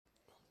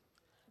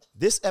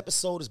This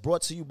episode is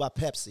brought to you by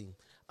Pepsi.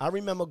 I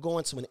remember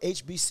going to an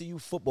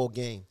HBCU football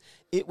game.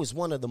 It was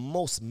one of the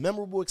most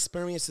memorable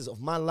experiences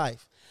of my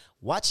life.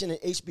 Watching an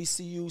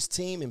HBCU's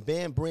team and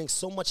band bring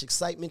so much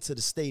excitement to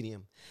the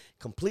stadium,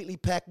 completely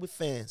packed with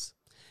fans.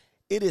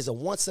 It is a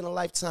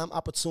once-in-a-lifetime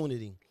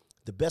opportunity.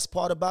 The best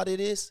part about it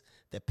is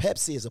that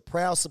Pepsi is a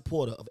proud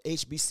supporter of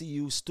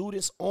HBCU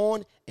students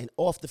on and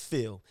off the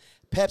field.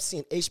 Pepsi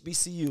and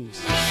HBCUs.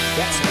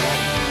 That's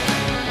right.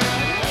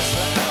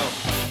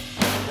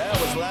 That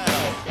was loud.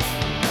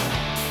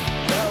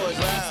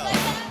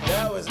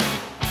 That was loud.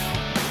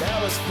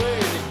 That was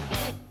crazy.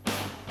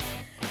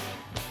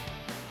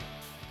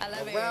 I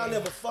love it. A round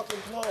of fucking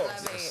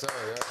applause. Yes, sir.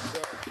 Yes,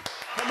 sir.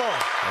 Come on.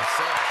 Yes,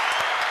 sir.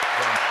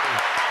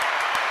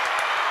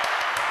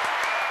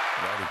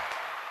 Ready.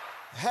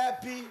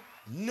 Happy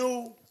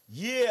New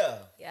Year.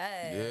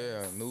 Yes.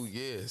 Yeah, New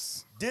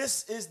Year's.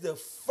 This is the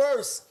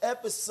first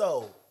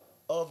episode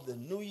of the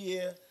New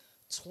Year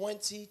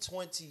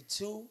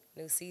 2022.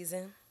 New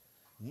season.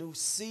 New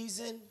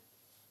season,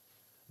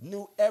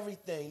 new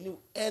everything, new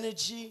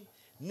energy,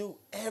 new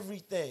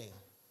everything.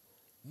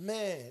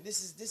 Man,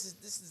 this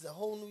is a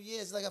whole new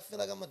year. It's like I feel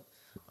like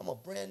I'm a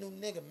brand new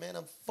nigga, man.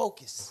 I'm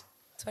focused.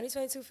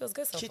 2022 feels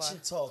good so Kitchen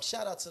far. Talk.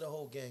 Shout out to the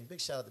whole gang. Big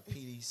shout out to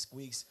PD,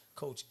 Squeaks,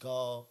 Coach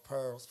Gall,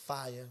 Pearls,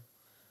 Fire.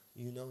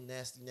 You know,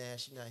 Nasty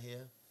Nash, you not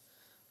here.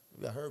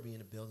 We got Herbie in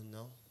the building,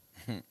 though.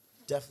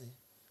 Definitely.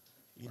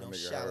 You know,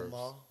 shout them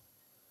all.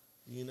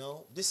 You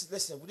know, this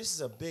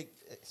is a big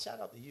shout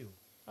out to you.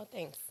 Oh,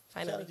 thanks.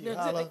 Shout Finally. out to you,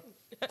 Holla.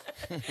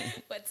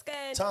 What's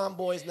good?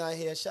 Tomboy's not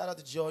here. Shout out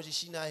to Georgie.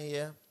 She not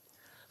here.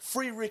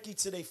 Free Ricky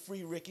today.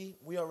 Free Ricky.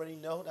 We already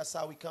know. That's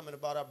how we coming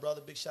about our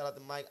brother. Big shout out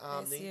to Mike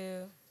Miss Omni.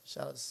 you.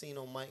 Shout out to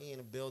Cino Mike. He in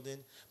the building.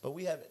 But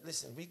we have,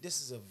 listen,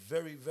 this is a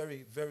very,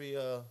 very, very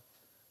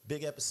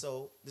big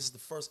episode. This is the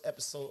first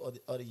episode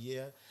of the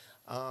year.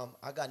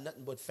 I got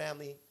nothing but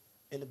family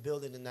in the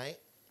building tonight.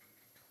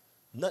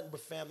 Nothing but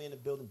family in the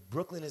building.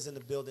 Brooklyn is in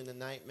the building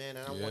tonight, man.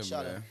 And I want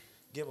y'all to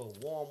give a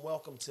warm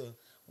welcome to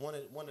one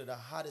of the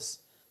hottest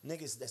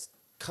niggas that's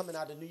coming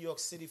out of New York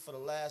City for the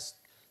last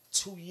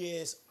 2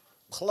 years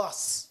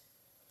plus.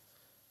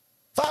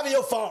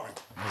 Fivio Foreign.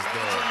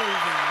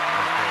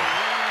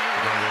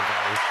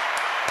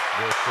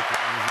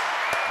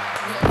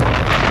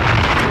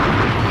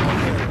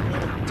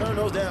 Turn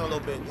those down a little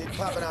bit. They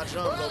popping out drums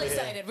We're all over here.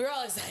 excited. We're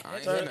all excited. I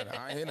ain't hear none.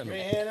 I ain't hear none. You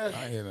ain't hear none?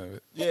 I ain't hear none of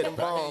it. Yeah, them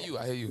But I bombs. hear you.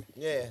 I hear you.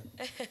 Yeah.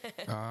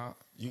 Uh-huh.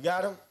 You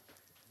got him?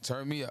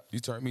 Turn me up.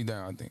 You turn me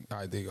down, I think. All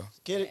right, there you go.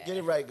 Get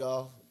it right,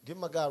 Gal. Get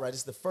my guy right.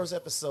 This is the first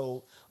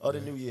episode of the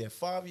new year.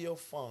 Fivio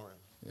Foreign.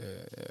 Yeah.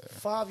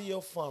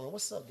 Fivio Foreign.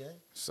 What's up, gang?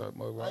 What's up,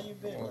 bro? How you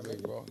been, I'm my good,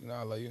 nigga? bro. You know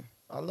I love you.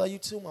 I love you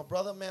too, my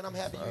brother, man. I'm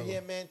happy you're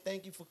here, man.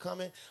 Thank you for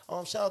coming.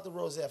 Shout out to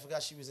Rose. I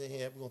forgot she was in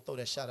here. We're gonna throw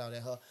that shout out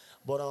at her.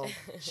 But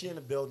she in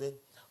the building.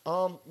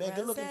 Man,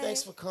 good looking. Rose.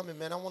 Thanks for coming,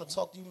 man. I want to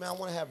talk to you, man. I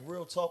want to have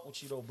real talk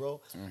with you, though,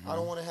 bro. I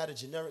don't want to have a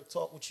generic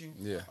talk with you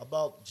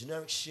about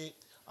generic shit.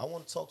 I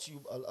want to talk to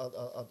you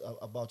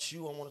about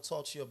you. I want to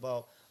talk to you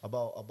about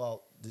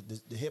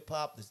the hip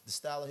hop, the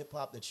style of hip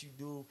hop that you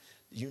do.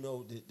 You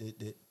know,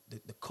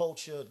 the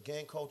culture, the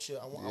gang culture.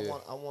 I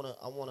want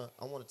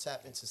to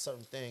tap into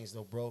certain things,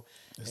 though, bro.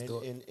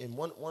 And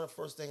one of the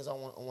first things I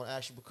want to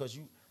ask you, because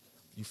you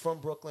from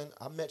Brooklyn.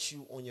 I met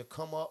you on your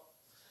come up.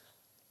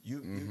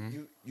 You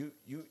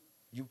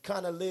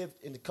kind of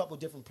lived in a couple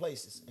different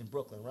places in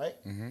Brooklyn,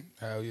 right? Mm-hmm.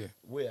 Hell yeah.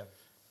 Where?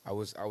 I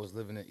was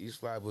living in East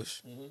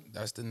Flatbush.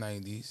 That's the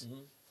 90s.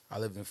 I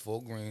lived in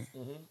Fort Greene.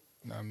 You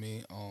know what I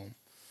mean?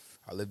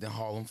 I lived in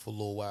Harlem for a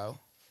little while.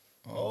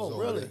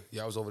 Really?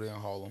 Yeah, I was over there in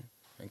Harlem,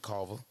 in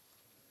Carver.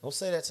 Don't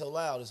say that so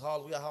loud. It's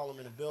Harlem. We got Harlem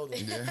in the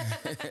building. Yeah.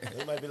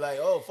 They might be like,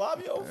 "Oh,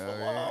 Fabio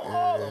from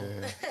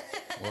Harlem."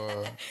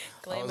 Well,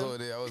 I was over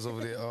there.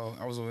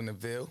 I was over in the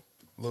Ville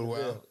a little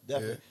while.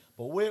 Definitely.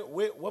 But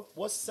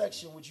what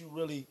section would you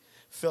really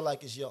feel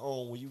like is your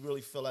own? Where you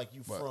really feel like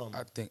you from?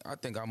 I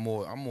think I'm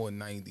more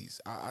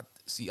 90s. I'm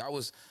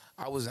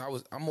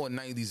more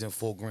 90s in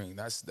Fort Greene.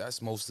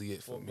 That's mostly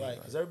it for me. Right,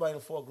 because everybody in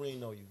Fort Greene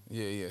know you.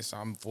 Yeah. So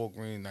I'm Fort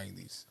Greene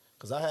 90s.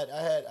 Because I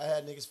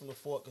had niggas from the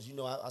Fort, because you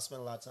know I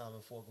spent a lot of time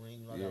in Fort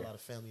Greene. You know, I got a lot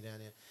of family down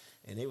there.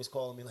 And they was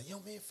calling me like, "Yo,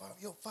 man, Fivio,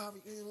 you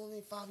know what I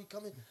mean? Fivio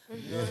coming."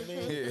 You know what I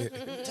mean?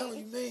 I'm telling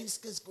you, man,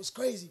 it's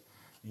crazy.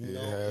 You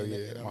know? Hell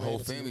yeah. My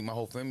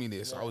whole family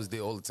there. So I was there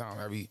all the time,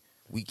 every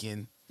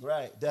weekend.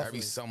 Right, definitely.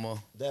 Every summer.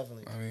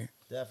 Definitely. I mean,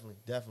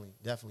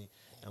 definitely.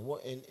 And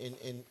what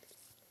in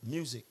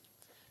music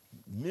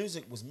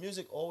was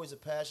music always a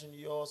passion of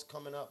yours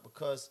coming up?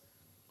 Because,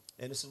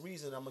 and it's a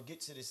reason I'm gonna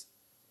get to this.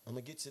 I'm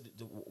gonna get to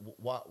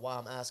why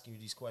I'm asking you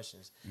these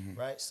questions,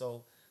 right?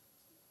 So,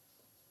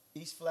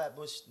 East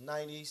Flatbush,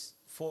 90s,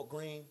 Fort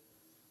Greene.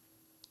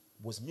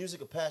 Was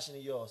music a passion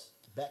of yours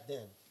back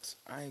then?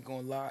 I ain't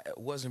gonna lie, it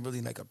wasn't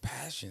really like a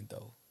passion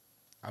though.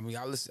 I mean,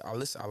 I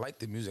like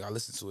the music. I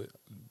listen to it,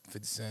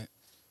 50 Cent,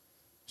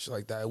 shit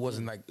like that. It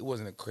wasn't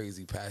a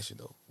crazy passion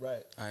though.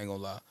 Right. I ain't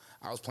gonna lie.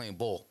 I was playing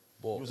ball.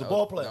 You was a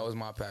ball player. That was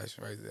my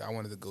passion right there. I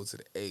wanted to go to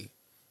the A.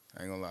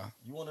 I ain't gonna lie.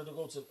 You wanted to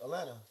go to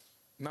Atlanta?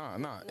 Nah,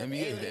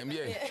 NBA, the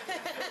NBA.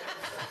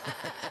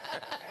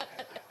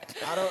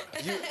 I don't.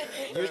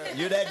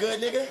 You that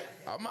good, nigga?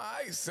 I'm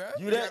alright, son.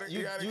 You that- you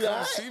you- gotta you come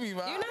alright? see me,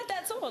 man. You're not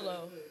that tall,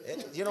 though.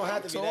 You don't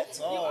have to be that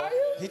tall. Are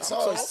you? He tall. tall.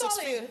 How He's tall 6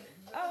 are feet. you?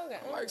 Oh, okay.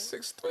 I'm like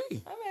 6'3",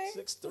 Okay.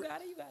 6'3".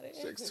 You got it.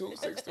 6'2",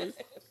 6'3".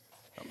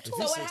 So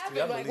what 6'3", happened?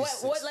 I'm Like, at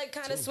least what like,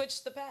 kind of 6'2".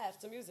 switched the path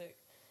to music?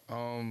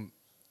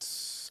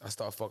 I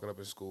started fucking up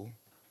in school.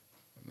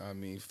 You know what I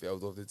mean?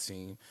 Failed off the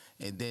team.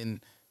 And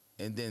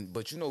then,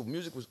 but you know,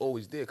 music was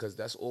always there because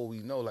that's all we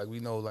know. Like we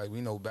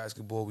know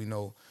basketball, we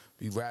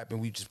rapping,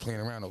 we just playing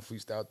around. No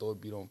freestyle, throw a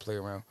beat on, play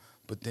around.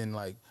 But then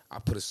like I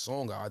put a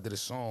song out. I did a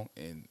song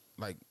and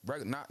like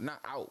not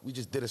out. We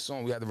just did a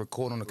song. We had to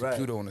record on the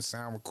computer on the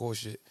sound record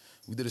shit.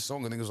 We did a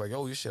song and niggas was like,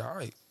 yo, your shit all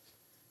right. You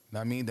know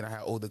what I mean? Then I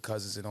had older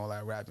cousins and all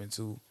that rapping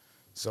too.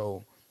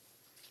 So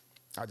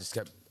I just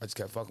kept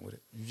fucking with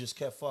it. You just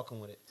kept fucking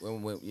with it.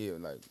 When yeah,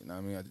 like, you know what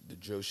I mean? The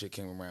drill shit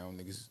came around,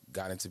 niggas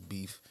got into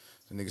beef.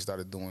 The niggas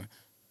started doing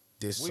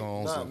diss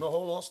songs. Hold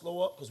on,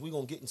 slow up, because we're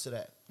going to get into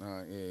that.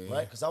 Yeah.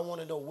 Right? Because I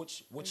want to know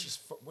which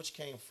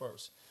came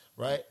first,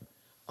 right?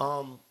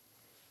 You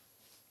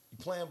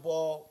playing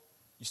ball,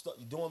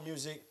 you doing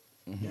music.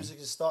 Mm-hmm. Music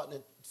is starting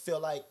to feel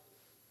like,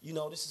 you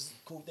know, this is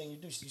a cool thing you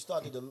do. So you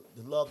started to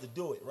love to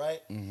do it,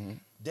 right? Mm-hmm.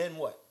 Then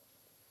what?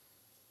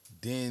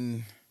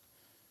 Then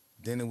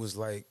it was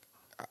like,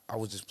 I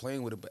was just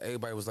playing with it, but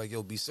everybody was like,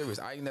 yo, be serious.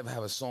 I ain't never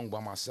have a song by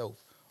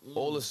myself.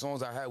 All the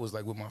songs I had was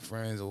like with my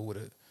friends or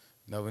with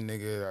another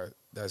nigga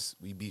that's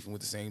we beefing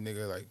with the same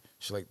nigga, like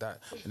shit like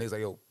that. And niggas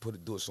like, yo,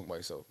 do a song by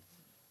yourself.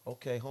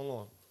 Okay, hold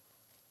on.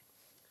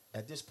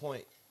 At this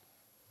point,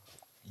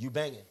 you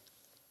banging.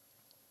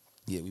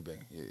 Yeah, we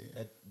banging.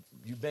 Yeah.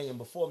 You banging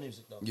before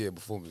music, though. Yeah,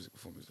 before music.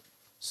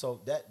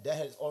 So that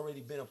has already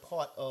been a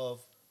part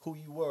of who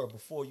you were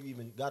before you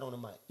even got on the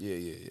mic.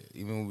 Yeah.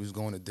 Even when we was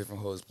going to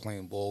different hoods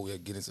playing ball, we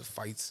had get into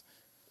fights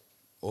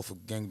off of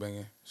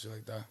gangbanging, shit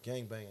like that.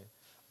 Gang banging.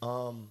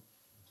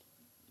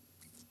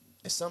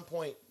 At some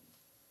point,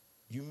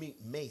 you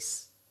meet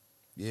Mace.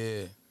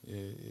 Yeah.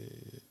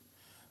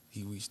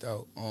 He reached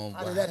out.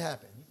 How did that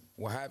happen?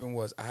 What happened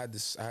was I had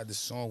this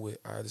song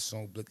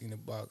Blicky in the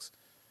Box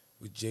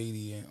with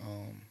JD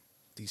and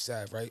D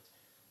Sav, right?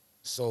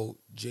 So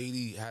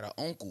JD had an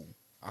uncle,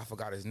 I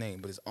forgot his name,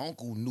 but his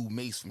uncle knew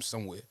Mace from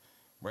somewhere,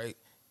 right?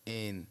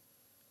 And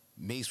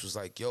Mace was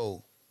like,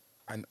 yo,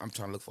 I'm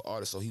trying to look for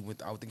artists. So I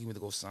think he went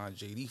to go sign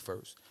JD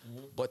first.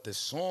 Mm-hmm. But the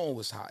song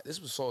was hot. This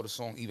was the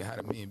song even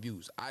had 1 million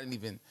views.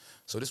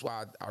 So this is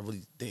why I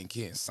really didn't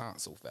care and signed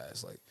so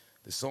fast. Like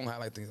the song had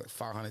like things like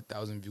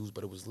 500,000 views,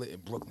 but it was lit in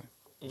Brooklyn.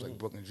 It was like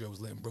Brooklyn Drill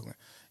was lit in Brooklyn.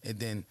 And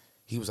then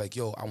he was like,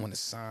 yo, I want to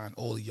sign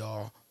all of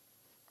y'all.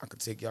 I could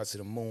take y'all to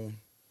the moon.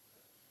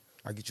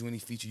 I get you any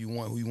feature you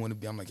want, who you want to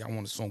be. I'm like, I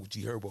want a song with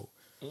G Herbo.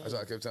 That's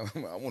what I kept telling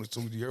him. I want a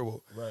song with G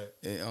Herbo. Right.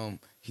 And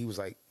he was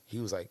like,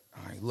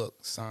 all right, look,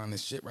 sign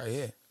this shit right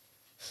here.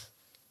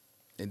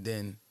 And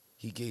then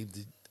he gave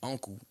the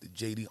uncle, the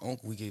JD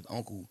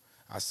uncle,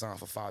 I signed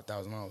for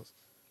 $5,000.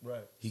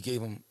 Right. He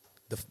gave him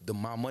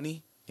my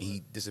money and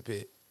he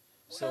disappeared.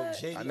 So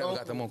JD I never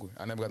got the uncle.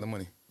 I never got the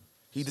money.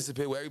 He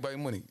disappeared with everybody's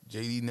money.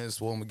 JD never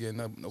saw him again.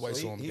 Nobody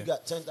saw him again. He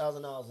got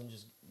 $10,000 and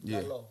just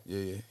got low.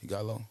 Yeah. He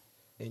got low.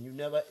 And you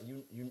never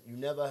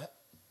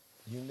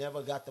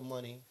got the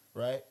money,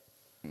 right?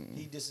 Mm-mm.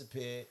 He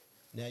disappeared.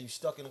 Now you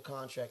stuck in a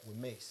contract with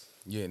Mace.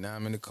 Yeah, now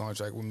I'm in a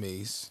contract with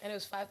Mace. And it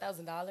was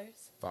 $5,000? $5,000.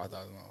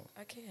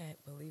 I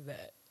can't believe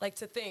that. Like,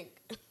 to think.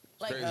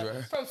 Like, crazy,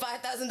 right? From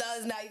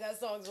 $5,000, now you got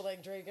songs with,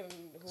 like, Drake and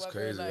whoever. It's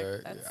crazy, like,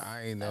 right?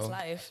 I ain't know. That's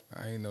life.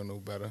 I ain't know no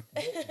better.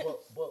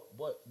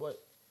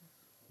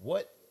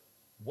 But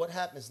what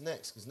happens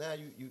next? Because now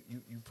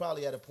you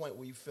probably at a point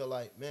where you feel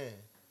like, man,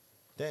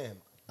 damn,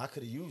 I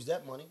could have used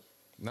that money.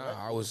 Nah,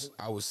 right?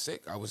 I was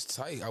sick. I was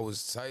tight. I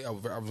was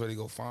ready to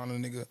go find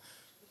a nigga.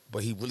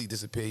 But he really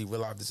disappeared. He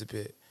real life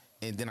disappeared.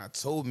 And then I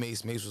told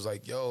Mace. Mace was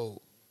like,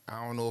 yo,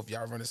 I don't know if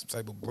y'all running some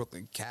type of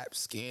Brooklyn cap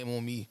scam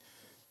on me.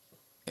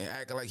 And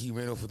acting like he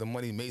ran off with the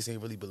money. Mace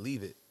ain't really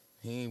believe it.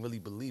 He ain't really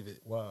believe it.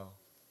 Wow.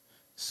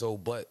 So,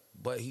 but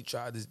he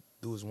tried to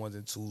do his ones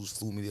and twos,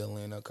 flew me to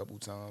Atlanta a couple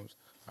times.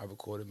 I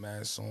recorded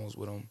mad songs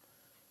with him.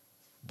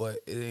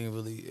 But it ain't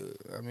really,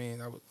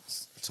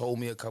 told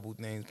me a couple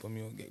things, put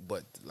me on game.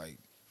 But, like,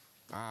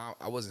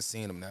 I wasn't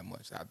seeing him that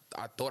much.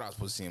 I thought I was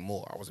supposed to see him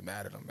more. I wasn't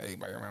mad at him.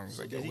 Everybody around was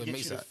like, did yo, he what get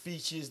Mace you the at?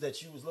 features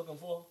that you was looking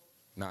for?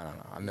 Nah.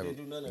 I never.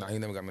 Didn't do none of that? He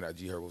never got me that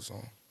G Herbo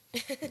song.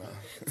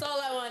 That's all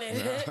I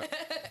wanted.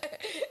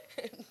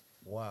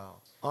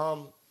 Wow.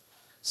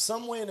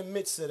 Somewhere in the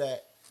midst of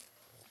that,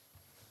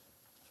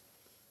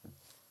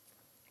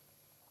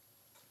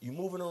 you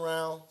moving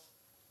around.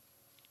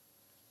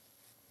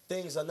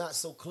 Things are not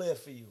so clear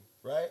for you,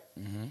 right?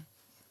 Mm-hmm.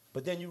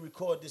 But then you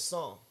record this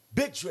song,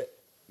 Big Drip.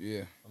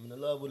 Yeah. I'm in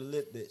love with a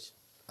lit bitch.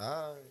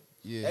 All right.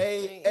 Yeah.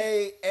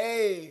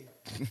 Hey.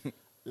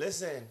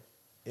 Listen,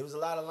 it was a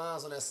lot of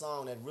lines on that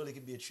song that really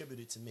could be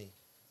attributed to me.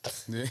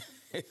 Yeah.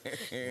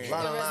 A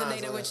lot of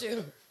lines resonated with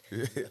you.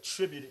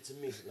 attributed to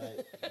me,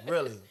 like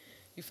really.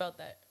 You felt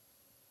that.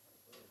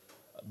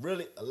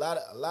 Really, a lot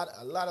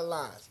of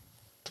lines.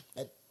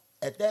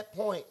 At that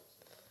point,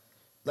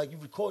 like you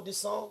record this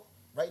song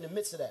right in the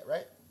midst of that,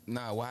 right?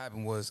 Nah, what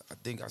happened was I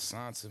think I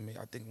signed to me.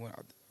 I think when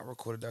I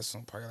recorded that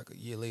song probably like a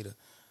year later.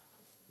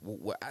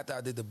 After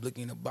I did the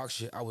Blicky in the Box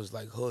shit, I was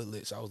like hood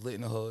lit. So I was lit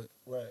in the hood.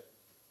 Right.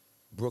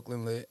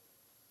 Brooklyn lit.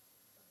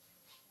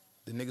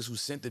 The niggas who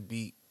sent the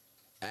beat,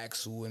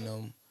 Axel and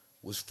them,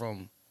 was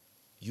from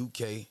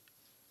UK,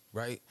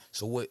 right?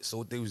 So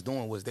what they was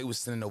doing was they was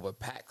sending over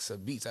packs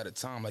of beats at a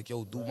time, like,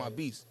 yo, do my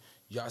beats.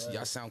 Y'all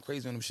sound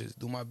crazy on them shits,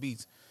 do my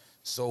beats.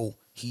 So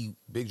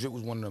Big Drip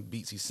was one of the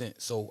beats he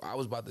sent. So I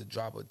was about to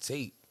drop a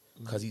tape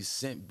because he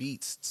sent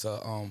beats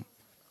to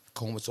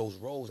Comatose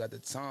Rose. At the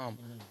time,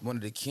 one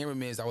of the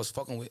cameramans I was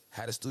fucking with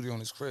had a studio in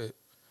his crib.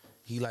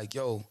 He like,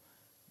 yo,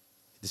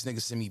 this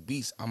nigga send me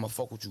beats, I'ma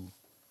fuck with you.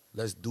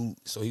 Let's do.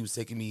 So he was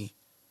taking me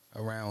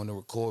around to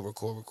record. I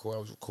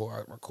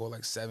record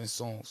like 7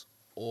 songs,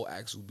 all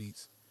Axel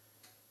beats.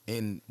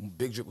 And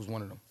Big Drip was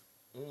one of them.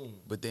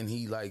 But then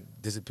he like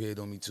disappeared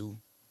on me too.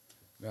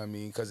 You know what I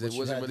mean? Because it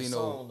wasn't really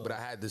no. But I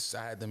had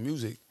the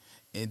music,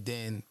 and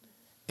then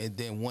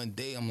one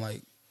day I'm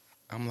like,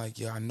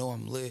 yeah, I know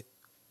I'm lit.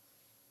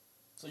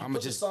 So you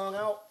put the song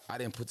out? I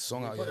didn't put the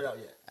song out yet. Put it out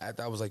yet.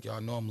 After I was like, yo,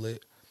 I know I'm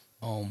lit.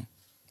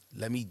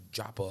 Let me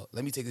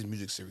take this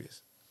music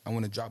serious. I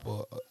want to drop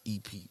a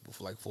EP with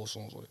like 4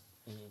 songs on it.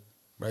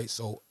 Right?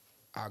 So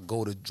I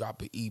go to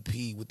drop an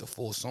EP with the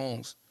 4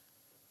 songs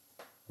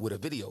with a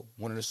video.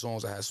 One of the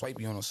songs I had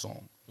Swipey on a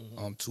song.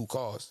 2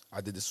 Cars. I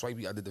did the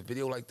Swipey, I did the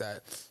video like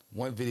that,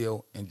 1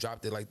 video, and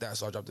dropped it like that.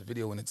 So I dropped the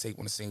video and the tape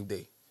on the same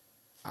day.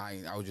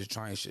 I was just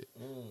trying shit.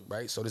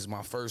 Right? So this is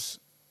my first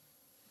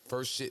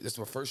shit. This is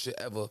my first shit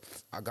ever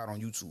I got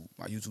on YouTube.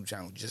 My YouTube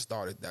channel just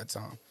started that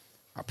time.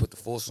 I put the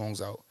 4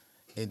 songs out,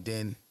 and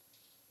then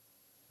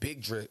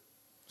Big Drip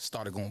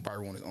started going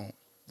viral on his own.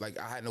 Like,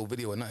 I had no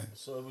video or nothing.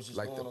 So it was just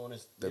like going on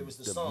his, it was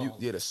the song.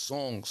 The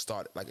song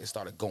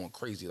started going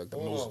crazy. Like the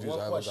most views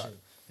I ever got.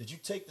 Did you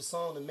take the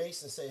song to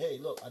Mace and say, hey,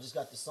 look, I just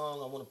got the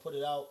song, I want to put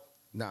it out?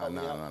 Nah.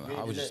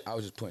 I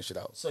was just putting shit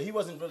out. So he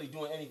wasn't really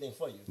doing anything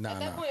for you? At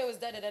that point, it was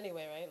deaded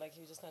anyway, right? Like, he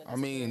was just kind of... I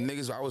mean,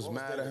 niggas, I was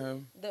mad at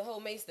him. The whole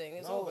Mace thing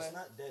is over. No, it's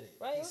not deaded.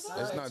 Right?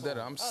 It's not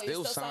deaded. I'm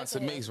still signed to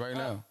Mace right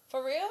now.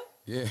 For real?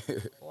 Yeah.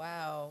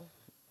 Wow.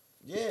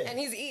 Yeah. And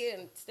he's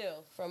eating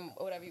still from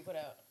whatever you put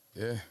out.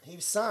 Yeah. He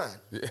was signed.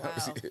 Yeah.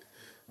 Wow.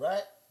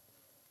 Right?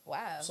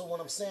 Wow. So what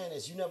I'm saying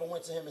is you never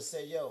went to him and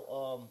said,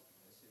 yo,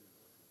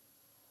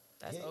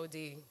 that's OD.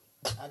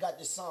 I got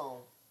this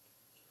song.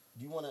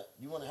 You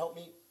wanna help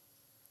me?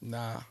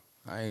 Nah,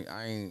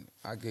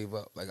 I gave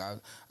up. Like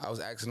I was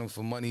asking him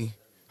for money.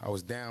 I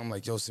was down. I'm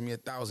like, yo, send me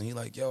 1,000. He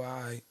like, yo,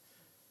 all right.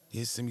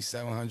 He sent me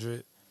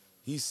 700.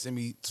 He sent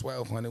me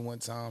 1,200 one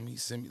time. He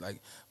sent me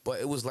but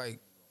it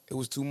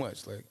was too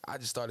much. Like, I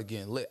just started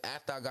getting lit.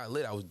 After I got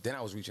lit, I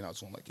was reaching out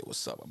to him like, yo,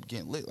 what's up? I'm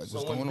getting lit. Like,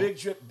 what's going on?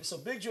 So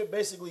Big Drip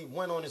basically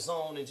went on his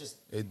own and just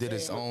it did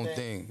its own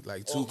thing.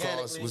 Like 2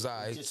 Cars was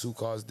alright. 2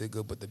 Cars did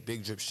good, but the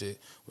Big Drip shit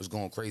was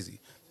going crazy.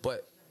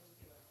 But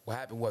what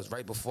happened was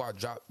right before I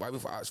dropped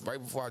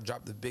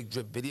the Big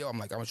Drip video, I'm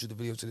like, I'm gonna shoot the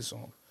video to this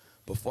song.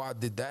 Before I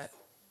did that,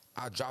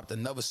 I dropped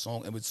another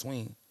song in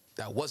between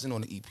that wasn't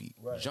on the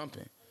EP,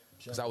 Jumping.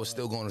 Because I was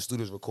still going to the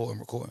studios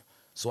recording.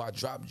 So I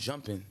dropped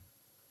Jumping,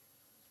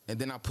 and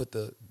then I put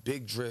the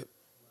Big Drip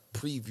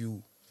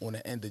preview on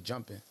the end of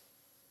Jumping.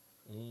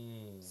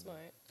 Smart.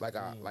 I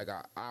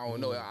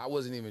don't know. I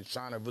wasn't even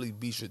trying to really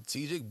be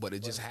strategic, but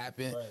it just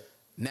happened. Right.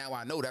 Now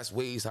I know that's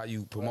ways how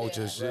you promote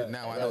your shit.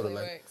 Now I know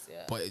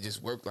but it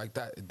just worked like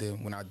that. And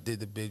then when I did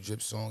the Big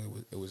Drip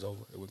song, it was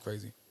over. It went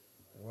crazy.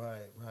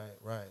 Right.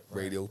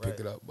 Radio picked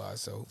it up by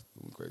itself.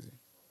 It went crazy.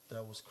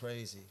 That was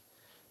crazy.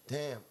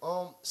 Damn.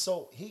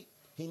 So he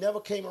never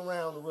came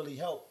around to really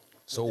help.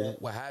 So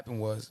what happened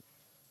was,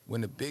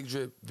 when the Big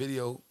Drip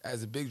video,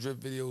 as the Big Drip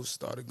video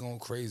started going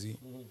crazy,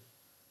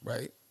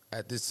 right?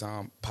 At this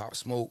time, Pop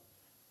Smoke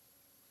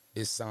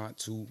is signed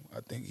to,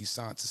 I think he's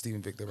signed to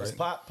Steven Victor, right?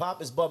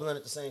 Pop is bubbling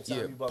at the same time.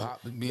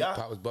 Yeah, me and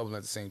Pop was bubbling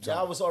at the same time.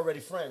 Y'all was already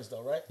friends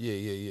though, right?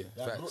 Yeah.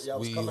 Facts. Y'all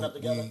was coming up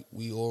together?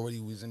 We already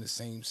was in the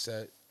same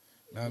set.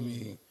 You know what I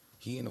mean?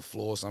 He in the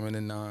floor, so I'm in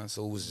the 9,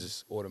 so it was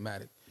just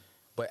automatic.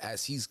 But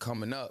as he's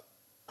coming up,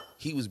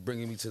 he was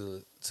bringing me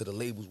to the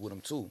labels with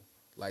him too.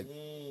 Like,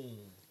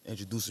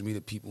 introducing me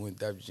to people in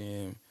Def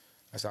Jam.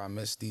 That's how I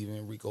met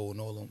Steven, Rico, and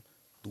all of them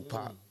through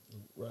Pop.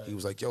 Right. He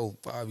was like, yo,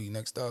 Fivio,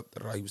 next up.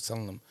 He was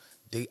telling them,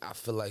 I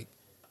feel like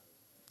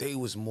they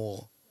was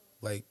more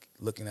like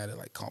looking at it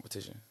like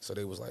competition. So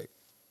they was like,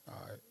 all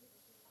right.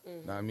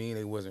 Know what I mean?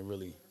 They wasn't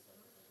really,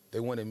 they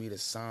wanted me to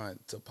sign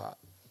to Pop.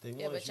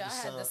 Yeah, but y'all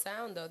had the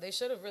sound though. They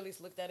should have really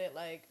looked at it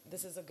like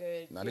this is a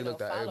good. Nah, they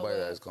looked at everybody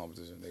as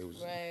competition. They was,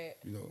 they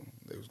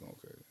was going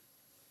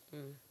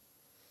crazy.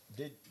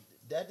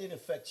 That didn't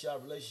affect y'all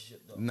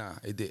relationship though. Nah,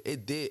 it did.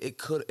 It did. It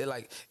could.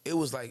 It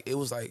was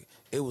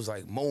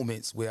like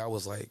moments where I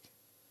was like,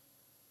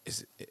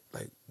 is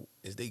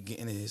they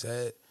getting in his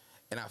head?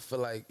 And I feel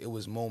like it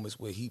was moments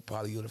where he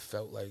probably would have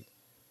felt like,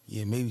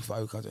 yeah, maybe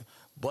Fivio comes in.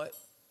 But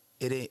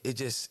it ain't. It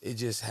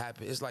just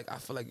happened. It's like I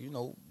feel like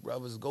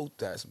brothers go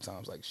through that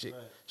sometimes. Like shit.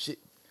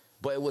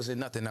 But it wasn't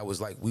nothing that was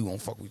like we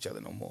won't fuck with each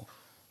other no more.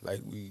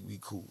 Like we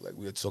cool. Like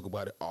we'll talk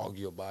about it,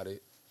 argue about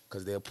it,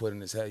 cause they'll put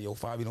in his head, yo,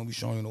 Fivio don't be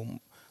showing you no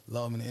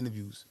love in the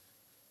interviews.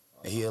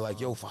 And he'll like,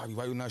 yo, Fivio,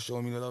 why you not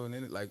showing me the love in the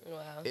interviews? Like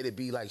it'd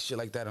be like shit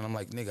like that, and I'm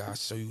like, nigga, I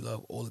show you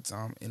love all the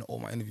time in all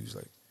my interviews.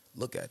 Like,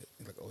 look at it.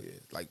 He's like, oh yeah.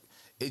 Like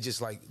it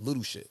just like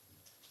little shit,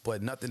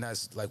 but nothing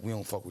that's like we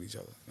don't fuck with each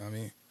other. You know what I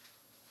mean?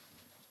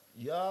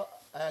 Y'all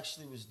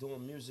actually was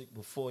doing music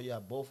before y'all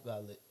both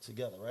got lit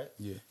together, right?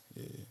 Yeah.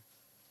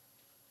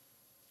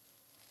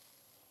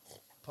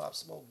 Pop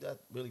Smoke, that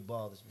really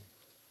bothers me.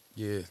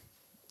 Yeah.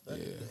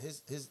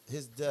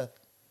 His death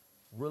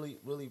really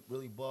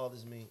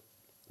bothers me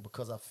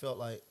because I felt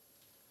like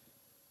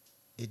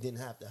it didn't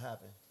have to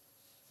happen.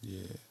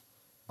 Yeah.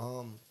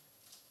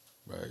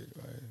 Right.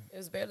 It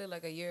was barely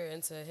like a year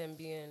into him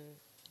being.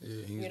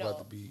 Yeah, he's about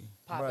to be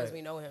pop as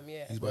we know him.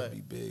 Yeah, he's about to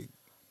be big.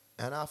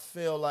 And I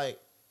feel like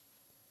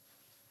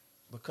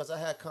because I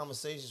had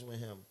conversations with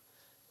him,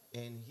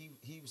 and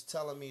he was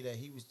telling me that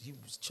he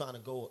was trying to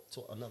go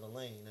to another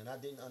lane, and I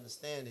didn't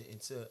understand it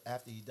until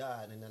after he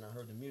died, and then I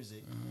heard the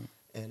music,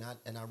 and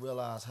I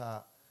realized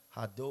how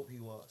dope he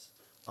was.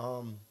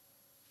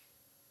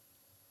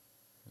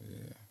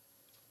 Yeah.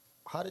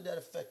 How did that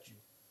affect you?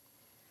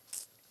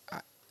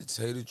 To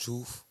tell you the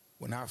truth,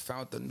 when I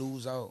found the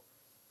news out,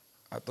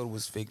 I thought it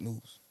was fake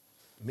news.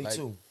 Me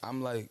too.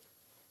 I'm like,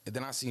 and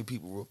then I seen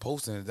people were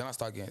posting it, then I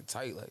started getting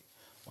tight, like,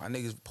 why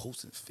niggas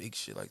posting fake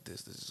shit like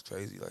this? This is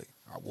crazy. Like,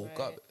 I woke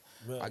up.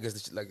 Right. I guess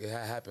this shit, like, it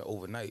had happened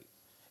overnight.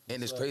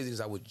 And it's crazy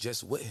because I was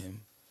just with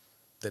him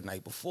the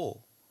night before.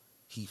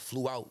 He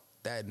flew out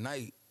that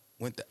night,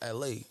 went to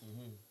L.A.,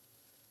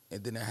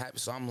 and then it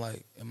happened. So I'm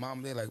like, and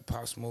mom, they like,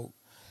 Pop Smoke,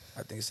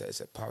 I think it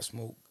said Pop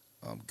Smoke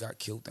got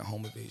killed in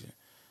home invasion.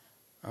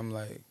 I'm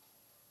like,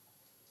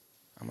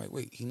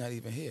 wait, he not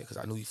even here? Because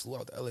I knew he flew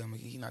out to L.A. I'm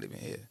like, he not even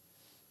here.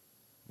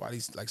 Why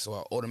these, like,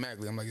 so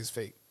automatically, I'm like, it's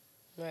fake.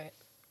 Right.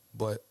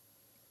 But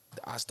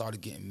I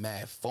started getting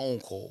mad phone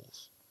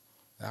calls.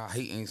 And I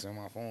hate answering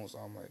my phone, so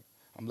I'm like,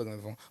 I'm looking at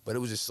the phone. But it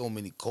was just so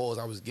many calls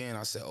I was getting.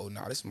 I said, oh,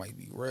 nah, this might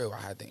be real.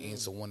 I had to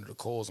answer one of the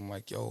calls. I'm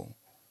like, yo,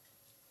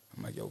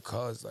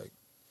 cuz, like,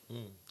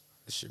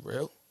 this shit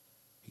real?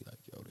 He like,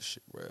 yo, this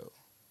shit real.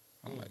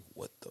 I'm like,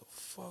 what the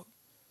fuck?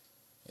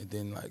 And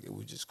then, like, it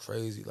was just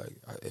crazy. Like,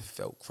 it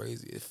felt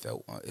crazy.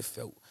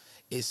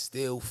 It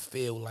still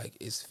feel like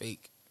it's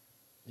fake.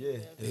 Yeah.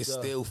 It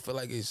still feel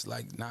like it's,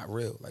 like, not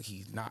real. Like,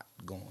 he's not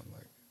going,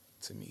 like,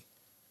 to me.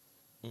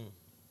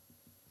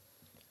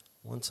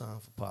 One time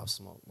for Pop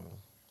Smoke,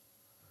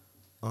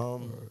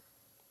 man.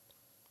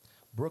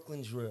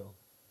 Brooklyn Drill.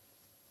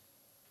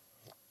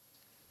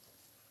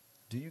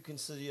 Do you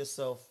consider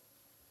yourself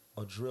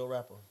a drill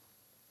rapper?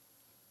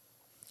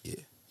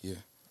 Yeah,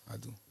 I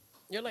do.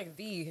 You're like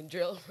the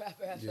drill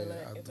rapper, I feel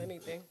like, if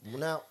anything.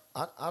 Now,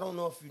 I don't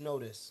know if you know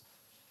this,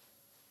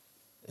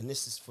 and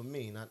this is for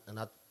me, and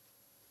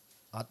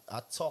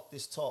I talk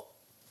this talk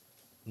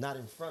not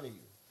in front of you.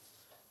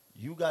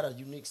 You got a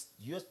unique,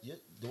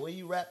 the way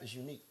you rap is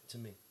unique to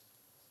me.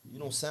 You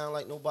don't sound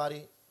like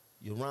nobody.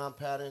 Your rhyme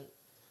pattern,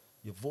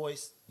 your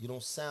voice, you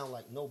don't sound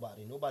like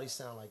nobody. Nobody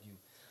sound like you.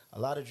 A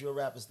lot of drill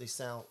rappers, they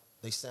sound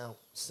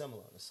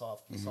similar. It's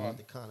hard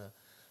to kind of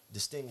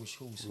distinguish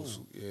who's who.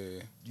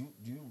 Yeah.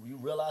 You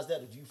realize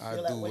that? Do you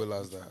feel that way? I do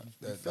realize that.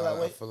 You feel that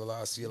way? I feel a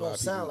lot. I see a lot of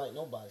people. Don't sound like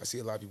nobody. I see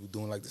a lot of people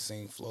doing like the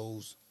same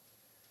flows,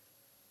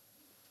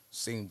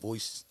 same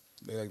voice.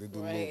 They like to do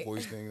a little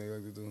voice thing. They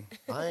like to do.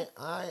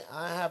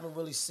 I haven't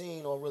really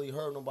seen or really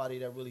heard nobody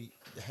that really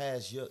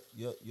has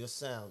your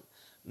sound.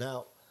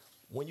 Now,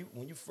 when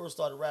you first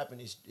started rapping,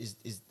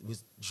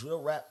 was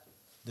drill rap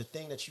the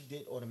thing that you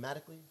did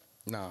automatically?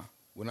 Nah.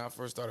 When I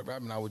first started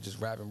rapping, I was just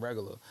rapping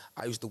regular.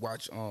 I used to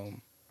watch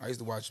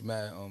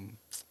mad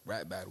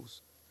rap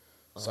battles.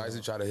 So I used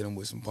to try to hit him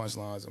with some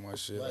punchlines and my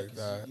shit like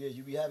that. Yeah,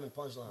 you be having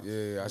punchlines.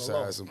 Yeah, I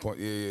started had some punch.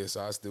 Yeah.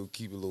 So I still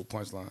keep a little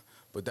punchline.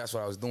 But that's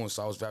what I was doing.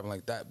 So I was rapping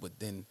like that. But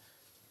then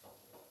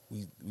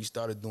we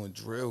started doing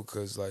drill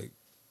because like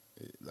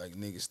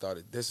niggas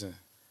started dissing.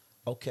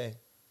 Okay,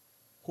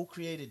 who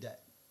created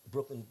that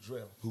Brooklyn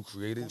drill? Who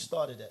created? Who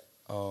started that?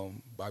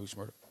 Bobby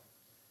Shmurda.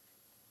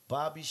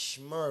 Bobby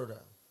Shmurda.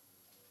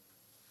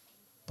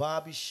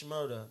 Bobby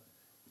Shmurda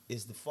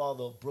is the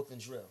father of Brooklyn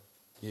drill.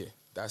 Yeah,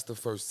 that's the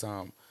first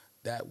time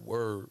that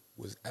word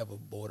was ever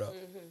brought up.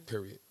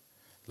 Period.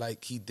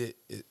 Like he did.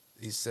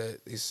 He said.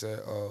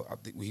 I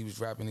think when he was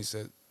rapping, he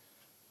said,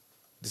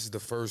 "This is the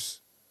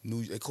first They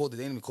didn't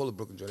even call it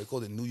Brooklyn drill. They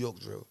called it New York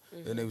drill.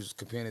 Then they was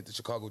comparing it to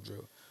Chicago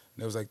drill.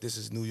 And it was like, this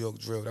is New York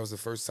drill. That was the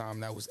first time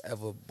that was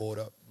ever brought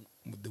up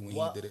when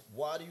he did it.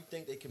 Why do you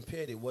think they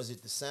compared it? Was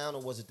it the sound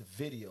or was it the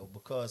video?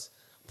 Because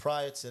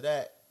prior to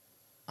that,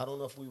 I don't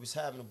know if we was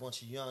having a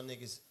bunch of young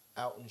niggas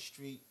out in the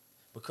street,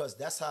 because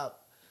that's how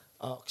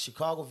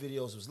Chicago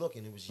videos was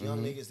looking. It was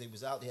young niggas. They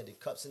was out. They had their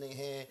cups in their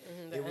hand.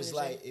 It was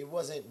like, it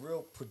wasn't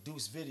real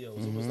produced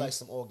videos. It was like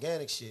some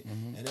organic shit.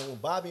 And then when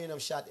Bobby and them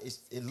shot,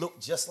 it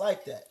looked just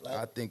like that. Like,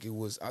 I think it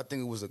was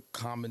a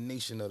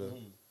combination of the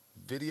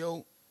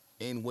video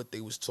and what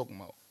they was talking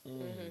about.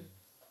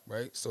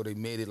 Right? So they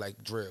made it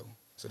like drill.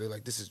 So they're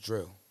like, this is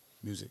drill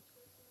music.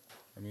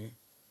 I mean,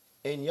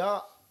 and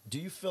y'all, do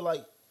you feel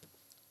like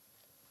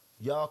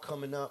y'all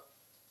coming up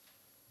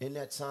in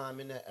that time,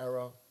 in that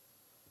era,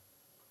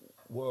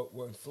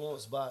 were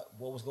influenced by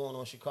what was going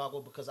on in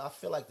Chicago? Because I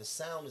feel like the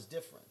sound is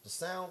different. The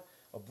sound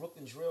of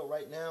Brooklyn drill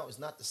right now is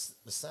not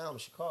the sound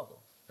of Chicago.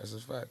 That's a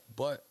fact.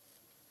 But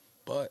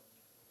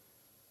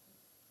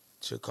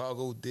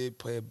Chicago did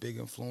play a big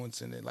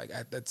influence in it. Like,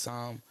 at that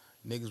time,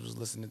 niggas was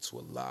listening to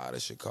a lot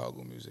of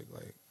Chicago music,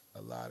 like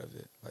a lot of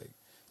it. Like,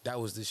 that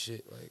was the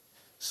shit. Like,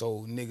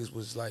 so niggas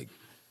was like,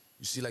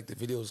 you see, like the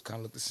videos kind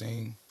of look the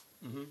same.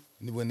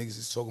 What niggas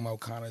is talking about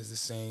kind of is the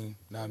same.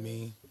 Know what I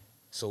mean?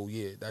 So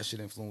yeah, that shit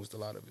influenced a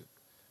lot of it.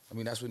 I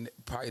mean, that's what,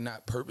 probably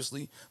not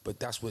purposely, but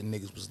that's what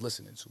niggas was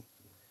listening to.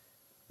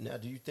 Now,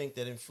 do you think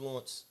that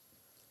influenced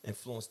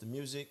the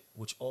music,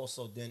 which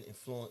also then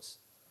influenced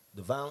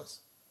the violence?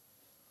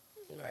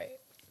 Right.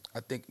 I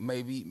think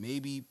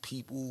maybe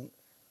people.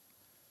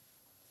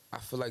 I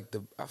feel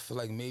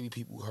like maybe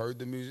people heard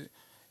the music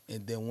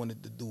and then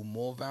wanted to do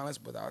more violence,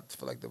 but I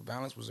feel like the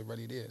violence was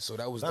already there. So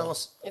that was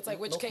violence. It's like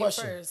which no came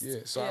question. first. Yeah.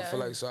 So I feel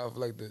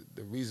like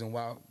the reason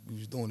why we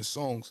was doing the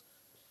songs,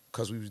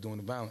 because we was doing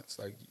the violence.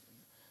 Like,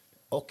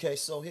 okay,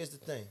 so here's the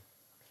thing.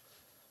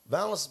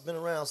 Violence has been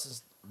around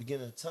since the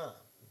beginning of time.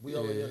 We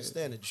already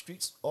understand it. The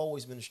streets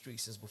always been the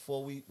streets. Since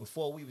before we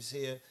was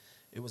here,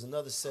 it was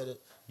another set of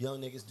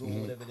young niggas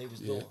doing whatever they was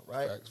doing,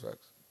 right?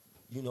 Facts.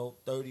 You know,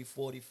 30,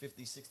 40,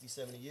 50, 60,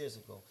 70 years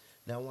ago.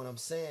 Now, what I'm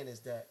saying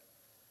is that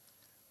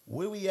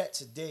where we at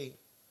today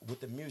with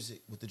the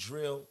music, with the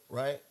drill,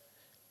 right?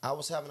 I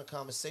was having a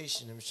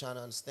conversation and was trying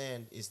to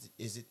understand, is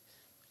it,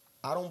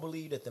 I don't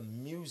believe that the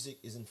music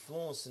is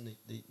influencing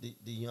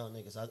the young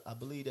niggas. I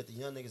believe that the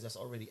young niggas that's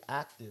already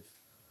active,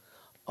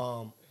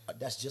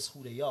 that's just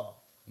who they are.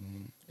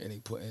 And they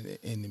putting it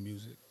in the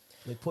music.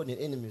 They putting it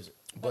in the music.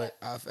 But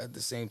at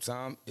the same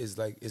time,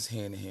 it's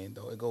hand in hand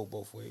though. It go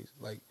both ways.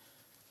 Like,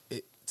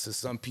 to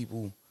some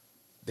people,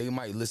 they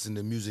might listen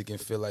to music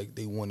and feel like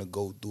they want to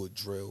go do a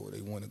drill or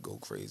they want to go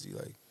crazy.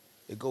 Like,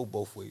 it go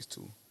both ways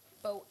too.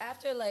 But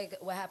after like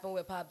what happened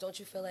with Pop, don't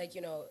you feel like,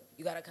 you know,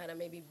 you gotta kind of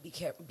maybe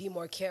be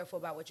more careful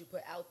about what you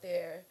put out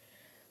there?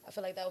 I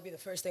feel like that would be the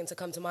first thing to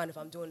come to mind if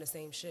I'm doing the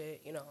same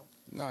shit, you know.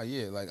 Nah,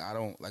 yeah, like I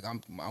don't, like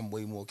I'm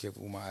way more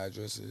careful with my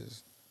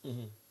addresses. Know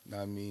what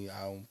I mean?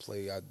 I don't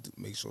play. I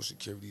make sure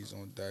security is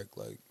on deck.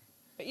 Like,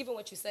 but even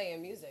what you say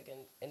in music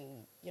and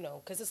you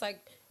know, because it's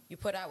like you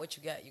put out what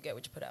you get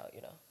what you put out,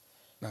 you know.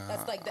 Nah,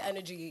 that's like the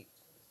energy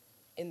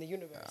in the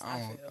universe.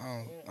 I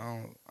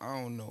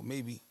don't know.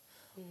 Maybe.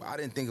 But I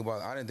didn't think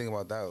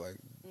about that. Like,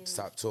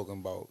 stop talking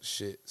about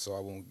shit so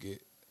I won't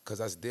get, because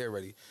that's there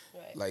already.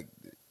 Right. Like,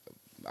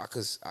 I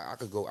could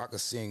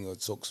sing or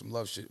talk some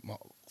love shit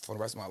for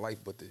the rest of my life,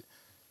 but the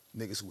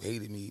niggas who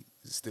hated me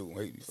still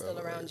gonna hate me. Still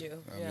forever. around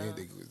you. I mean,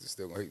 they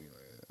still gonna hate me.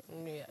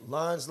 Like,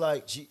 Lines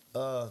like,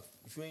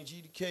 if you ain't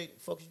GDK, the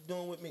fuck you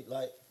doing with me?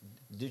 Like,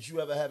 did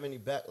you ever have any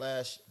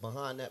backlash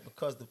behind that?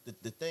 Because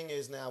the thing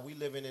is now, we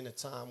living in a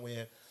time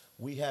where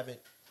we haven't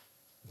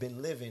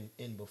been living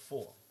in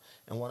before.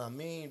 And what I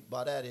mean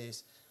by that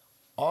is,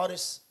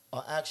 artists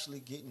are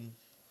actually getting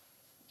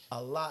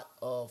a lot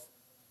of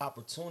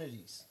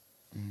opportunities.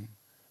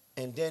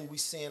 And then we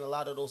seeing a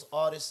lot of those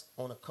artists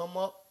on a come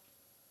up,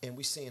 and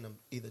we seeing them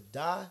either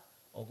die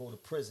or go to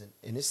prison.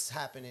 And this is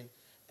happening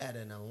at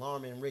an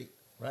alarming rate,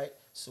 right?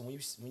 So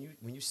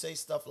when you say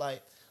stuff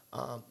like,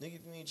 nigga,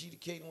 if you ain't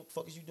GDK, what the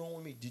fuck is you doing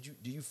with me?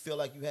 Do you feel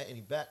like you had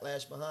any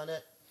backlash behind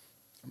that?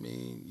 I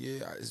mean,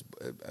 yeah,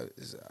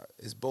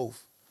 it's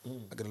both.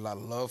 I get a lot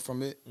of love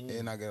from it,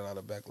 and I get a lot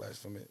of backlash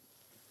from it.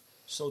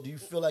 So do you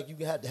feel like you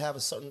had to have a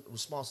certain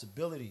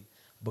responsibility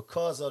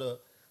because of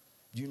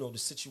the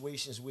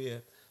situations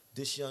where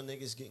this young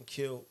nigga is getting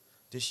killed,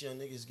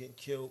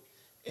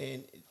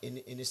 and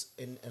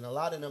a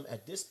lot of them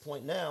at this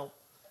point now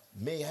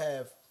may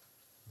have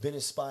been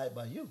inspired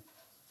by you.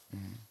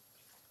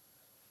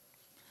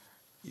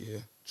 Yeah,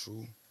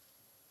 true.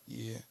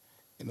 Yeah.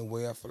 In a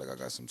way, I feel like I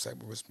got some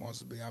type of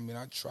responsibility. I mean,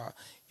 I try,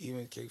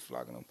 even K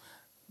Flock and them,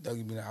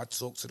 I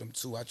talk to them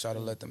too. I try to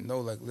let them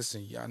know, like,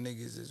 listen, y'all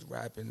niggas is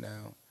rapping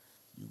now.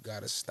 You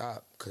gotta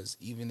stop, because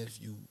even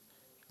if you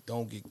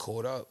don't get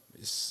caught up,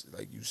 it's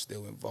like you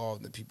still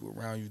involved. The people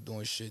around you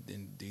doing shit,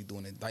 then they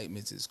doing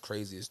indictments. It's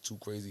crazy. It's too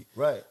crazy.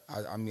 Right.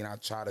 I mean, I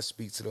try to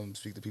speak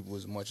to people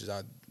as much as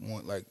I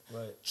want. Like,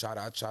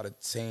 I try to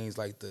change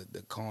like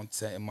the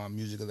content in my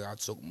music. Like, I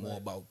talk more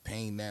about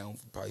pain now.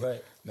 Probably,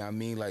 right. Now I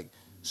mean, like,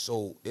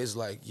 So it's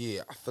like,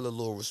 yeah, I feel a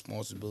little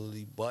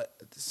responsibility, but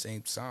at the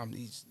same time,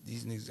 these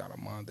niggas got a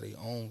mind of their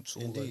own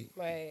too. Indeed.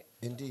 Like, Right.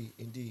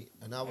 Indeed.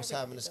 And I was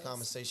having this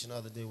conversation the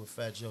other day with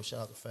Fat Joe.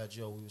 Shout out to Fat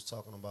Joe. We was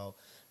talking about,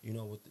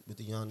 with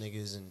the young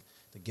niggas and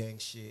the gang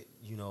shit,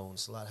 and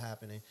it's a lot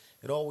happening.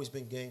 It always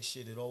been gang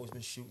shit. It always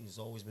been shooting. It's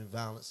always been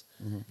violence.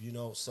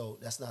 So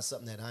that's not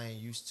something that I ain't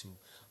used to.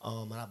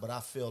 But I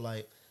feel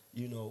like,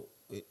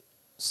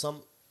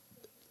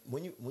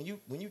 when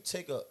you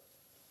take a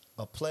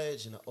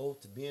pledge and an oath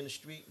to be in the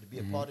street, to be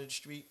a part of the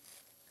street,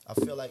 I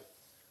feel like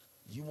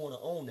you want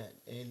to own that,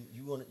 and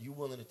you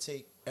willing to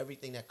take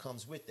everything that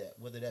comes with that,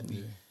 whether that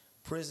be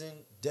prison,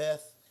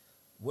 death,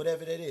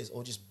 whatever that is,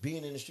 or just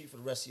being in the street for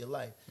the rest of your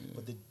life.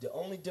 But the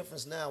only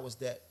difference now is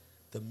that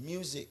the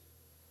music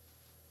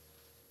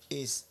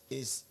is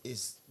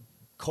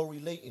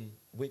correlating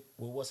with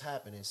what's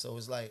happening. So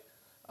it's like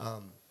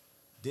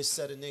this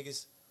set of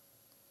niggas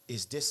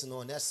is dissing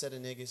on that set of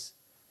niggas,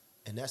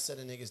 and that set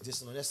of niggas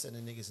dissing on that set of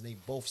niggas, and they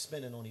both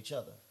spinning on each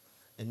other,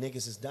 and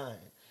niggas is dying.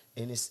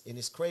 And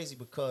it's crazy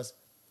because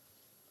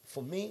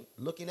for me,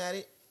 looking at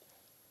it,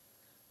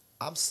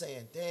 I'm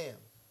saying, damn,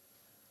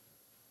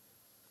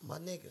 my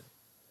nigga,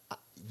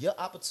 your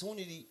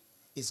opportunity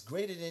is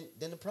greater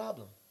than the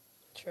problem.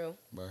 True.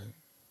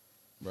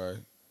 Right.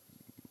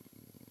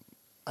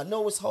 I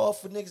know it's hard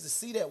for niggas to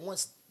see that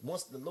once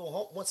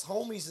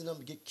homies and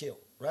them get killed,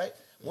 right?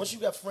 Once you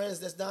got friends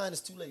that's dying,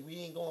 it's too late. We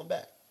ain't going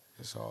back.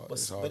 It's hard. But,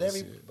 it's hard but to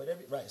every see it. but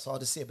every right, it's hard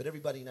to see it. But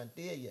everybody not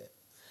there yet.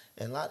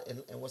 And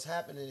what's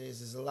happening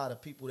is a lot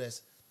of people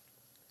that's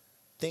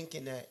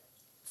thinking that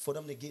for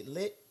them to get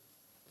lit,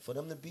 for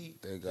them to be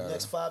the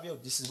next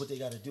Fivio, this is what they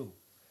got to do.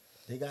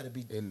 They got to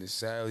be. And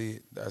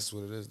sadly, that's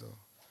what it is though.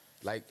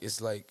 Like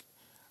it's like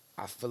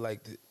I feel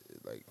like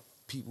like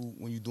people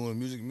when you're doing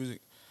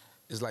music,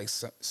 it's like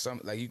some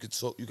like you could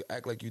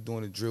act like you're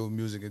doing a drill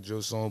music and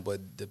drill song,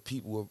 but the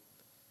people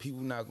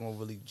not gonna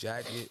really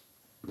jack it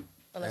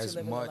Unless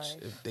as much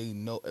if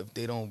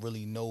they don't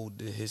really know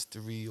the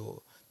history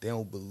or they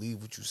don't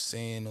believe what you're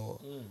saying or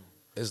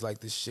it's like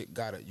this shit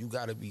you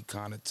gotta be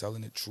kind of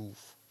telling the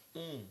truth.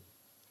 You know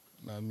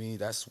what I mean?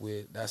 That's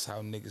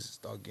how niggas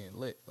start getting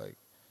lit. Like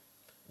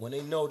when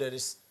they know that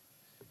it's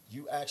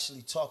you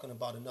actually talking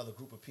about another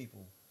group of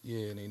people.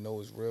 Yeah, and they know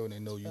it's real and they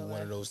know you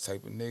one of those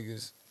type of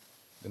niggas.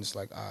 Then it's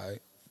like, all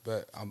right,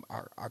 but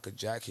I could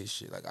jack his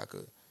shit. Like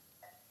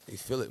they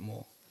feel it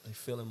more. They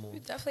feel it more.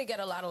 You definitely get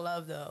a lot of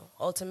love though.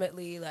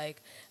 Ultimately,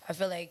 like I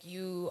feel like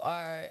you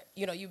are,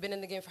 you've been in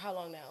the game for how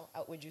long now?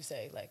 Out, would you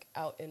say, like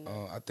out in?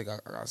 I think I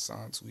got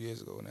signed 2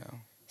 years ago now.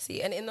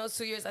 See, and in those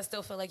 2 years, I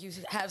still feel like you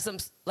have some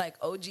like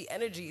OG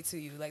energy to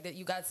you. Like that,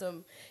 you got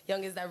some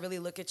youngins that really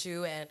look at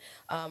you and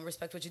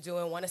respect what you do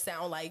and want to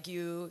sound like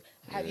you.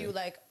 Have you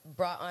like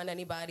brought on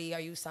anybody? Are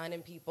you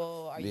signing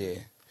people?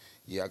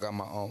 Yeah, I got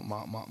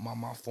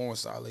my foreign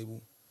side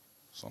label,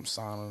 so I'm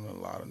signing a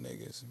lot of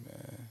niggas,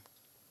 man.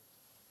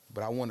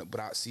 But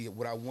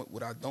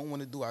what I don't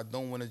want to do, I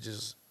don't want to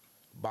just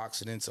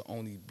box it into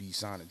only be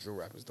signing drill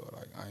rappers though.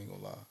 Like I ain't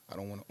gonna lie, I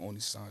don't want to only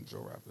sign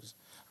drill rappers.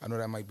 I know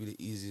that might be the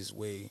easiest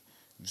way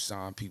you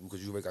sign people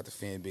because you already got the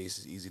fan base.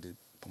 It's easy to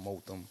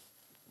promote them.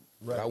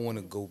 Right. But I want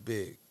to go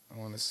big. I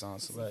want to sign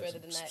some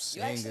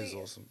singers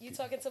or some. You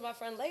talking to my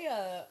friend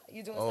Leia?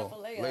 You doing stuff for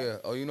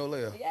Leia? Oh, you know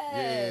Leia?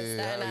 Yes.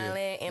 Staten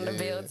Island and the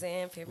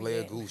building.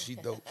 Leia Goo, she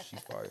dope. She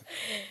fire.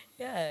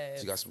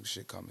 Yes. She got some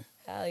shit coming.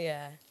 Hell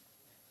yeah.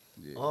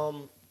 Yeah.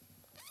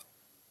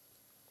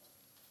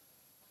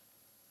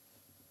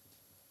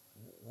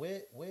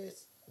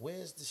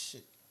 Where's the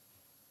shit?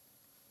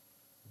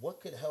 What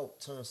could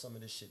help turn some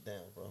of this shit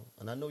down, bro?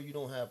 And I know you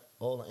don't have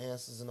all the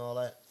answers and all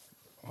that,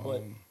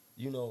 but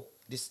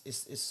this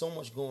it's so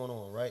much going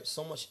on, right?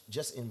 So much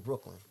just in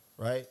Brooklyn,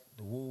 right?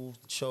 The Woos,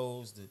 the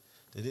Chos, the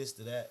this,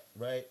 the that,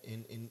 right?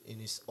 And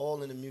it's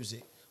all in the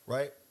music,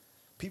 right?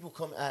 People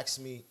come ask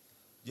me,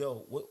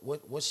 yo,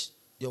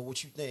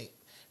 what you think?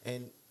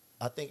 And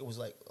I think it was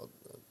like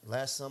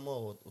last summer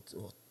or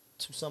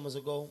 2 summers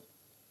ago,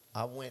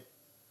 I went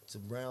to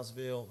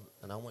Brownsville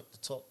and I went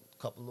to talk to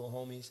a couple of little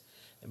homies,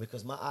 and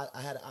because I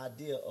had an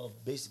idea of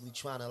basically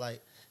trying to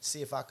like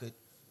see if I could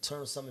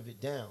turn some of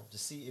it down to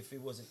see if it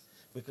wasn't,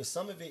 because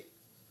some of it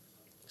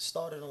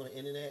started on the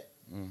internet,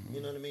 you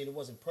know what I mean? It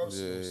wasn't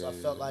personal, so I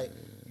felt like,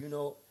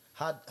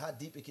 how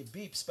deep it could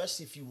be,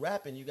 especially if you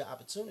rapping, you got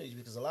opportunities,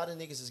 because a lot of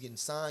niggas is getting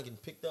signed, getting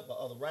picked up by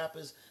other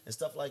rappers and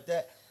stuff like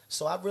that.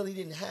 So I really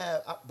didn't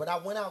have, but I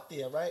went out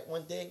there, right,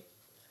 one day,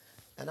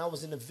 and I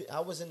was in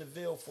the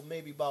Ville for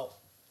maybe about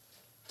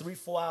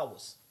 3-4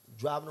 hours,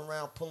 driving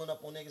around, pulling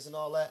up on niggas and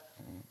all that.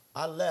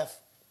 I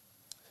left.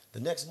 The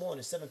next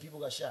morning, 7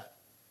 people got shot.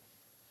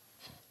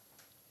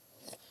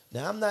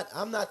 Now I'm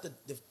not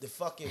the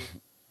fucking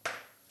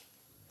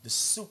the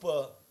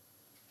super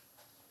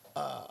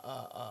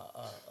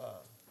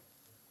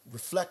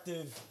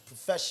reflective,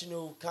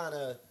 professional kind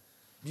of,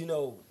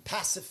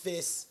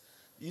 pacifist.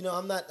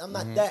 I'm not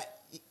that.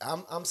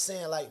 I'm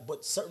saying like,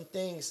 but certain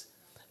things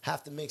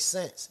have to make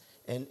sense.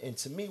 And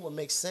to me, what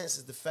makes sense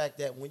is the fact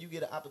that when you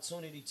get an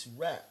opportunity to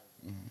rap,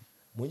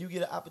 when you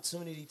get an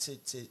opportunity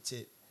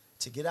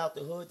to get out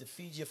the hood, to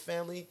feed your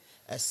family,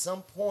 at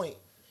some point,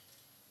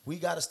 we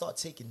got to start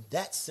taking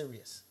that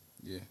serious.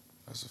 Yeah,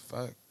 that's a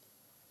fact.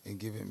 And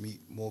giving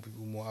more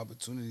people more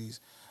opportunities.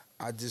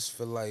 I just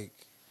feel like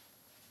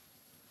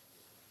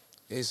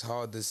it's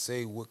hard to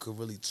say what could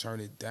really turn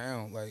it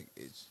down. Like,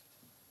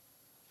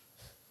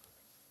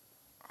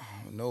 I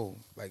don't know.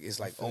 Like, it's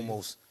like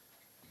almost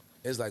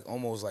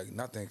like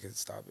nothing can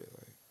stop it.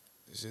 Like,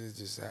 it's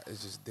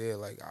just there.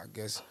 Like, I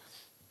guess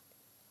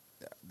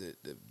the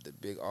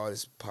big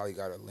artists probably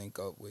got to link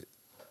up with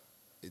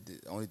it.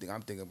 The only thing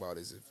I'm thinking about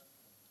is if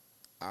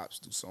Ops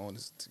do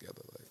songs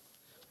together. Like,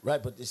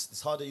 right, but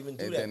it's hard to even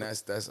do and that. then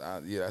that's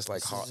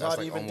like hard. It's That's hard to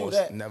like even do almost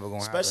that. never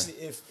gonna Especially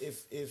happen.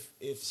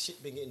 if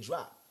shit been getting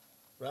dropped,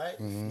 right?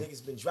 Mm-hmm. If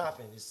niggas been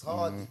dropping. It's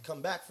hard to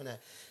come back from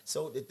that.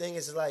 So the thing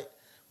is like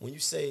when you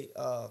say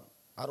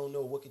I don't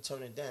know what could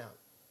turn it down.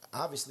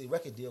 Obviously,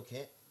 record deal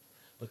can't,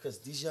 because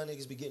these young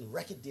niggas be getting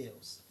record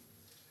deals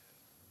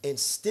and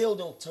still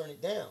don't turn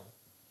it down.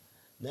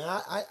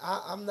 Now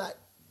I'm not.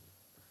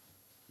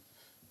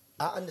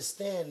 I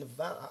understand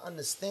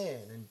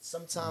and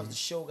sometimes the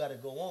show got to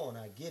go on.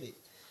 I get it,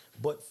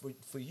 but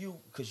for you,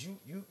 because you,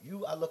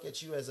 I look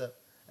at you as a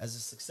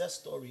success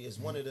story, as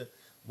one of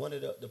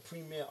the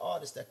premier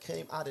artists that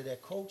came out of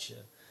that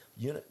culture.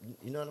 You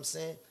know what I'm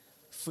saying?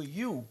 For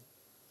you,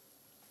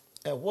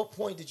 at what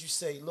point did you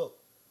say, look,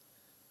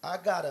 I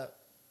gotta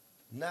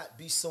not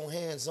be so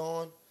hands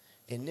on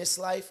in this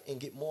life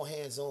and get more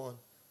hands on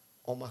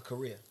my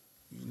career?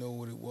 You know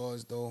what it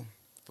was though?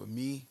 For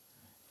me,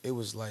 it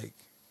was like,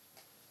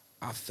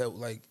 I felt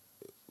like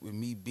with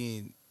me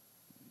being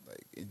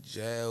like in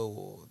jail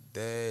or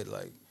dead,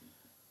 like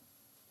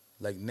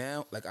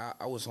now, like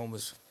I was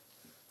homeless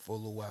for a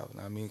little while. You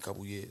know what I mean, a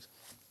couple years.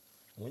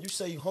 When you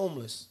say you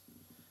homeless,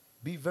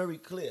 be very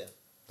clear.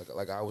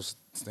 Like I was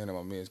standing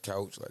on my man's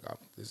couch, like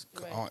this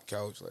aunt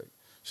couch, like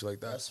shit like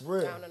that. That's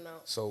real. Down and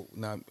out. So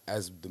now,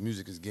 as the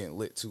music is getting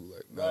lit too,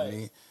 like you know what I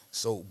mean.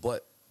 So,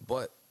 but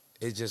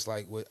it's just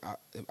like what I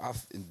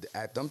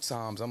at them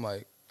times, I'm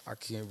like, I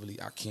can't really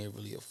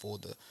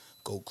afford to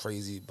go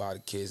crazy, buy the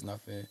kids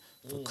nothing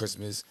for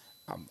Christmas.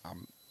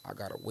 I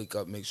gotta wake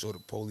up, make sure the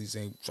police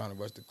ain't trying to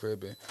rush the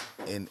crib,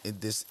 and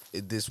this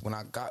when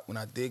I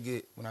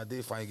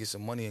did finally get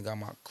some money and got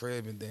my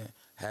crib, and then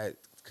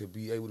could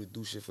be able to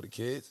do shit for the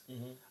kids.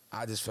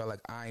 I just felt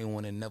like I ain't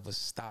want to never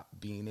stop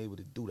being able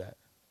to do that.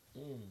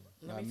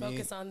 Let me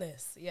focus on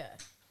this. Yeah.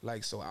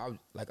 Like, so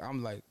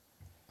I'm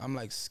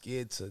like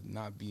scared to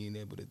not being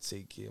able to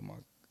take care of my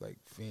like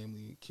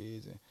family and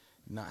kids and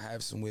not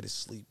have somewhere to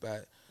sleep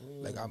at.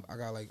 Like I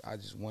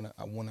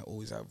wanna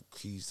always have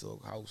keys to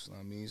a house, you know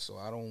what I mean? So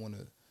I don't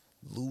wanna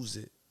lose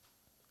it.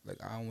 Like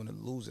I don't wanna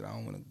lose it. I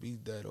don't wanna be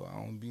dead, or I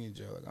don't wanna be in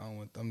jail. Like I don't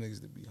want them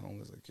niggas to be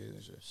homeless like kids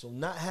and shit. So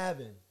not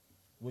having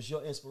was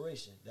your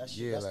inspiration. That's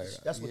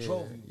what yeah,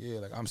 drove you. Yeah,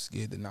 like I'm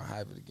scared to not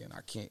have it again.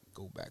 I can't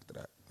go back to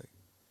that. Like,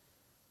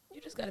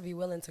 You just got to be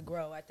willing to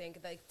grow. I think,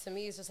 like, to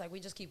me, it's just like we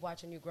just keep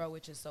watching you grow,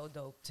 which is so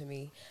dope to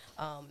me.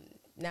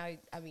 Now,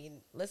 I mean,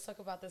 let's talk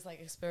about this,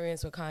 like,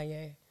 experience with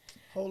Kanye.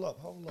 Hold up.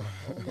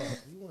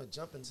 You want to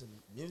jump into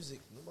music?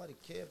 Nobody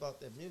care about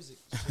that music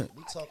shit.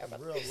 We talking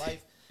real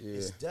life. Yeah.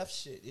 It's death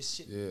shit. It's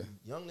shit. Yeah.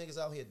 Young niggas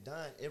out here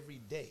dying every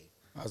day.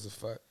 that's a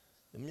fact.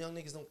 Them young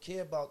niggas don't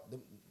care about the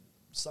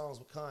songs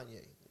with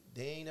Kanye.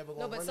 They ain't ever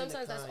gonna No, but run sometimes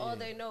into that's Kanye. all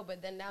they know.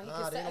 But then now he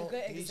Nah, can set a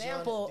good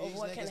example of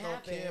what can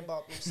happen. These niggas don't care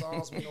about them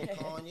songs with no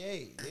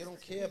Kanye. They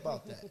don't care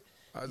about that.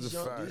 That's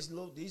a fact.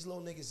 These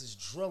little niggas is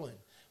drilling.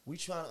 We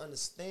trying to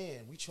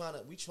understand. We trying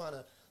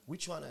to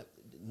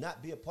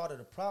not be a part of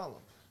the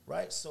problem,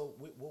 right? So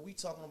what we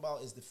talking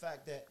about is the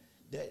fact that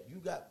you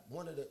got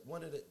one of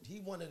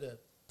the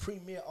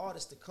premier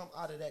artists to come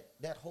out of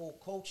that whole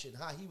culture, and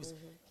how he was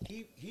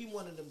he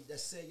one of them that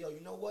said, yo,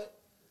 you know what?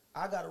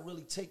 I gotta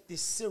really take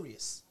this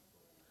serious.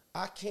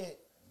 I can't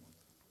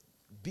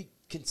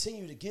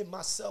continue to give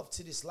myself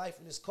to this life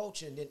and this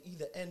culture and then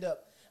either end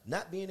up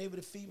not being able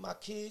to feed my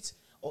kids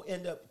or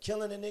end up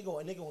killing a nigga,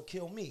 or a nigga will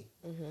kill me.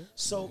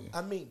 So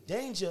I mean,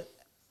 danger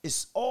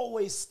is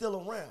always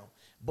still around.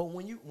 But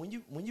when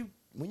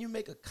you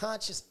make a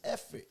conscious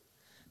effort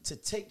to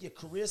take your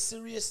career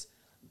serious,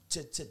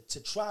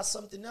 to try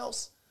something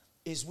else,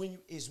 is when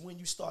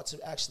you start to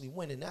actually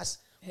win. And that's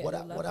what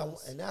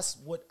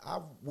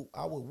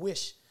I would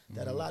wish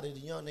that a lot of the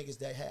young niggas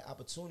that had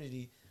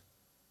opportunity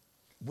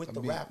with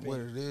the rapping. What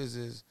it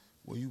is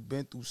when you've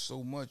been through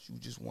so much, you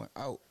just want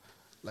out.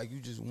 Like you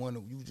just want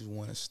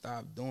to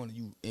stop doing it.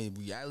 You, in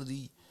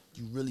reality,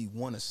 you really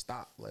want to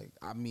stop. Like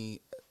I mean,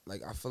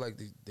 like I feel like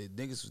the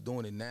niggas who's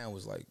doing it now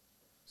was like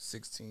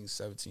 16,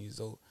 17 years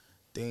old.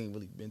 They ain't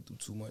really been through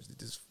too much. They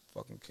just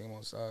fucking came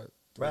outside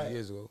 3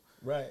 years ago.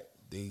 Right.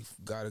 They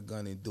got a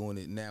gun and doing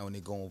it now, and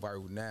they going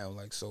viral now.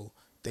 Like, so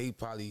they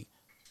probably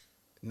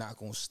not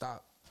gonna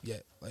stop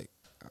yet. Like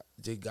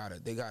they gotta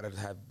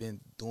have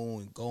been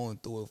going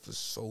through it for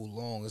so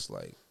long. It's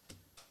like,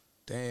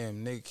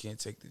 damn, nigga can't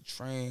take the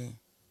train.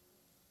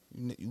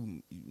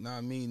 You know what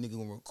I mean? Nigga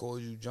gonna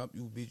record you, jump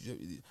you, beat you.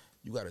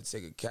 You gotta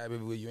take a cab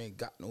everywhere. You ain't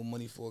got no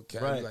money for a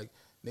cab. Right. Like,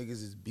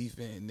 niggas is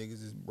beefing and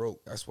niggas is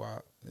broke. That's why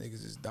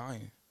niggas is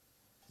dying.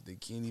 They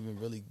can't even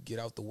really get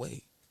out the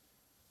way.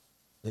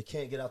 They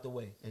can't get out the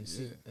way. And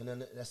see, and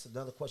then that's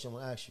another question I'm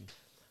gonna ask you.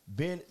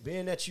 Being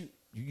that you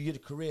get a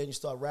career and you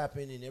start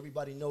rapping and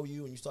everybody know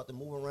you and you start to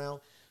move around,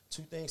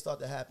 two things start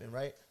to happen,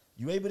 right?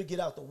 You're able to get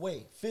out the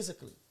way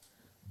physically,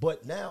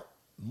 but now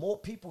more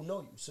people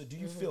know you. So do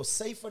you feel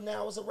safer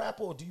now as a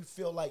rapper, or do you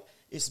feel like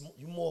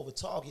you more of a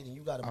target and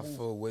you got to move? I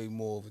feel way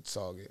more of a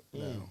target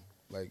now.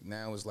 Like,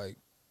 now it's like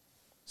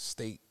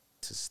state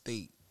to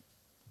state,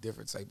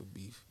 different type of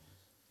beef.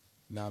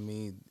 You know what I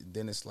mean?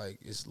 Then it's like,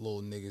 it's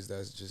little niggas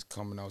that's just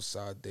coming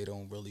outside. They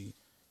don't really,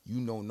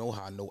 you don't know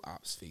how no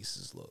ops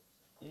faces look.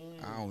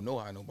 I don't know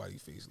how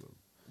nobody's face look.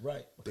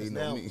 Right. They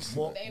know me.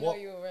 They know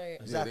you, right?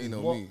 Yeah, Exactly. they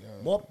know more, me.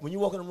 More, when you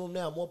walk in the room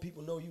now, more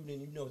people know you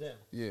than you know them.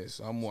 Yeah,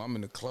 so I'm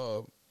in the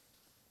club.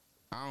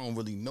 I don't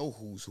really know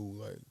who's who.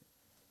 Like,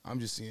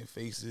 I'm just seeing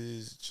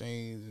faces,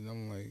 chains, and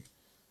I'm like,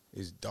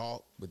 it's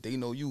dark, but they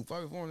know you.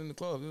 5 in the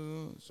club,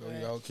 so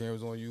y'all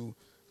cameras on you.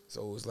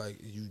 So it's like,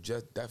 you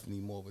just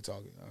definitely more of a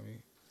target. I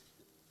mean,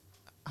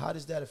 how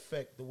does that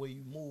affect the way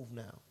you move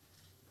now?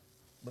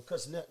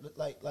 Because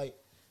like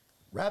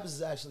rappers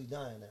is actually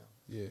dying now.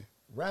 yeah.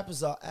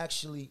 Rappers are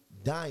actually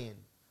dying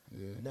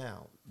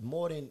now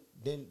more than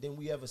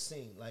we ever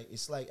seen. Like,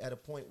 it's like at a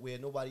point where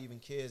nobody even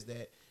cares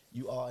that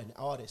you are an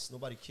artist.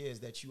 Nobody cares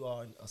that you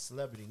are a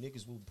celebrity.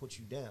 Niggas will put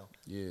you down.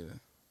 Yeah.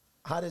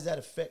 How does that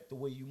affect the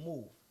way you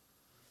move?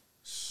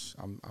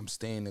 I'm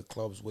staying in the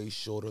clubs way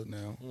shorter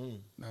now. Know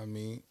what I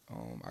mean?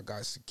 I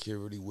got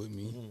security with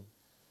me.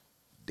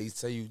 They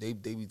tell you, they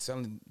be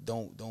telling,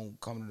 don't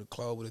come to the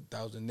club with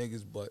 1,000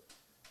 niggas, but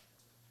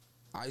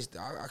I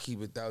keep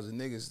 1,000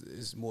 niggas.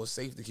 It's more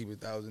safe to keep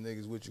 1,000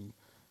 niggas with you.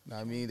 Know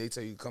what I mean? They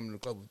tell you come to the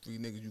club with 3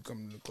 niggas, you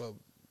come to the club,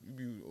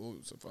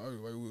 you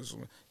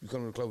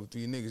come to the club with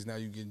 3 niggas, now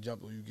you getting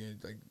jumped or you getting,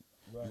 like,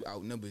 you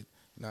outnumbered.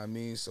 Know what I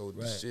mean? So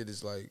the shit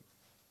is like,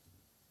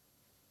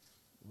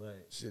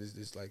 shit is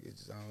just like,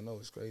 it's just, I don't know,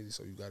 it's crazy.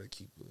 So you gotta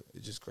keep it.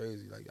 It's just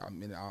crazy. Like, I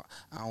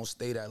don't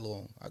stay that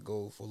long. I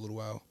go for a little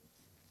while,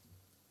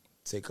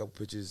 take a couple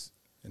pictures,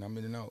 and I'm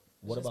in and out.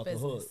 What Just about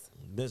business. the hood?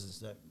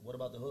 Business. What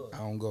about the hood? I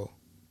don't go.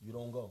 You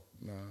don't go?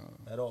 Nah.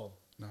 At all?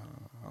 Nah,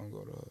 I don't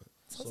go to the hood.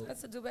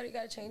 Sometimes to do better, you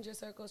gotta change your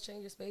circles,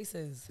 change your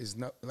spaces. It's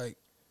not like,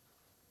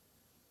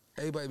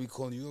 everybody be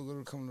calling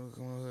you, come to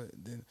the hood,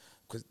 then,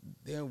 because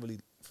they don't really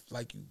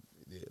like you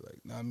there.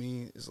 Like, know what I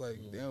mean? It's like,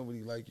 they don't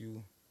really like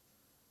you,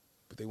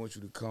 but they want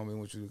you to come,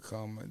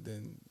 and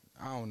then,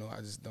 I don't know,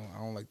 I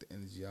don't like the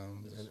energy. I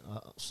don't.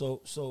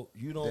 So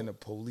you don't. Then the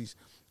police,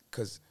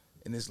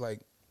 and it's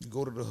like, you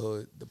go to the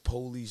hood, the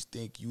police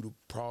think you the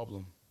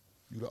problem.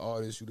 You the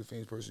artist, you the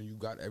famous person, you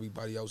got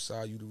everybody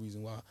outside, you the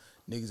reason why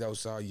niggas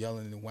outside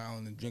yelling and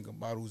wilding and drinking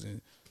bottles,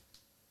 and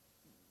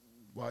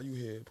why you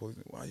here?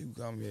 Why you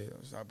come here?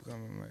 Stop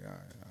coming. I'm like, all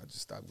right, I just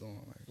stopped going.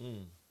 Like,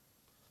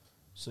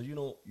 So you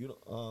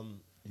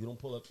don't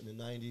pull up in the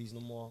 90s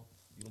no more?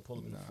 You don't pull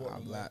up in the Fort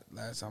no more?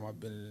 Last time I've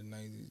been in the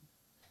 90s,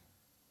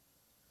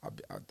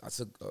 I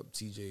took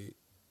TJ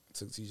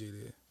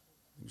there.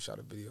 We shot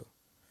a video.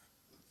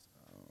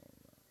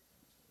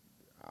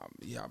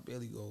 I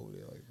barely go over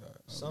there like that.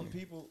 Some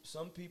people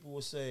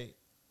will say,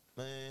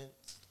 man,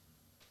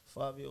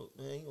 Fivio,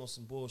 man, he on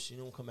some bullshit.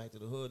 He don't come back to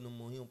the hood no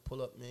more. He don't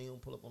pull up, man. He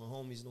don't pull up on the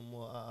homies no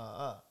more.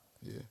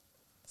 Yeah.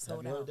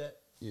 Have you heard that?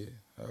 Yeah,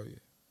 hell yeah,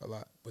 a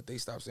lot. But they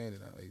stopped saying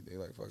it now. They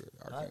like, fuck it,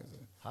 I can't say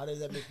it. How does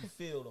that make you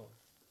feel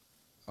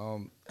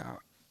though?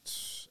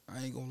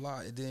 I ain't gonna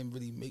lie, it didn't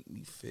really make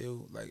me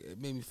feel like, it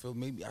made me feel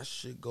maybe I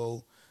should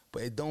go,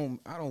 but I don't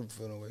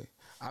feel no way.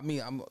 I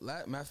mean,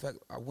 matter of fact,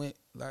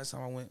 last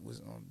time I went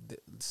was the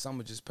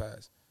summer just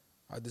passed.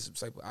 I did some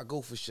type of, I go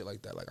for shit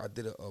like that. Like, I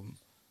did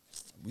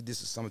we did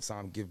some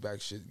summertime give back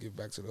to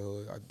the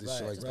hood. I did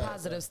shit like that.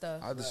 Positive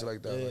stuff. I did shit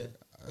like that. Yeah. Like,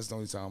 that's the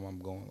only time I'm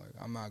going. Like,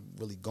 I'm not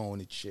really going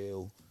to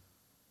chill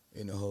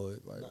in the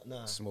hood, like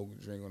smoke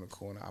a drink on the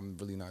corner. I'm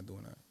really not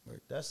doing that.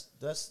 Like,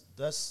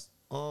 That's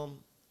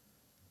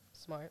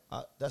smart.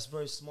 That's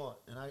very smart,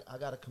 and I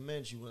gotta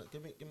commend you.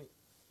 Give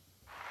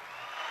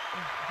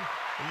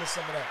me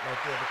some of that right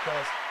there,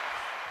 because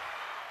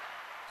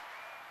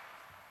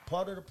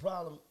part of the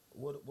problem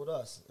with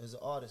us as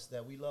an artist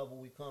that we love where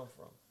we come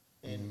from,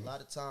 and a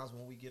lot of times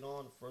when we get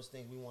on, the first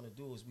thing we want to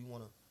do is we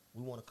want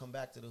to come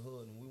back to the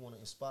hood, and we want to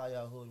inspire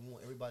our hood. And we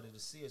want everybody to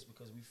see us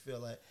because we feel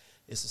like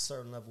it's a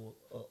certain level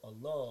of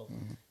love,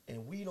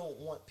 and we don't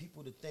want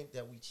people to think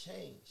that we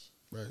change.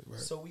 Right.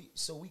 So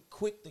we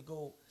quick to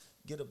go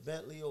get a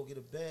Bentley or get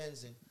a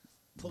Benz and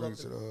bring it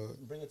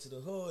to the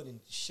hood and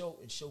show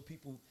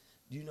people,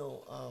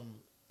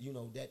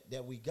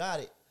 that we got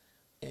it,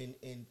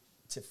 and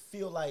to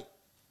feel like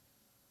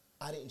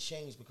I didn't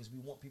change, because we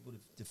want people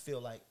to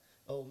feel like,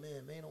 oh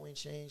man, Maino ain't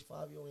changed,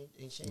 Fivio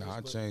ain't changed. Nah,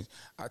 I changed.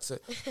 I tell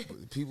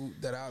people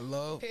that I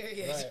love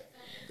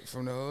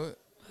from the hood,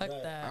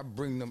 I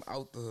bring them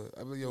out the hood.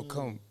 I be like, yo,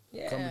 come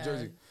to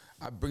Jersey.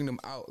 I bring them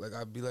out. Like,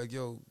 I'd be like,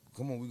 yo,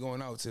 come on, we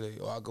going out today.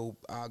 Or I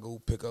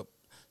go pick up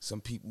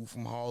some people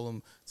from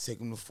Harlem, take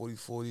them to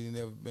 4040 they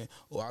never been.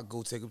 Or I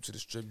go take them to the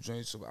strip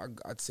joint. So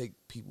I take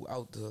people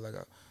out there. Like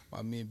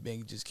my man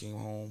Bank just came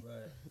home,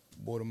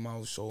 bought them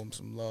out, show them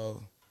some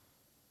love.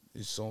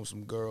 Just show them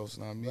some girls,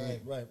 you know what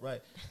I mean?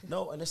 Right.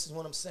 No, and this is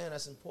what I'm saying.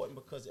 That's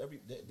important because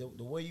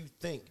the way you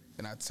think.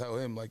 And I tell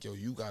him, like, yo,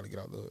 you got to get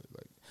out the hood.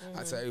 Like,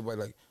 I tell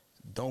everybody, like,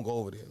 don't go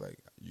over there. Like,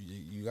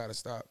 you got to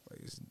stop. Like,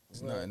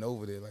 it's nothing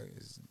over there. Like,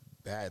 it's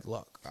bad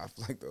luck. I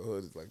feel like the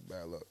hood is, like,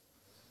 bad luck.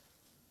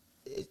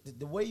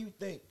 The way you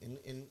think,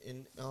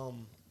 and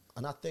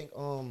I think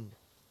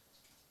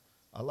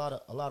a lot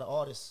of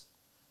artists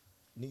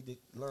need to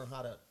learn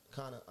how to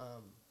kind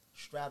of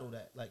straddle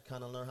that, like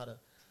kind of learn how to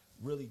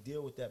really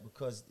deal with that,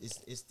 because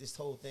it's this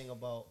whole thing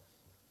about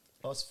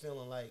us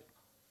feeling like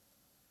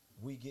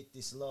we get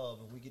this love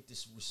and we get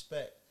this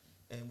respect,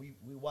 and we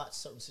watch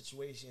certain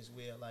situations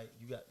where like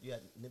you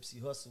had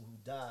Nipsey Hussle who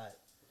died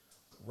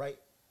right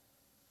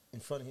in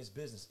front of his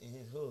business in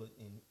his hood,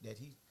 and that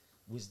he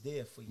was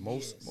there for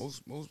years.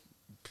 Most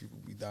people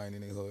be dying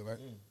in their hood, right?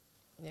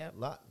 Yeah, a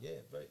lot. Yeah,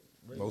 very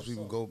most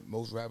people go.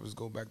 Most rappers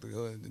go back to the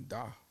hood and then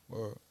die.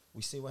 Or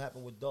we see what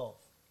happened with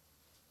Dolph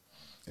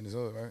in his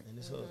hood, right? In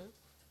his hood.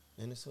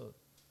 In his hood.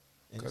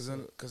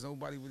 Because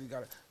nobody really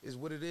got it. It's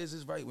what it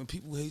is right. When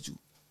people hate you,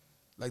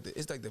 like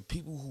it's like the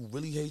people who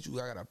really hate you,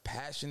 I got a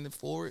passion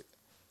for it.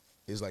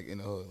 It's like in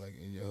the hood, like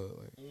in your hood,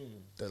 like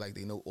that. Like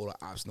they know all the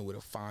ops know where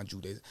to find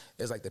you.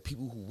 It's like the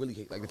people who really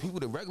hate, like the people,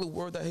 the regular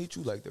world that hate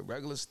you, like the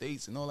regular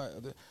states and all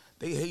that.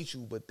 They hate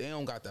you, but they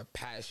don't got the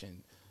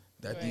passion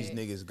that these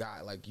niggas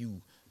got. Like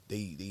you,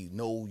 they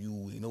know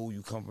you. They know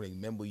you come from. They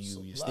remember you.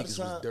 So your sneakers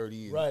was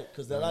dirty. Right,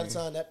 because a lot of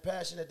time that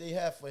passion that they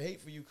have for hate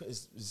for you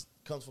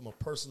comes from a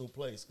personal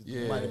place.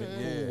 You might have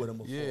been cool with them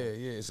before. Yeah.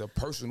 It's a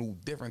personal,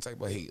 different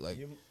type of hate. Like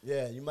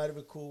you might have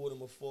been cool with them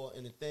before.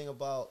 And the thing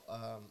about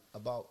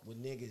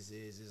what niggas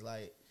is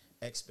like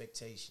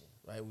expectation,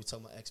 right? We were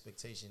talking about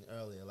expectation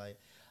earlier. Like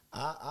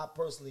I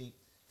personally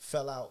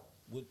fell out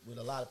with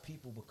a lot of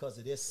people because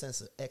of their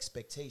sense of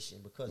expectation,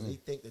 because they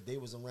think that they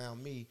was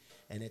around me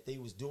and that they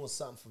was doing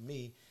something for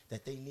me,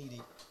 that they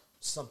needed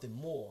something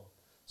more.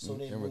 So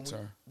then in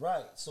return.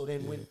 So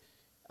then when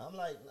I'm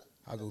like,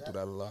 I go through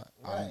that a lot.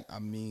 Right. I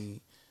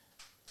mean,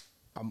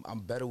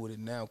 I'm better with it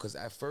now, because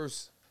at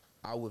first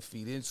I would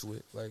feed into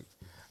it. Like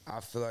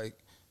I feel like,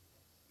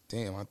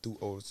 damn, I do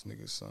owe this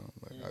nigga something.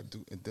 Like I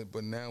do,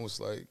 but now it's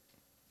like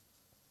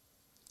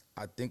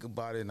I think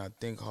about it and I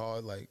think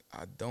hard. Like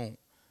I don't.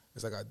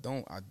 It's like I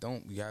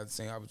don't. We have the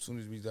same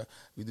opportunities.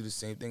 We do the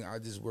same thing. I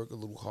just work a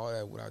little hard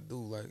at what I do.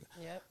 Like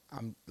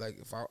I'm like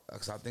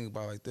cause I think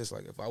about it like this.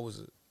 Like if I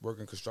was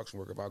working construction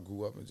worker, if I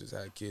grew up and just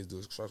had kids do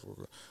construction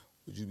worker,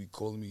 would you be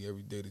calling me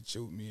every day to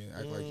chill with me and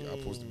act like you're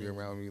supposed to be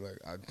around me? Like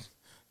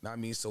not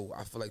me. So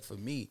I feel like for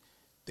me,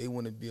 they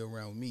want to be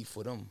around me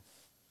for them,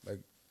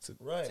 like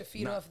to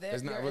feed off their.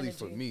 It's not really energy.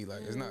 for me.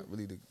 Like it's not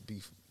really to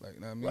be like.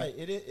 You know what I mean? Right.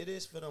 It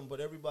is for them, but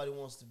everybody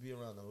wants to be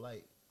around the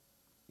light.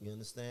 You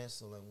understand?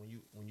 So like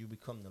when you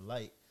become the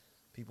light,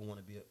 people want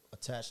to be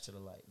attached to the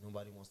light.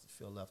 Nobody wants to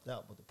feel left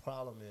out. But the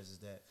problem is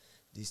that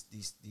these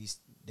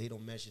they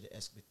don't measure the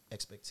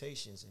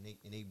expectations,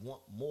 and they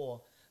want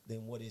more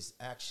than what is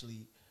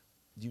actually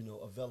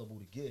available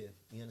to give.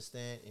 You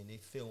understand? And they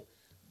feel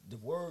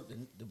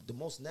the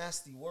most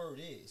nasty word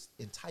is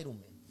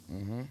entitlement.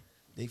 Mm-hmm.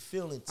 They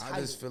feel entitled.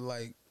 I just feel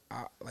like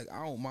I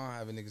don't mind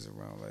having niggas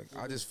around. Like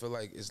I just feel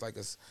like it's like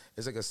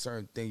a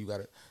certain thing you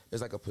gotta.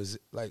 It's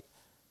like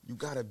you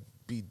gotta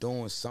be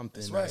doing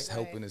something that's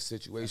helping the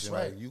situation.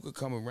 Like you could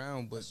come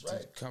around, but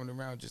just coming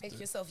around just make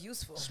yourself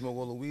useful. Smoke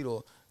all the weed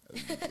or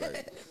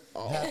like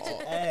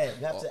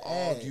you have to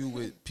argue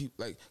with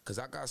people. Like, cause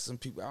I got some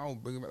people I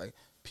don't bring them like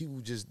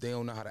people they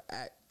don't know how to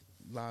act.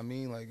 You know what I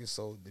mean? Like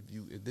so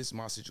if this is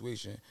my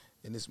situation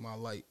and this is my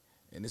light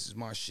and this is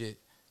my shit,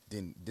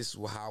 then this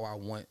is how I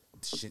want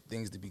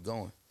things to be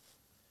going.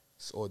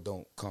 So, or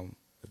don't come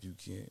if you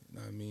can't. You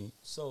know what I mean?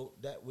 So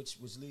that which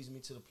leads me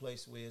to the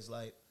place where it's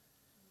like,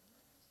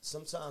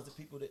 sometimes the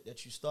people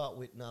that you start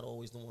with not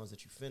always the ones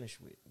that you finish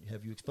with.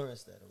 Have you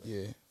experienced that already?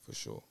 Yeah, for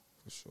sure.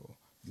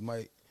 You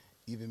might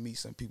even meet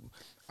some people.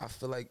 I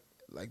feel like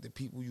the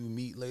people you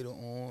meet later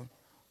on,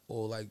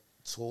 or like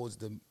towards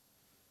the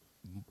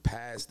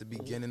past, the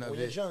beginning of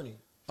your journey,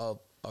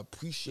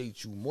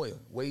 appreciate you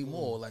way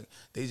more. Like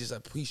they just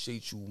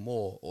appreciate you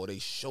more, or they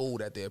show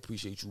that they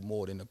appreciate you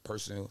more than the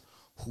person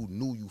who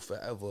knew you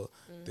forever.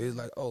 They're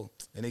like, oh,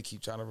 and they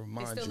keep trying to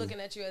remind you. They're still looking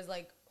at you as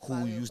like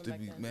who you used to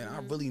be. Man, I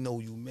really know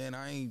you, man.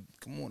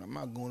 Come on, I'm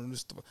not going to this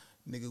store.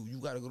 Nigga, you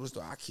got to go to the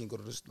store. I can't go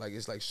to this. Like,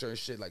 it's like certain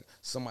shit. Like,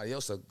 somebody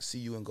else will see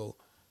you and go,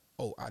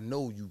 oh, I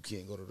know you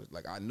can't go to this.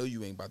 Like, I know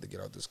you ain't about to get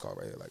out this car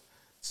right here. Like,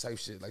 type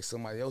shit. Like,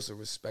 somebody else will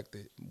respect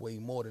it way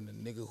more than the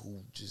nigga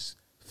who just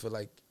feel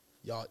like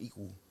y'all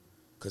equal.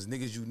 Because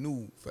niggas you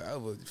knew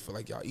forever feel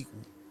like y'all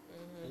equal.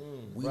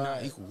 We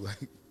not equal.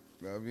 Like, you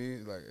know what I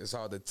mean? Like, it's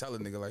hard to tell a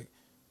nigga, like,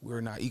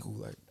 we're not equal.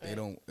 Like, they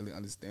don't really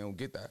understand, they don't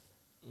get that.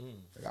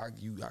 Like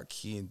I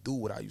can't do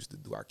what I used to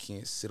do. I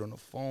can't sit on the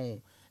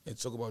phone and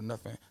talk about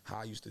nothing how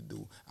I used to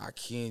do. I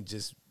can't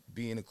just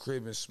be in the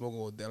crib and smoke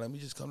all day. Let me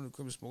just come to the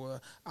crib and smoke all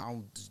day. I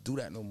don't just do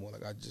that no more.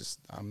 Like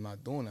I'm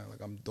not doing that.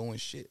 Like I'm doing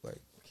shit.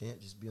 Like can't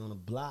just be on the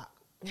block.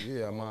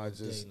 Yeah, I'm not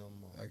just. No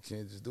more. I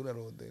can't just do that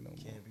all day no more.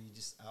 Can't be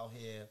just out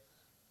here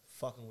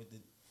fucking with the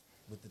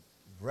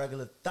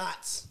regular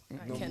thoughts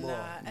no more.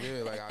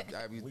 Yeah, like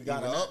I be. We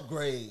gotta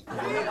upgrade.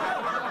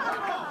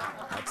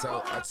 I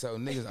tell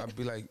niggas, I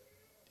be like,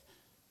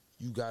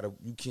 you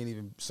can't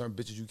even, certain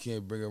bitches you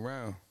can't bring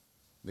around.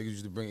 Niggas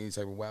used to bring any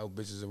type of wild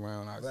bitches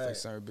around. I like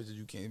certain bitches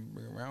you can't even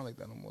bring around like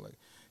that no more. Like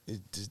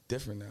it's just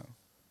different now.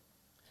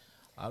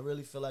 I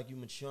really feel like you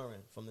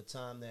maturing from the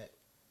time that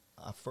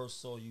I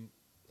first saw you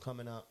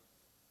coming up.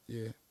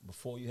 Yeah.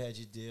 Before you had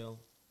your deal.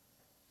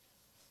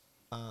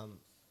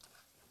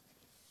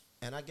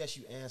 And I guess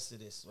you answer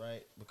this,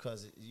 right?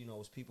 Because,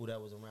 it's people that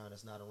was around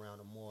that's not around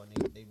no more, and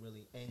they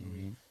really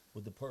angry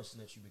with the person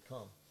that you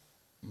become.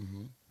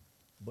 Mm-hmm.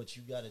 But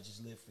you got to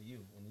just live for you,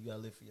 and you got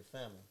to live for your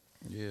family.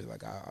 Yeah,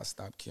 like I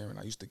stopped caring.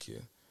 I used to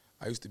care.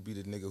 I used to be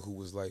the nigga who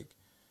was like,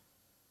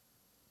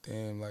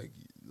 damn, like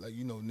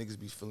niggas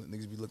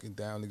be looking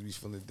down, niggas be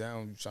feeling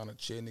down. You trying to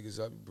cheer niggas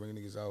up, you bring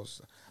niggas out.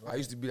 Right. I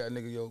used to be that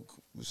nigga, yo,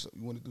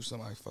 you want to do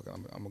something? Like, fuck it,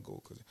 I'm gonna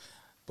go.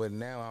 But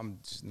now I'm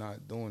just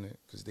not doing it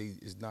because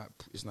it's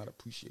not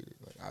appreciated.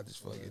 Like I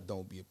just feel like it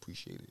don't be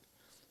appreciated.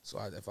 So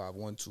if I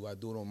want to, I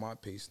do it on my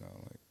pace now.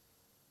 Like,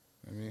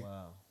 you know what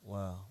I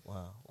mean?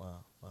 Wow.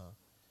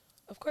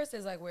 Of course,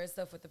 there's like weird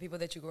stuff with the people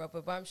that you grew up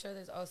with, but I'm sure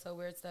there's also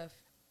weird stuff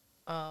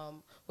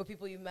with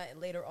people you met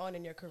later on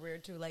in your career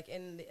too, like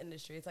in the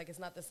industry. It's like it's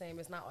not the same.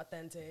 It's not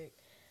authentic.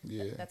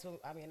 Yeah, that's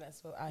what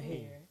I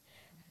hear.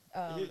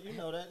 You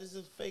know that this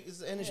is fake. It's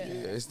the industry.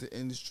 Yeah, it's the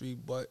industry,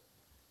 but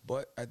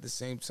at the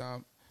same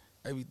time,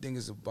 everything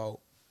is about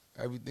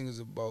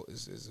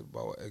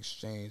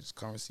exchange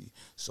currency.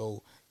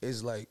 So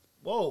it's like,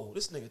 whoa,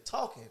 this nigga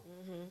talking.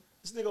 Mm-hmm.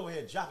 This nigga over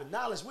here dropping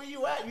knowledge. Where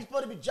you at? You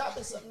supposed to be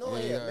dropping something over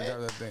here, man.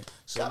 Drop that thing.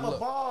 So got my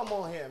bomb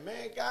on here,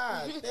 man.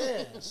 God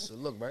damn. So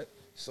look, right?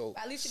 So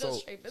at least you know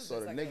straight business.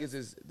 So the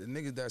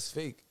niggas that's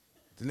fake,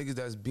 the niggas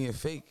that's being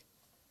fake,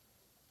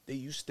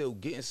 you still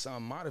getting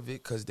something out of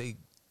it because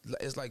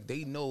it's like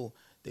they know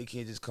they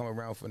can't just come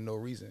around for no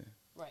reason.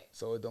 Right.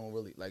 So it don't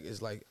really, like,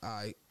 it's like, all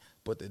right,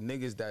 but the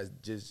niggas that's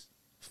just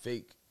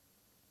fake,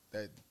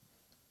 that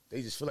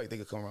they just feel like they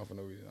could come around for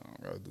no reason. I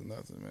don't really do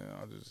nothing, man.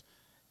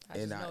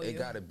 It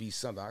gotta be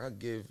something. I could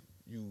give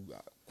you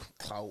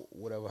clout,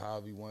 whatever,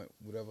 however you want,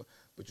 whatever,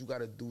 but you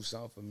gotta do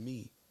something for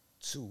me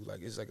too.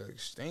 Like, it's like an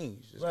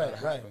exchange. Right.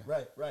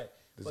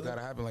 It's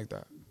gotta happen like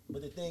that.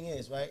 But the thing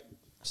is, right?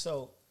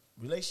 So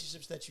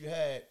relationships that you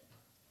had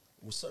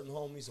with certain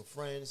homies or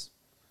friends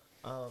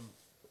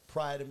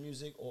prior to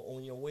music or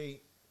on your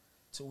way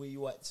to where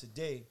you at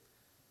today,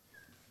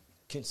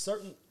 can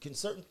certain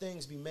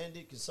things be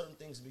mended? Can certain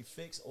things be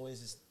fixed? Or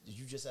is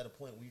you just at a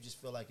point where you just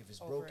feel like if it's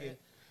broken,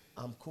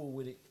 I'm cool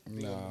with it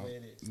being the way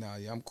it is? Nah,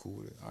 yeah, I'm cool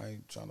with it. I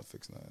ain't trying to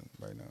fix nothing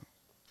right now.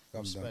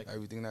 I'm done.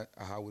 Everything that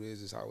how it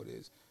is how it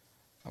is.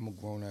 I'm a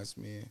grown ass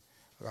man.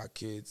 I got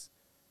kids.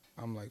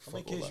 I'm like, fuck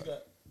all that. How many kids you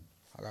got?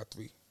 I got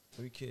 3.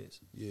 3 kids.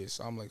 Yeah,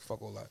 so I'm like,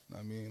 fuck all that.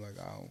 I mean, like,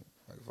 I don't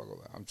like fuck all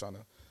that. I'm trying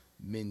to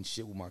mend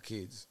shit with my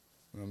kids.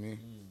 You know what I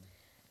mean?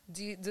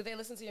 Do they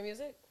listen to your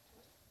music?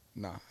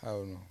 Nah,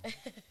 hell no.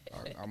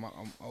 I'm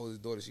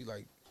oldest daughter.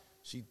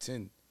 She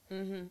 10.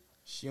 Mm-hmm.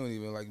 She don't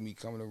even like me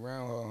coming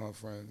around her and her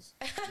friends.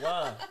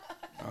 Why?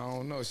 I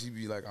don't know. She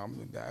be like, I'm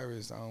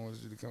embarrassed. I don't want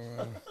you to come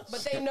around.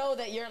 But they know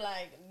that you're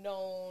like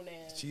known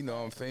and. She know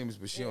I'm famous,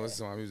 but she don't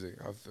listen to my music.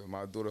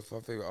 My daughter,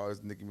 her favorite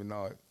artist, Nicki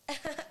Minaj.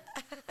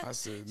 I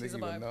said, Nicki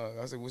Minaj.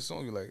 I said, what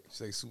song you like?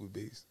 She like Super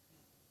Bass.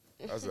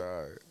 I said,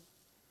 all right.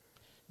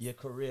 Your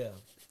career.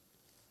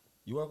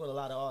 You work with a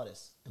lot of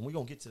artists, and we're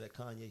gonna get to that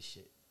Kanye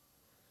shit.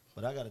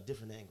 But I got a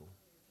different angle.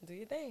 Do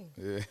you think?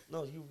 Yeah.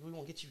 No, we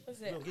won't get you.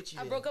 We won't get you.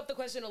 I broke up the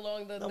question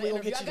along the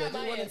interview. I got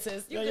my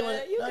answers. You want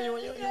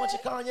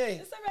your Kanye.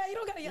 It's all right. You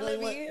don't gotta yell at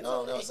me.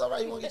 No, it's all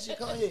right. You won't get your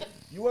Kanye.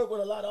 You work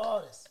with a lot of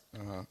artists.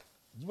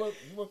 You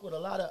work with a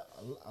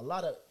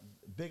lot of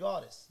big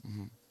artists.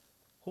 Mm-hmm.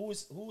 Who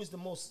is the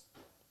most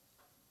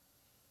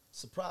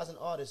surprising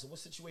artist? Or what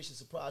situation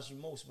surprised you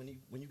most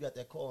when you got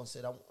that call and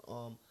said, I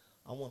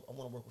want to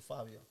work with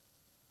Fivio?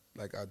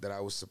 Like that I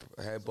was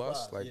head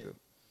bust, like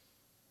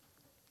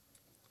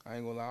I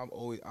ain't gonna lie,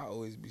 I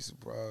always be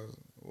surprised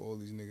when all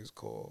these niggas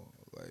call.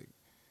 Like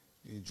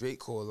Drake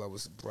calls, I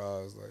was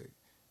surprised. Like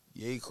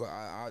Ye call,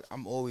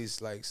 I'm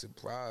always like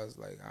surprised.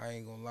 Like I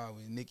ain't gonna lie,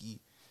 when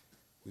Nicki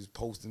was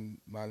posting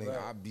my name,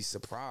 I'd be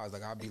surprised.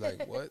 Like I'd be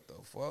like, what the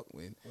fuck?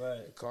 When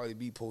Cardi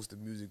B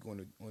posted music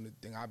on the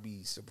thing, I'd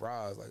be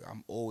surprised. Like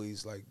I'm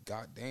always like,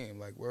 goddamn,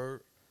 like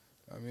word.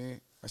 I mean,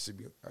 I should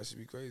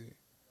be crazy.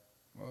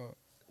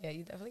 Yeah,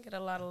 you definitely get a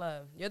lot of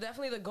love. You're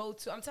definitely the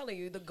go-to. I'm telling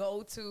you, the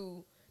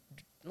go-to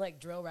like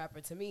drill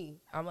rapper to me.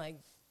 I'm like,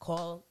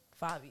 call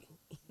Favi.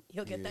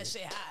 He'll get that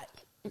shit hot.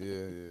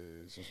 Yeah.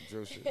 Some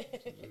drill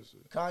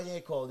shit.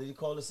 Kanye called. Did he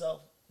call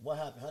himself? What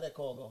happened? How'd that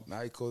call go?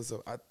 Nah, he called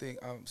himself. I think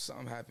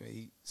something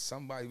happened.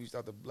 Somebody reached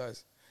out to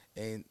Bless,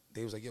 And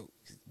they was like, yo,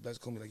 Bless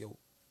called me like, yo,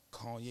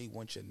 Kanye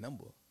wants your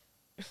number.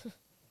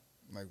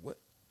 I'm like, what?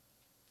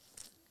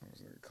 I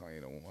was like,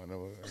 Kanye don't want my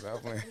number. I was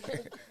like, playing.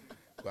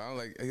 But I'm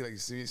like, he like,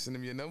 send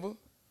him your number?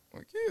 I'm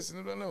like, yeah, send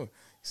him that number.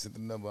 He sent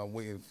the number. I'm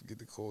waiting to get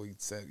the call. He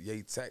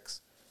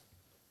text.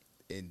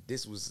 And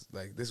this was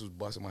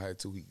busting my head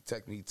too. He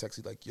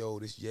texted like, yo,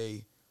 this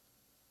Ye.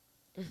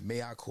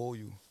 May I call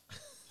you?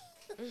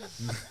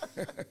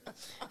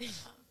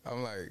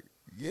 I'm like,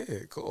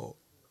 yeah, cool.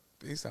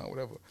 FaceTime,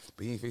 whatever.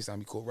 But he ain't FaceTime,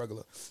 he called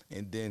regular.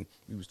 And then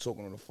we was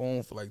talking on the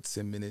phone for like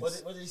 10 minutes.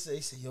 What did he say?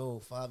 He said,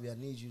 yo, Fivio, I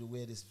need you to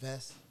wear this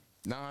vest.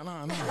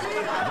 Nah.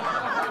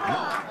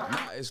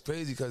 It's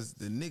crazy because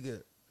the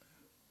nigga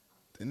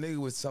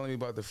was telling me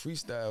about the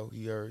freestyle.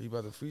 He heard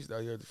the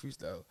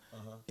freestyle.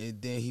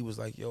 And then he was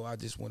like, yo, I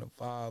just want a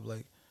vibe.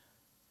 Like,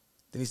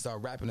 then he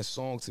started rapping a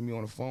song to me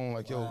on the phone,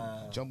 like, yo,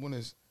 jump on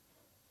this.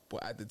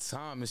 But at the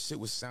time, this shit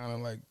was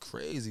sounding like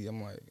crazy.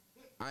 I'm like,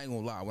 I ain't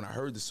gonna lie. When I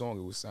heard the song,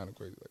 it was sounding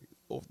crazy. Like,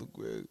 off the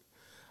grid.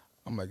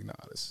 I'm like, nah,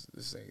 this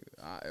ain't.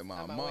 In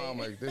my mom,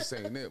 like, this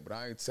ain't it. But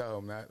I ain't tell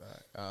him that.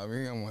 I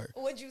mean, I'm like,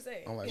 what'd you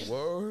say? I'm like,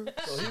 word.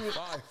 So he was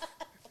like,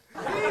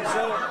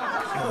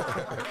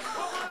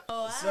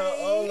 so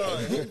hold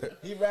on.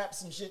 He rapped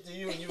some shit to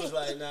you, and you was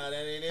like, nah,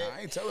 that ain't it.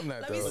 I ain't tell him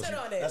that though. Let me sit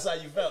on it. That's how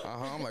you felt.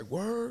 I'm like,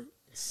 word.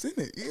 Send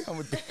it. Yeah, I'm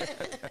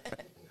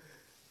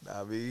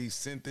Nah, man, he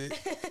sent it.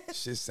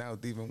 Shit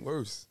sounded even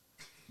worse.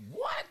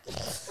 What?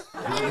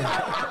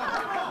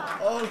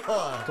 Hold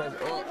on.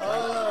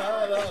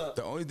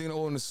 The only thing that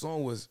was on the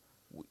song was,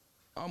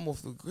 I'm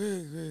off the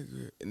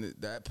grid. And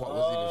that part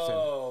wasn't even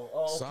finished.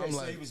 Okay. So I'm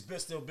like, he was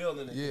still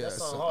building it. Yeah, That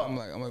song so hard. I'm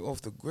like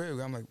off the grid.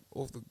 I'm like,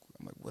 what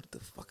the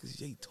fuck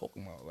is Ye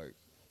talking about? Like,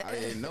 I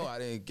didn't know. I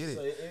didn't get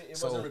it.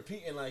 So it wasn't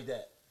repeating like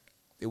that.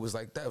 It was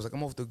like that. It was like,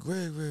 I'm off the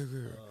grid.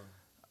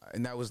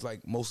 And that was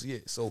like mostly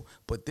it. So,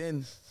 but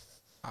then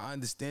I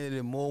understood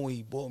it more when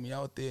he brought me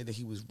out there that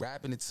he was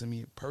rapping it to me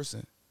in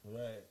person.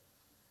 Right.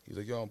 He was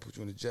like, yo, I'm gonna put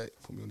you on the jet.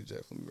 Put me on the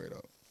jet. Put me right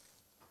out.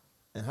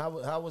 And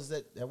how was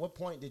that? At what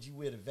point did you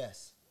wear the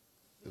vest?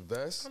 The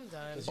vest? I'm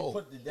done. Because you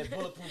put that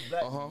bulletproof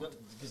black.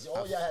 Because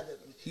all y'all had.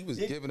 He was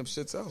giving them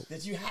shits out.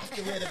 Did you have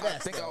to wear the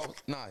vest?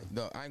 No,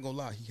 I ain't gonna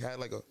lie. He had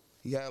like a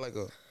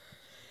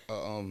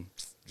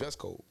dress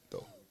code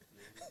though.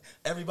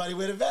 Everybody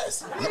wear the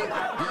vest.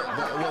 Yeah,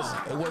 but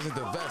it wasn't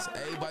the vest.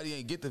 Everybody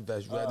ain't get the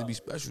vest. You had to be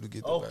special to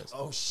get the vest.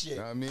 Oh shit. You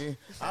know what I mean?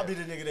 I'll be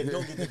the nigga that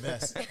don't get the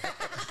vest.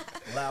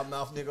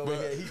 Loudmouth nigga over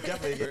here. He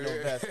definitely get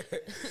no vest.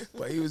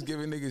 But he was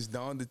giving niggas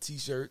Don the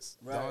t-shirts,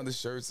 Right. Don the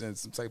shirts, and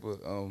some type of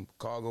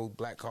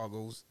black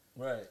cargos.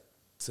 Right.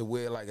 To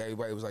wear like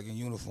everybody was like in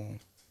uniform.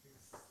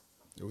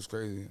 It was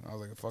crazy. I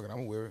was like, fuck it,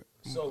 I'm gonna wear it.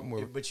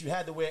 But you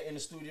had to wear it in the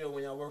studio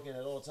when y'all working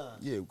at all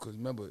times. Yeah, because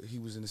remember he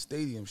was in the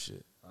stadium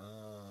shit.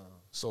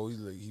 So he's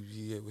like,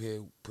 he had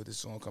put this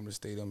song, come to the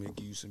stadium, he'd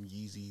give you some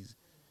Yeezys.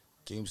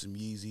 Gave him some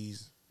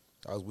Yeezys.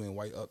 I was wearing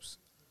white ups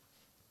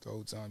the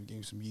whole time. Gave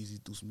him some Yeezys,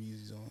 threw some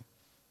Yeezys on.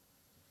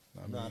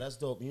 Nah, that's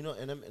dope. You know,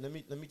 and let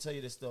me tell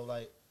you this though.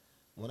 Like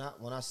when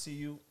I see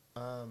you,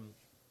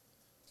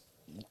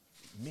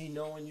 me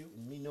knowing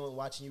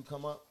watching you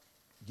come up,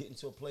 getting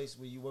to a place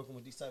where you working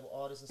with these type of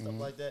artists and stuff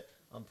like that,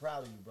 I'm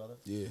proud of you, brother.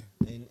 Yeah.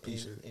 And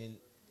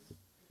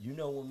you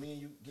know, when me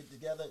and you get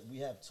together, we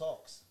have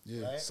talks.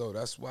 Yeah. Right? So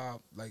that's why,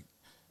 like,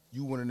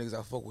 you one of the niggas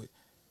I fuck with,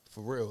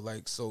 for real.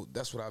 Like, so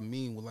that's what I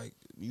mean with like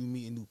you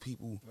meeting new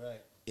people.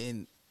 Right.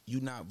 And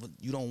you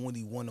don't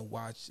really want to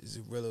watch is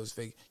it real or is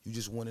fake. You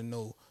just want to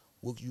know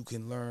what you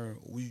can learn,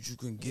 what you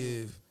can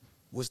give.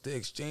 What's the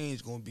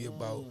exchange gonna be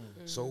about?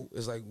 So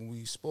it's like when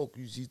we spoke,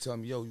 you tell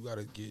me, yo, you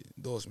gotta get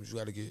endorsements, you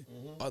gotta get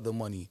other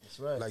money. That's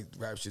right. Like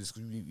rap shit,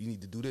 you need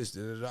to do this,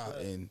 Right.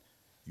 And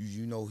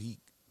you know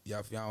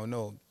if y'all don't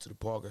know, to the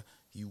Parker,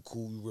 you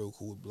cool, you real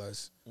cool with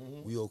Bless.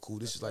 We all cool.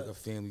 This is like a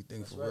family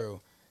thing for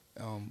real.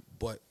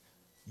 But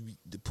you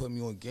put me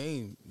on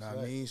game, know what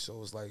I mean?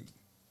 So it's like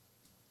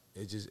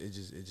it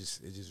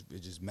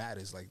just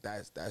matters. Like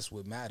that's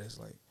what matters.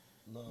 Like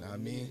no, know what I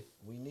mean?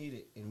 We need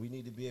it, and we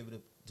need to be able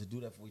to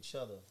do that for each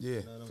other. Yeah,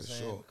 you know what I'm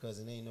saying? sure. Because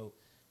it ain't no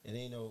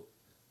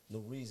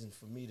reason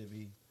for me to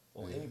be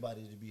or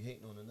anybody to be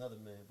hating on another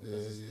man,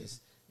 because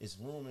it's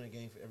room in the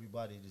game for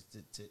everybody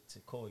to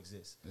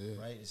coexist.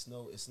 Yeah. Right? It's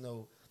no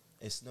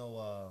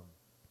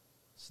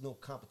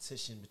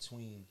competition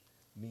between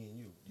me and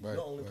you. Your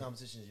only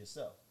competition is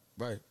yourself.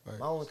 Right.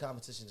 My only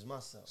competition is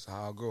myself. So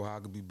how I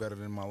could be better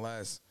than my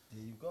last.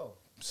 There you go.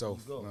 So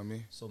you know what I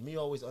mean? So me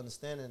always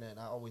understanding that,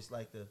 I always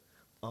like to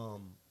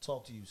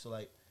talk to you. So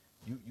like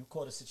you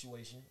caught a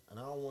situation, and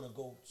I don't want to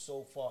go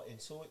so far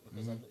into it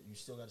because you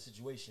still got a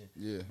situation.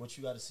 Yeah. But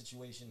you got a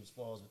situation as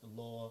far as with the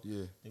law.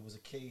 Yeah. There was a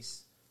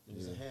case. There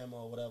was a hammer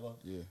or whatever.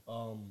 Yeah.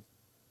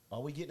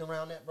 Are we getting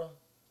around that, bro?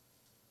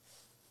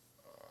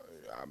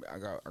 I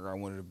got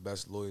one of the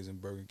best lawyers in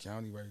Bergen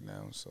County right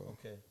now. So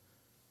okay.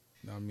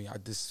 You know what I mean? I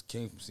just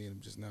came from seeing him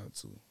just now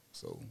too.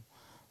 So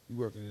we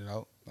working it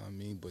out. You know what I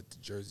mean? But the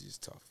Jersey is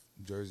tough.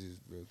 Jersey is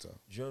real tough.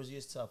 Jersey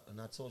is tough, and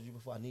I told you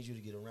before, I need you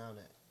to get around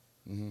that.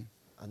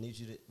 I need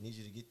you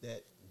to get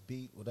that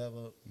beat,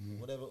 whatever,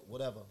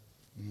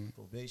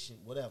 probation,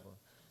 whatever,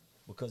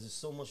 because there's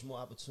so much more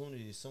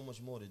opportunity, there's so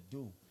much more to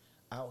do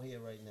out here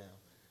right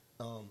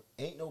now.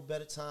 Ain't no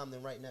better time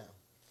than right now.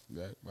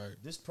 Right.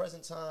 This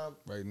present time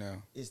right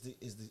now is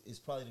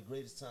probably the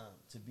greatest time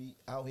to be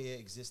out here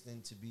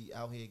existing, to be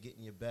out here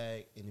getting your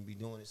bag and to be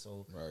doing it.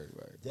 So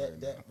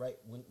right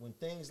when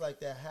things like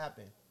that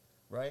happen,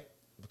 right?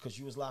 Because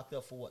you was locked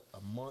up for what,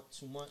 a month,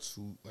 2 months?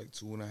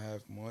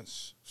 2.5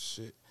 months.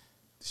 Shit.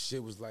 The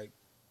shit was like,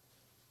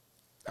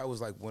 that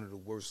was like one of the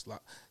worst.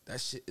 That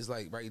shit is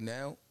like right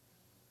now,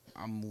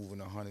 I'm moving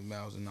 100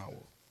 miles an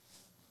hour.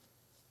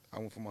 I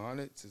went from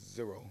 100 to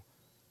 0.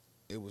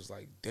 It was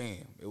like,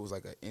 damn. It was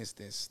like an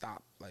instant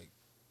stop. Like,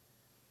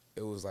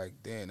 it was like,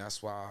 damn.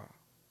 That's why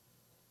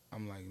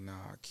I'm like,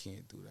 nah, I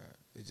can't do that.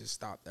 It just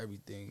stopped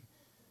everything.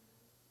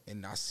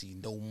 And I see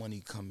no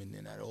money coming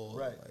in at all.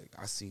 Right. Like,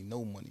 I see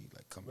no money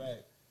like coming in.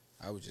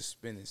 I was just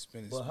spinning.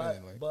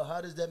 But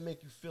how does that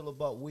make you feel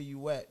about where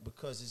you at?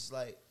 Because it's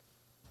like,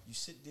 you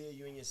sit there,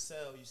 you in your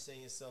cell, you saying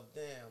to yourself,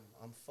 damn,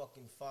 I'm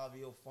fucking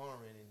Fivio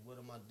foreign, and what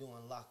am I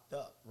doing locked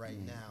up right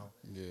now?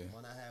 Yeah.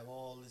 When I have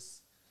all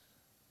this,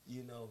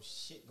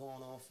 shit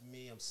going on for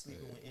me. I'm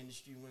sleeping with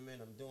industry women.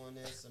 I'm doing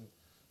this.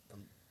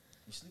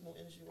 You sleep with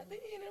industry women? I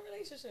think you're in a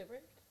relationship,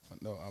 right?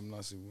 No, I'm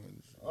not sleeping with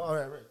industry. Oh,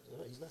 right.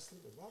 He's not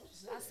sleeping. Why would you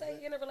say that? I say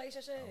you're in a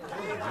relationship.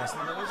 He's not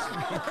sleeping.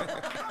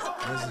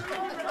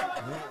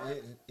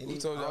 Who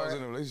told you I was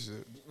in a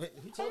relationship?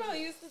 You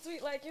used to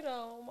tweet like,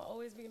 I'm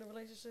always be in a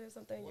relationship,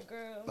 something your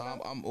girl. No,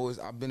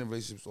 I've been in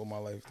relationships all my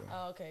life though.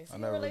 Oh, okay. So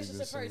you're a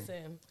relationship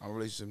person. I'm a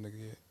relationship nigga,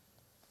 yeah.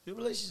 You're a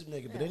relationship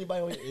nigga, but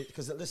anybody,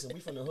 because listen, we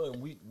from the hood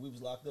and we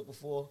was locked up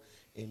before,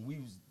 and we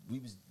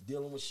was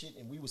dealing with shit,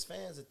 and we was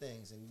fans of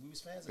things, and we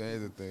was fans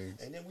of things.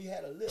 And then we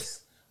had a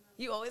list.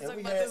 You always talk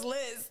about this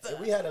list. And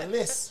we had a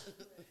list,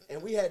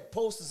 and we had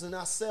posters in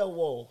our cell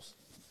walls.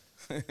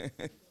 He's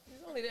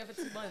only there for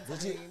 2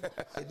 months.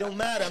 It don't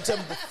matter. I'm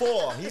telling you,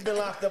 before. He's been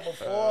locked up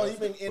before. He's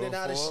been in and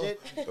out of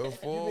shit.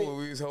 Before, when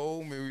we was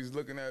home and we was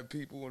looking at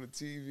people on the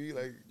TV,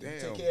 like,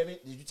 damn. Did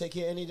you take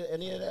care of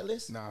any of that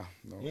list? Nah,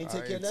 no. You ain't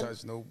take I care of ain't that?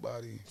 touch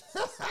nobody.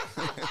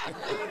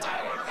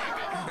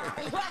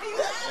 Why you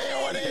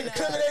laughing? Want to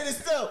incriminate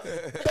himself.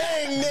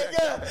 Bang,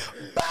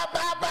 nigga. Bow,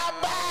 bow, bow,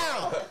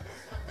 bow.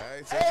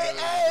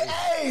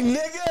 Hey,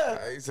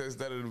 nigga. I ain't touched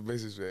none of the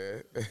bitches,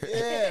 man.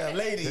 Yeah,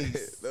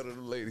 ladies. None of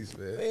the ladies,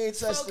 man. We ain't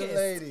touched the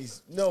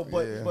ladies. No,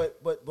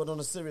 but on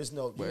a serious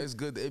note. But it's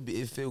good.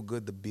 It feel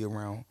good to be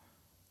around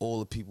all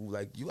the people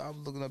like you. I was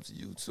looking up to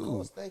you too. Of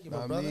course, thank you,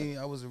 my brother. I mean,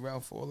 I was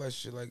around for all that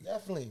shit. Like,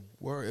 definitely.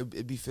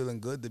 It be feeling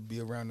good to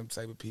be around them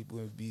type of people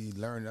and be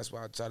learning. That's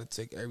why I try to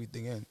take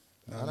everything in.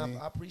 You know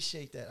I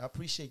appreciate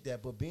that.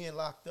 But being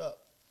locked up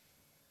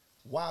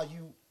while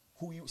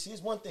see,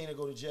 it's one thing to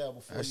go to jail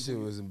before. That shit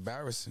was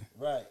embarrassing.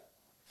 Right.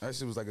 That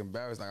shit was like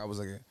embarrassing. Like I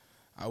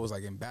was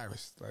like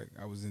embarrassed. Like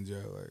I was in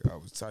jail. Like I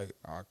was tight.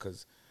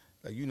 Cause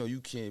like you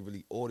can't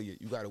really order it.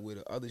 You gotta wear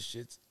the other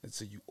shits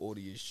until you order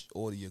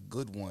your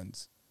good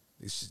ones.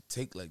 It should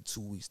take like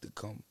 2 weeks to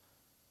come,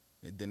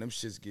 and then them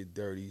shits get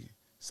dirty.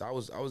 So I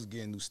was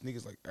getting new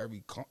sneakers like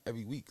every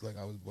week. Like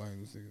I was buying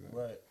new sneakers.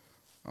 Right.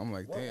 I'm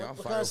like, damn, I'm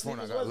 5'4"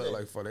 I gotta look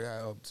like for they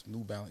had some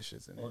New Balance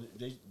shits in there.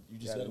 You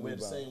just gotta wear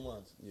the same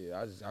ones. Yeah,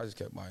 I just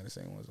kept buying the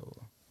same ones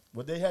over.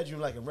 But they had you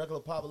like in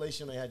regular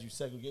population. They had you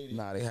segregated.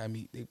 Nah,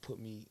 they put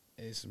me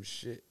in some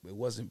shit. It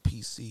wasn't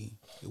PC.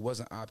 It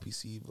wasn't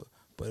IPC,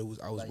 but it was.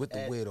 I was like with the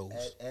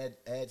weirdos.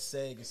 Ad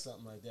seg or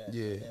something like that.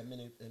 Yeah.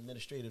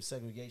 Administrative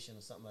segregation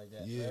or something like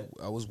that. Yeah, right?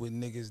 I was with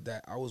niggas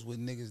that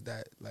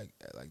like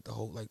the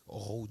whole like a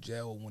whole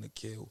jail want to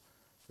kill.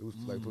 It was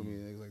like put me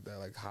in niggas like that,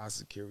 like high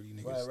security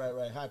niggas.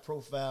 Right. High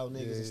profile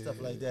niggas and stuff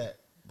like that.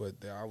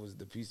 But I was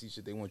the PC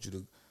shit. They want you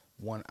to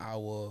 1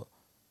 hour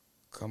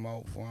come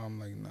out for. I'm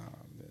like, nah,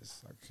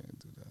 miss, I can't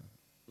do that.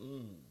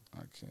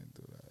 I can't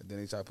do that. And then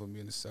they try to put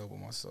me in the cell by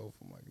myself.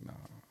 I'm like, nah,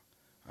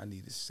 I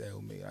need a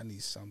cellmate. I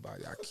need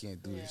somebody. I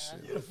can't do this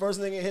shit. You're the first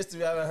nigga in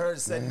history I ever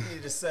heard say you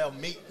needed to sell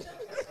meat.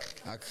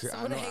 I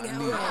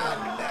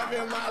never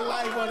in my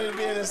life wanted to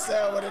be in a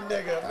cell with a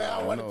nigga. Man,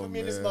 I want to put me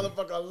in this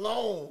motherfucker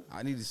alone.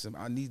 I need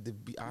to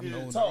be. I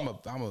know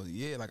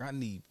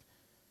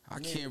I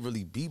can't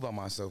really be by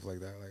myself like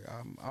that. Like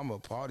I'm a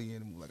party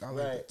animal. Like I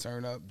like to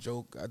turn up,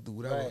 joke. I do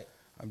whatever. Right.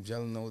 I'm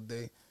gelling all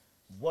day.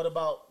 What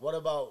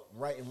about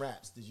writing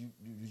raps? Did you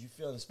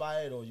feel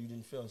inspired or you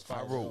didn't feel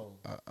inspired? I wrote.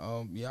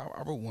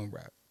 I wrote one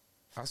rap.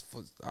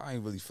 I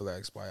ain't really feel that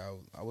inspired.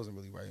 I wasn't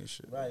really writing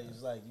shit. Right,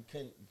 it's like you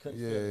couldn't feel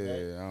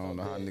it, right? I don't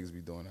know how niggas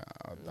be doing that.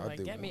 I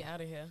did get me out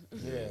of here.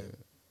 Yeah.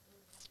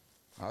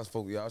 I was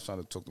trying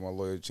to talk to my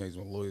lawyer, change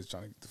my lawyers,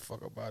 trying to get the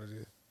fuck up out of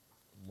there.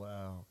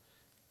 Wow.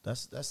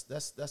 That's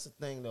the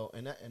thing though.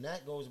 And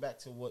that goes back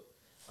to what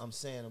I'm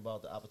saying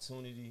about the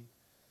opportunity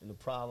and the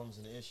problems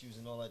and the issues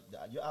and all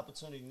that. Your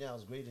opportunity now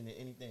is greater than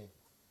anything.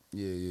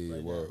 Yeah.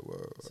 Right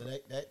Word. So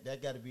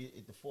that got to be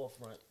at the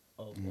forefront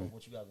of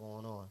what you got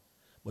going on.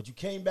 But you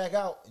came back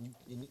out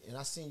and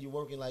I seen you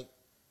working like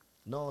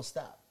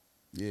nonstop.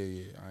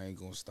 Yeah. I ain't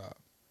gonna stop.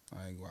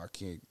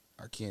 I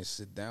I can't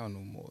sit down no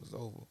more. It's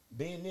over.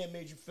 Being there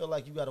made you feel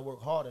like you got to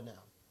work harder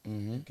now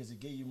because it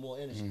gave you more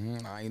energy.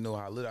 I ain't know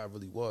how lit I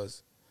really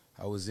was.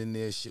 I was in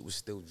there, shit was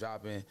still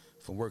dropping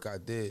from work I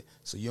did.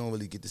 So you don't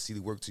really get to see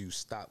the work till you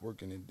stop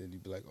working, and then you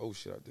be like, oh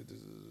shit, I did this.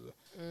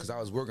 Because I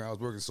was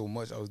working so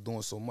much, I was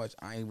doing so much,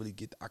 I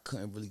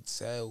couldn't really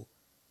tell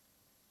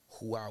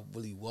who I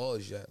really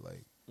was yet.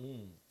 Like,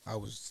 I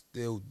was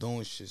still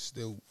doing shit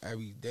still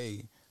every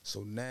day.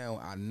 So now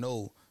I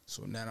know.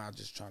 So now I'm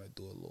just trying to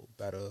do a little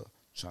better,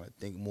 trying to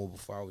think more.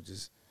 Before I would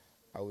just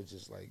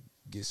like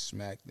get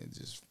smacked and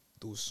just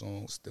do a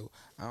song still.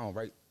 I don't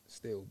write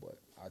still, but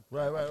I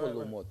put a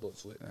little more thought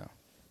to it now.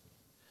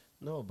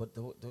 No, but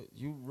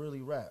you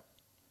really rap.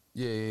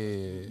 Yeah.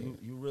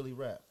 You really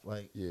rap.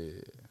 Like,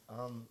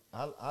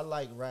 I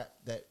like rap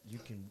that you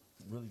can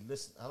really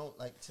listen. I don't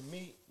like, to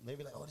me,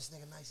 maybe like, oh, this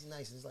nigga nice. And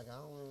it's like, I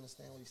don't really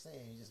understand what he's saying.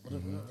 He just,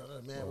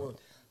 man, well,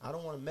 I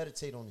don't want to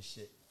meditate on this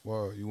shit.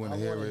 Well, you want to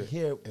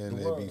hear it and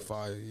it be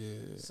fire,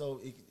 yeah. So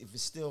if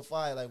it's still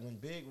fire, like when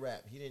Big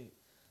rap,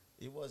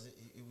 it was,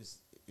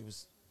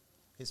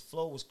 his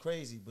flow was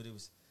crazy, but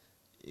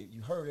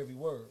you heard every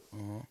word.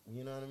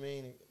 You know what I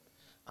mean?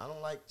 I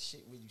don't like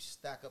shit where you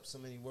stack up so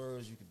many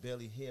words you can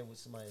barely hear what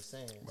somebody's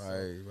saying.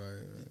 Right.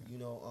 You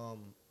know,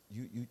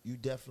 you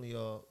definitely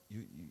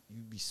you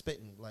be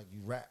spitting like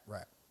you rap.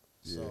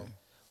 Yeah. So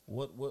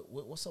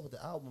what's up with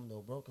the album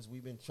though, bro? Because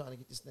we've been trying to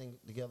get this thing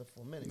together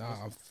for a minute.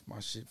 Nah, my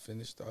shit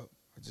finished up.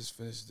 I just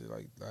finished it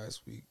like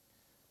last week.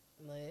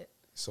 Lit.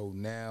 So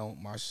now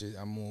my shit,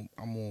 I'm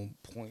on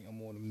point.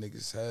 I'm on them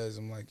niggas' heads.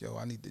 I'm like, yo,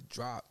 I need to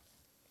drop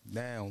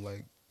now.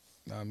 Like,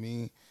 you know what I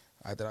mean?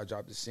 After I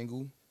dropped the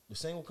single. The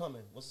single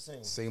coming. What's the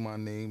single? Say My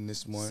Name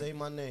this month. Say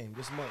My Name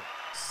this month.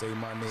 Say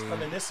My Name. It's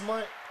coming this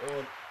month, or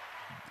it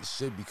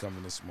should be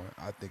coming this month.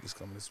 I think it's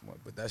coming this month.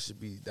 But that should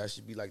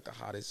be like the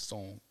hottest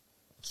song,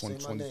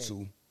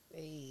 2022.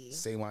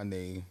 Say My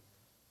Name.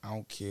 I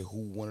don't care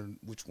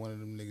which one of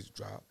them niggas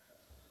drop.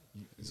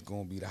 It's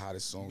gonna be the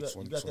hottest song.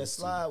 You got that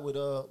slide with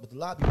the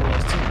Lobby Boys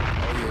too.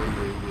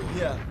 Oh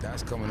yeah.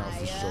 That's coming out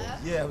for sure.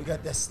 Yeah, we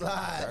got that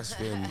slide. That's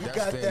family. We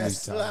got that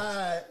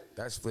slide.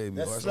 That's family.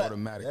 That's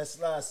automatic. That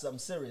slide something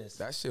serious.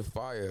 That shit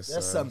fire.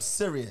 That's something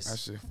serious. That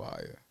shit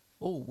fire.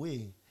 Oh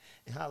and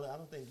Holly, I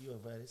don't think you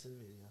invited to the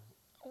video.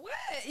 What?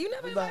 You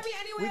never invite me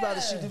anywhere. We about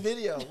to shoot the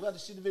video. We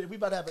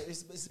about to have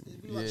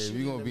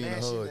we gonna be in the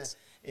hoods.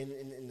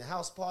 In the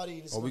house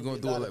party. Oh, we gonna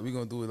do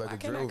it like a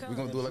drill. We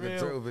gonna do it like a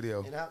drill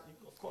video.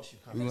 Of course you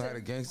come. We gonna have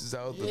the gangsters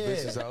out, the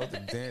bitches out, the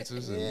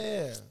dancers.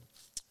 And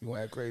we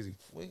gonna act crazy.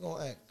 We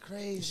gonna act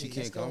crazy. She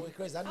can't come.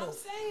 Crazy. I know. I'm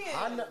saying.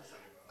 I know.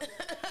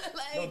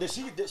 Like, no, did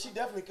she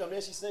definitely come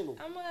in? She's single.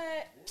 I'm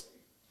like,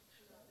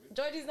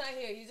 Georgie's not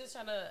here. He's just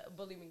trying to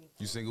bully me.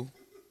 You single?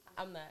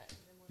 I'm not.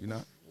 You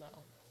not? No.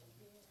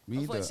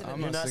 Me either.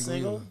 I'm You're not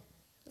single either.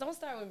 Don't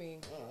start with me.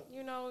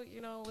 You know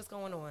what's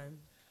going on.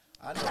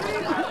 I know.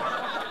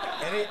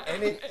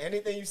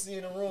 Anything you see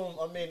in the room,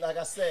 I mean, like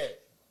I said,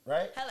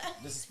 right? Hello.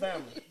 This is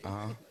family.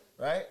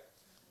 Right?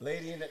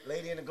 Lady in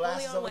the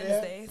glasses Only on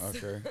over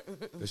Wednesdays. there.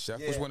 Okay. The chef.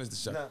 Which one is the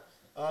chef?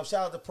 Nah,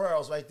 shout out to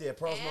Pearls right there.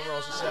 Pearls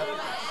Monroe,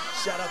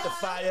 shout out to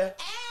Fire.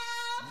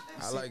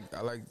 I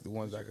like the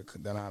ones that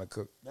know how to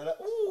cook.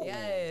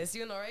 Yes,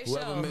 you know, right?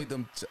 Whoever made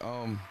them,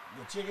 the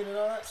chicken and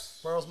all that.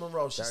 Pearls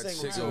Monroe, she's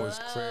single. That chicken was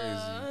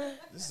crazy.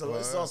 This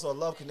is also a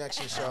love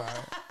connection show.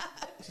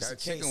 That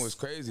chicken was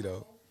crazy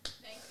though.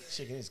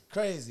 Chicken is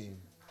crazy.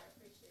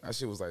 That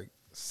shit was like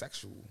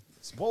sexual.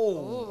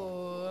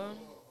 Whoa.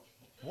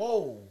 Ooh.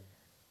 Whoa.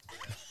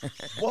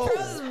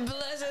 Blushing.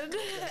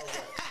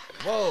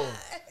 Whoa.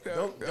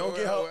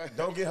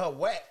 Don't get her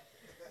wet.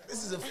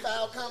 This is a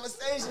foul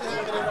conversation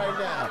happening right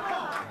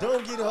now.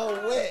 Don't get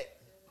her wet.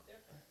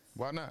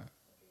 Why not?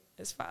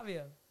 It's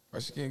Fivio. Why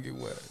she can't get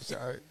wet? She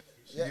all right.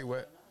 She get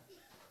wet.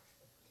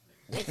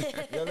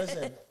 Yo,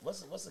 listen,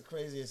 what's the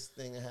craziest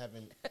thing that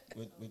happened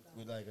with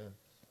like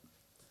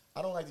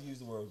I don't like to use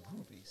the word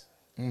groupies.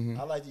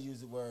 I like to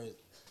use the word,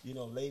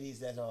 ladies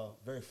that are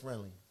very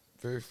friendly.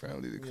 Very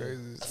friendly, the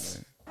craziest,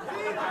 man.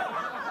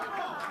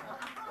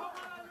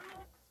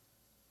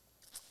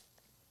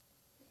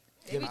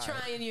 They be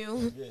trying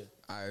you. Yeah.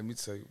 All right, let me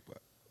tell you,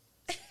 but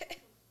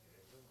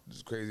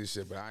this crazy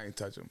shit, but I ain't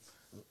touch them.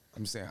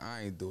 I'm saying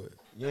I ain't do it.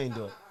 You ain't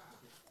do it.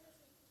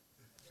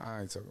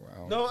 I ain't talking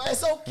about. No,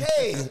 it's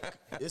okay.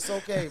 It's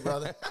okay,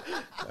 brother.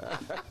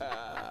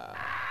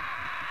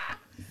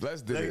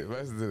 Bless did it.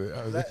 Bless did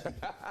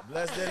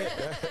it.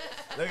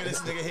 Look at this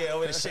nigga here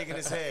over there shaking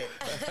his head.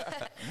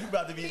 You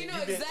about to be. You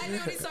know exactly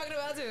what he's talking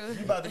about too.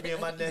 You about to be in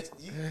my next.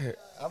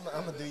 I'm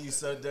gonna do you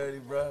so dirty,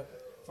 bro.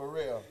 For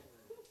real.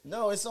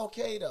 No, it's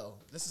okay though.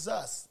 This is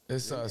us.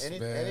 It's us,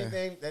 man.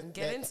 Anything that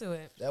Get into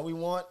it that we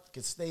want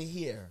can stay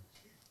here.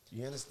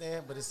 You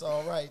understand? But it's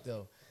all right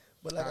though.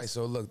 But like all right,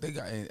 so look, they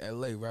got in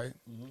L.A., right?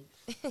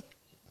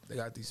 They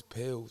got these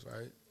pills,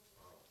 right?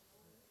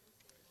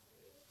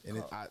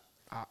 And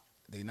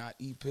they not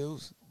eat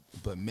pills,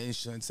 but men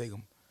shouldn't take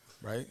them,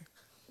 right?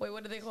 Wait,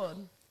 what are they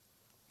called?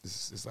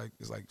 It's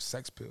like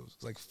sex pills.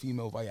 It's like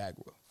female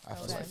Viagra.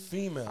 it's like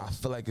female. I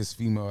feel like it's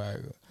female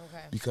Viagra.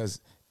 Okay. Because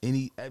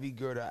every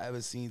girl that I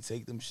ever seen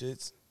take them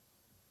shits,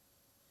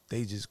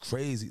 they just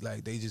crazy.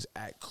 Like, they just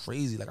act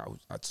crazy. Like, I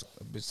was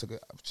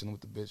chilling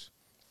with the bitch.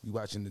 We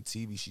watching the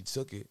TV. She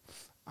took it.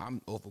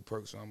 I'm off a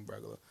perk, so I'm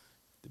regular.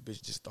 The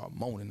bitch just started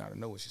moaning out of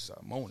nowhere. She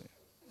started moaning.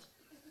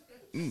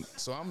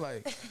 So I'm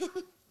like,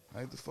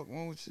 what the fuck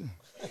wrong with you?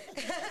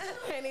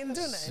 I ain't even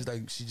do nothing. She's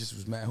like, she just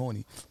was mad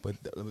horny. But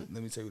let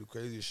me tell you the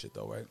craziest shit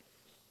though, right?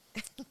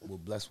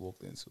 What Bless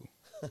walked into,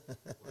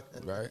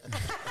 right?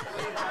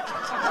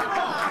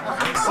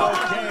 It's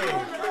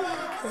okay.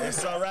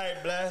 It's all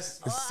right,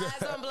 Bless. All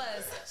eyes on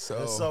Bless.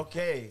 So It's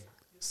okay.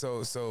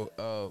 So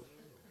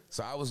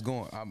I was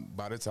going.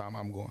 By the time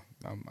I'm going,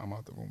 I'm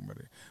out the room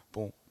ready.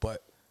 Boom.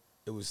 But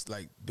it was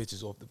like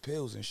bitches off the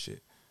pills and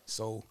shit.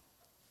 So,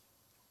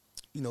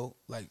 you know,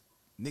 like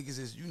niggas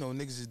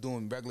is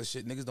doing regular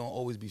shit. Niggas don't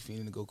always be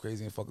feeling to go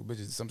crazy and fucking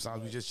bitches.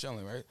 Sometimes we just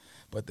chilling, right?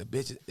 But the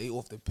bitches, they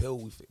off the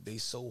pill. They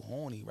so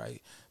horny,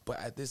 right? But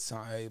at this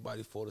time,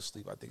 everybody fall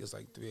asleep. I think it's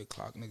like 3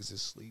 o'clock. Niggas is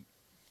asleep.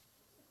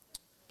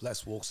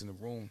 Bless walks in the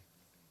room,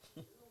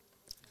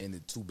 and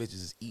the two bitches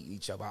is eating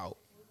each other out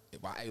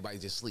while everybody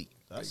just sleep.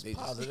 That's like,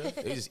 positive.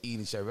 They just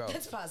eating each other out.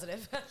 That's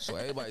positive. So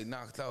everybody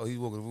knocked out. He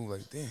walking in the room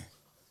like, damn,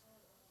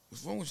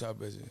 what's wrong with y'all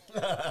bitches?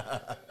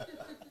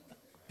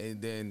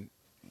 And then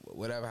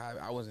whatever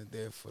happened, I wasn't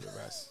there for the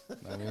rest. You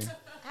know what I mean?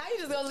 How you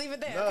just gonna leave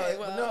it there? No, Okay,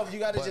 well. no, you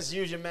got to just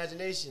use your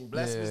imagination.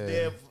 Bless was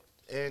there,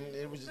 and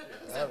it was just,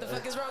 What the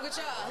fuck is wrong with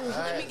y'all?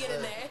 Let me get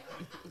in there.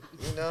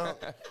 you know.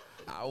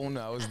 I don't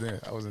know. I was there.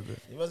 I wasn't there.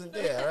 He wasn't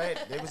there, right?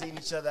 They was eating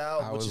each other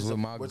out. I was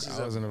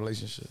in a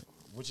relationship.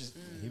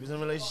 He was in a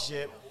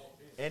relationship,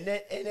 and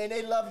then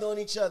they loved on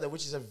each other,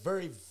 which is a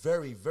very,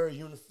 very, very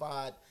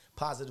unified,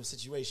 positive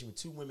situation. When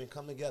two women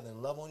come together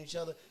and love on each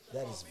other,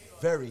 that is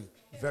very,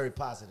 very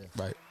positive.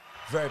 Right.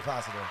 Very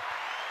positive.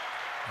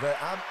 But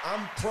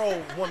I'm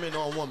pro woman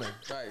on woman.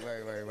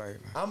 Right.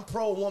 I'm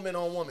pro woman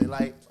on woman.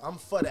 Like, I'm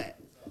for that.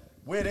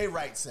 Where they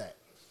rights at?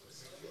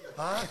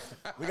 Huh?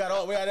 We got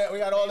all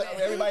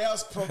everybody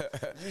else pro,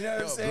 you know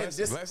what I'm saying?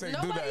 Bless ain't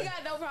Nobody do that.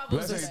 got no problem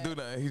Bless with ain't that. do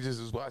that. He just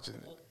was watching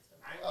it.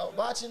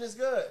 Watching is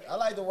good. I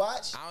like to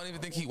watch. I don't even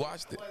think he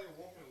watched it.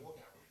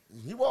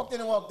 He walked in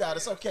and walked out.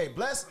 It's okay.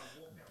 Bless,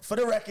 for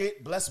the record,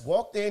 Bless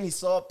walked in. He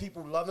saw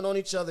people loving on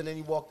each other, and then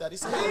he walked out. He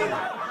said, hey.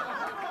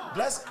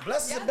 Bless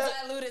is Y'all a better.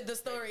 diluted the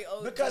story.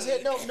 OG. Because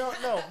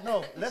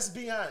no. Let's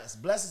be honest.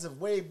 Bless is a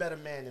way better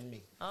man than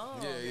me. Oh.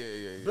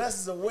 Yeah. Bless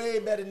is a way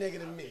better nigga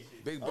than me.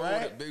 Big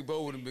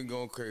Bo would have been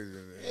going crazy.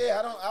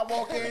 Yeah, I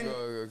walk in.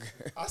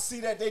 I see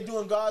that they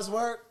doing God's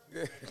work.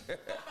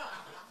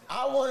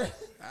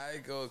 I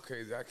ain't going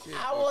crazy.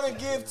 I want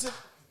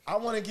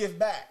to give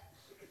back.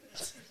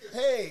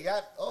 Hey,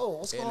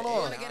 what's going on?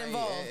 wanna get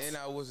involved. And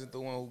I wasn't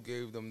the one who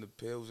gave them the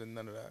pills and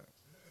none of that.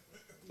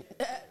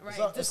 Right.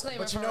 So, Disclaimer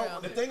but you for know,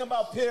 real. the thing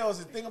about pills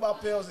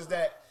is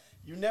that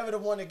you're never the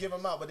one to give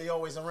them out, but they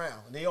always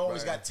around. And they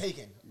always got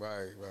taken.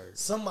 Right.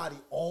 Somebody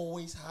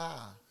always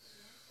high.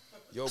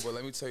 Yo, but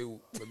let me tell you,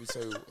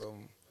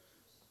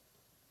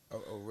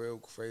 a real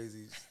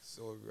crazy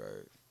story,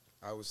 right?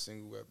 I was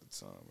single at the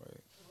time,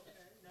 right?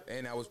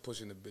 And I was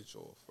pushing the bitch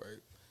off, right?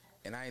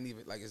 And I ain't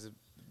even, like, as a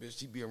bitch,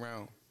 she be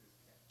around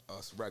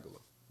us regular,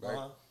 right?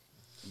 Uh-huh.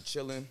 We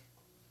chilling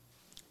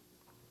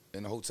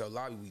in the hotel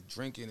lobby, we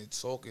drinking and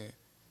talking,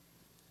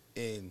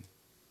 and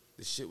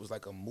the shit was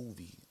like a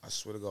movie. I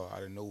swear to God,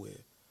 out of nowhere.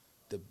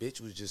 The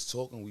bitch was just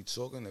talking, the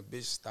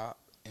bitch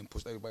stopped and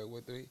pushed everybody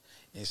with her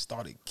and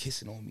started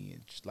kissing on me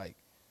and just like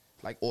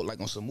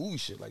on some movie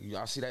shit. Like,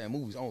 I see that in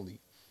movies only.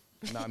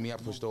 You know what I mean? I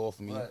pushed her off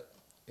of me. Right.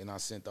 And I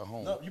sent her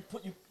home. No,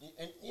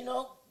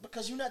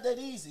 because you're not that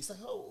easy. It's like,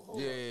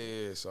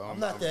 yeah. So I'm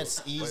not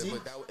that easy.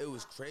 But it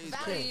was crazy.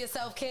 Value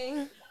yourself,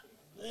 King.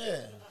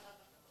 Yeah.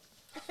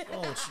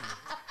 What's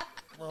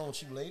wrong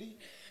with you, lady?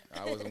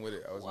 I wasn't with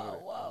it.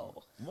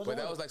 Whoa. But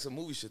that was like some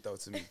movie shit though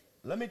to me.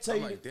 Let me tell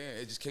you. Like, damn,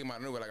 it just came out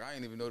of nowhere. Like, I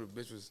didn't even know the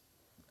bitch was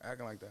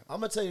acting like that.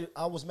 I'm gonna tell you,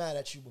 I was mad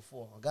at you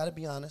before. I gotta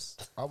be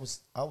honest. I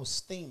was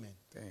steaming.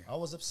 Damn. I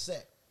was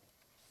upset.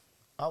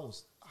 I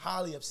was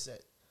highly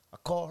upset. I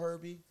called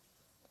Herbie.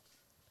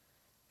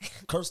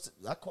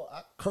 I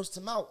cursed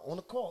him out on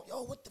the call.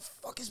 Yo, what the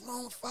fuck is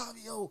wrong with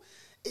Fivio?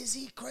 Is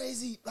he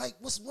crazy? Like,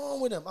 what's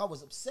wrong with him? I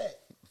was upset.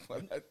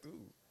 What did I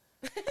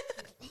do?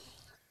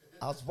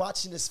 I was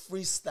watching this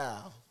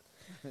freestyle,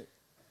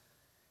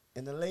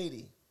 and the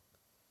lady,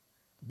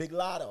 Big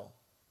Lotto,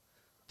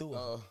 threw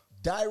a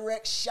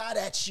direct shot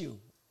at you.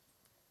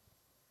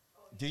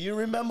 Do you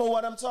remember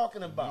what I'm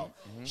talking about?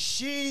 Mm-hmm.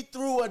 She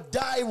threw a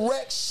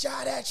direct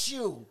shot at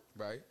you.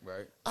 Right.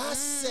 I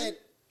said,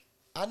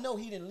 I know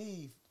he didn't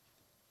leave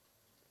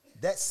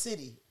that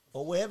city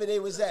or wherever they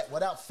was at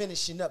without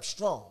finishing up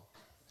strong.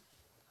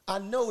 I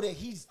know that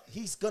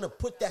he's gonna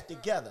put that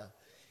together.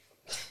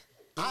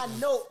 I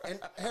know, and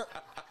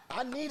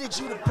I needed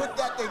you to put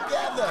that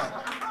together.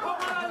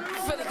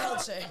 For the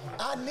culture.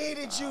 I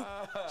needed you.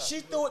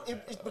 She threw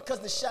it because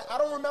the shot, I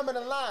don't remember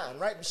the line,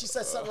 right? But she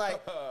said something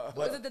like,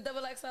 was it the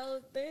double XL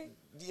thing?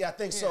 Yeah, I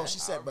think so. She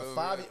said, but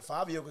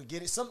Fivio could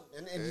get it.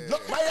 And he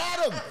looked right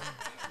at him.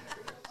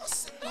 I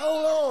said,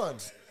 hold on.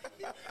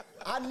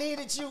 I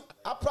needed you.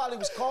 I probably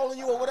was calling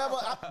you or whatever,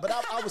 but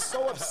I was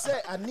so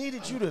upset. I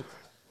needed you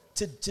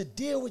to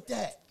deal with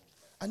that.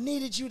 I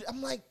needed you.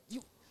 I'm like,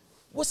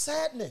 what's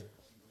happening?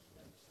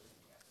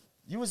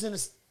 You was in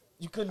this.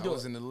 You couldn't do it. I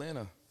was in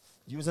Atlanta.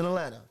 You was in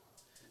Atlanta.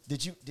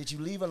 Did you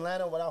leave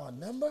Atlanta without her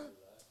number?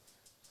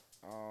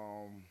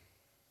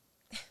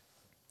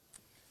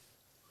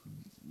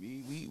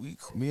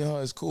 Me and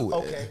her is cool.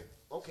 Okay.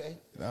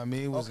 Nah, I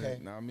mean, it was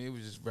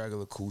just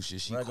regular cool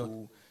shit. She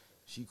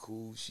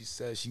cool. She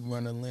said she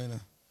run Atlanta.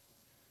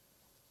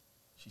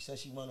 She said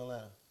she run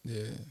Atlanta.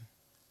 Yeah.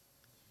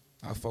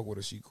 I fuck with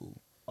her. She cool.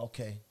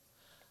 Okay.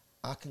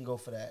 I can go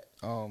for that.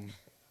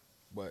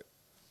 But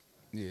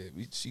yeah,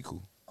 she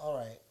cool. All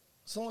right.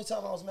 It's the only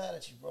time I was mad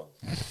at you, bro.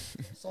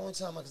 It's the only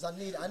time because I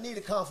need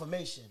a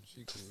confirmation.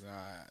 She cool.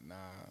 I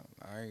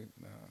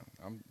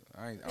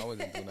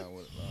wasn't do nothing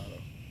with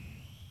Lotto.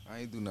 I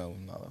ain't do nothing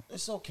with Lotto.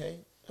 It's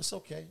okay.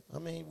 I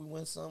mean, we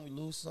win some, we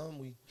lose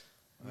some.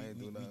 I ain't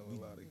do nothing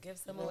with Lotto. Give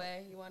some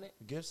away. You want it?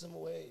 Give some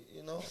away.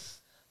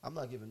 I'm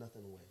not giving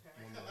nothing away.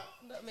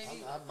 No,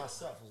 maybe I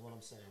myself is what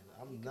I'm saying.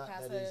 I'm not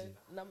pass that easy.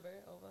 Number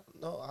over.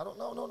 No, I don't.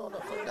 No.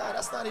 Fuck that.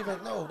 That's not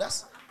even. No,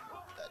 that's.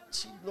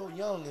 She a little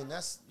young, and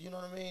that's, you know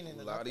what I mean.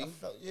 And I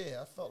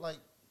felt like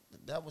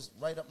that was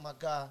right up my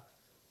guy.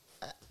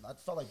 I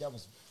felt like that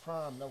was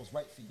prime. That was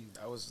right for you.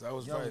 That was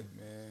young, right,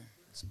 man.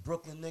 It's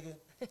Brooklyn nigga.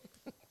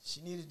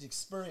 She needed the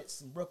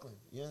experience in Brooklyn.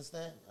 You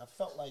understand? I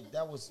felt like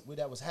that was where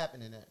that was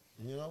happening at.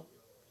 You know.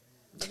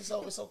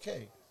 It's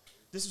okay.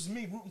 This was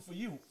me rooting for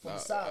you from the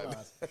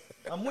sidelines.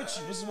 I'm with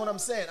you. This is what I'm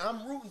saying.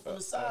 I'm rooting from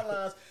the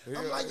sidelines.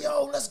 I'm like,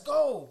 yo, let's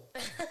go.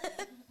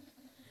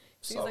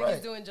 Seems like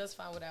he's doing just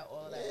fine without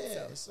all that.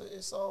 Yeah, so.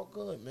 It's all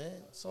good,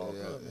 man. It's all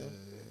good, man.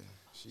 Yeah.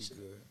 She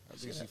good. I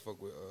think she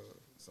fuck with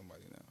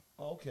somebody now.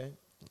 Oh, okay.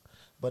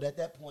 But at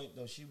that point,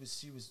 though, she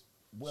was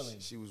willing.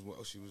 She was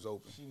open. She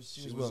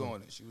was willing.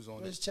 on it. She was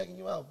on it. Just checking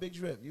you out. Big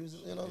drip. You was,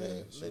 you know what I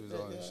mean? She was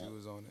on it. She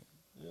was on it.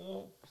 You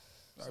know?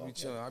 I be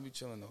chilling. I be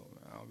chilling though,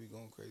 man. I don't be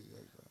going crazy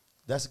like that.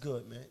 That's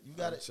good, man. You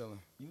got it. Chilling.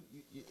 You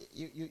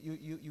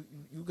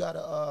got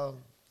a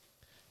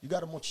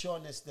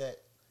matureness that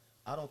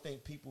I don't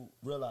think people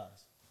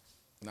realize.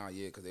 Nah,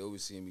 yeah, because they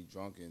always seeing me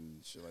drunk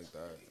and shit like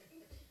that.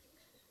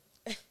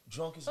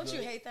 Drunk is Don't good.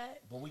 you hate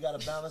that? But we got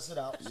to balance it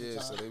out. Yeah,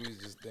 so they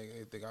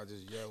think I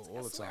just yell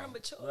all the time. I'm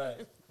mature.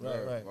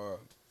 Right.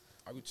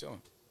 I be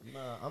chilling.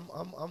 Nah,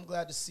 I'm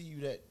glad to see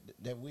you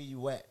that where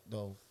you at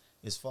though,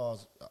 as far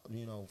as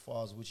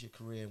with your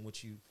career and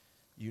what you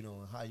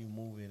know, and how you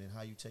moving and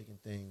how you taking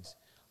things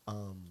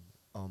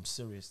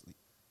seriously.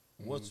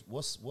 Mm-hmm.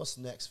 What's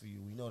next for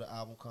you? We know the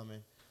album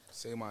coming.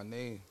 Say My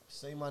Name.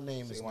 Say My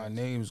Name. Say My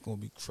Name is gonna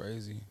be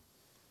crazy.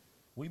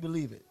 We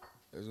believe it.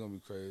 It's gonna be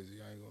crazy.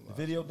 I ain't gonna lie. The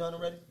video done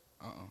already?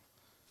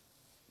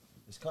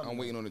 It's coming. I'm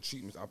waiting on the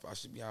treatments. I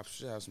should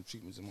have some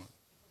treatments in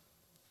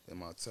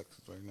my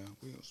Texas right now.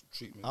 We have some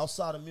treatments.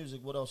 Outside of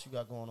music, what else you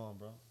got going on,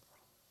 bro?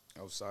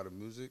 Outside of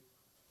music,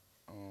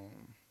 I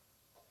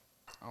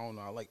don't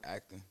know. I like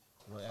acting.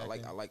 I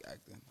like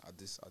acting. I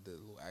did a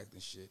little acting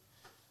shit.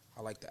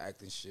 I like the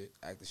acting shit.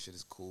 Acting shit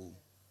is cool.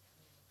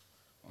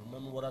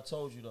 Remember what I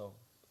told you though.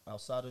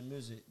 Outside of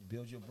music,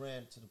 build your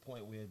brand to the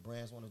point where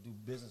brands want to do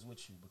business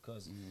with you,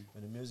 because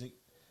when the music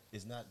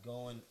is not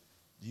going,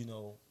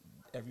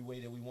 every way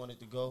that we want it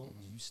to go,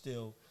 you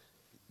still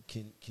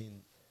can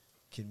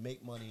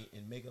make money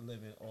and make a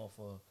living off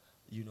of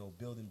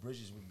building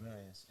bridges with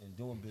brands and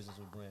doing business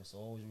with brands. So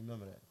always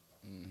remember that.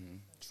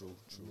 True.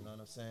 You know what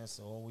I'm saying?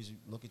 So always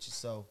look at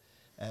yourself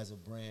as a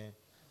brand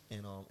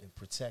and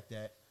protect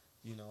that,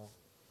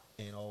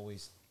 and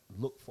always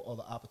look for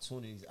other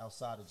opportunities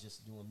outside of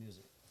just doing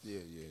music.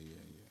 Yeah.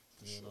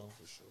 For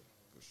sure.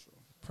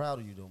 Proud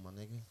of you though, my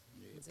nigga.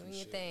 Yeah, doing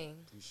your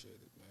thing. Appreciate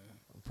it, man.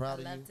 I'm proud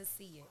of you. I love to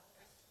see it.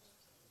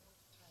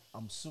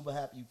 I'm super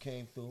happy you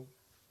came through.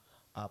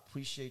 I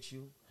appreciate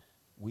you.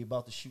 We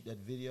about to shoot that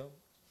video.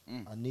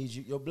 I need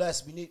you. Yo,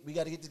 Bless, we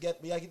gotta get together.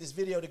 We gotta get this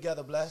video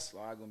together, Bless.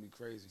 Slide gonna be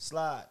crazy.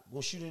 Slide.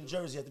 We'll shoot it in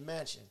Jersey at the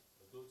mansion.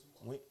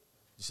 You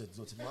should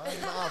do it tomorrow. I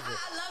love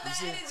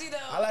that energy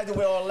though. I like to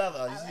wear all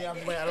leather. You see,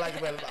 I like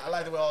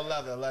to wear all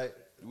leather. Like,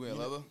 you wear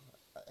leather?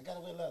 I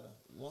gotta wear leather.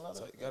 You want leather?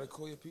 So you gotta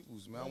call your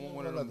peoples, man. I want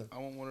one of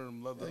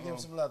them leather. Give him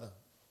some leather.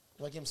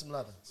 Give him some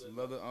leather. Some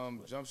leather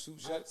jumpsuit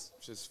shirts.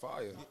 Just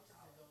fire.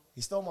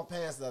 He stole my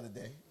pants the other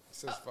day. It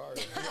says fire.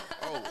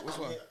 Oh, which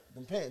one?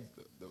 Them pants.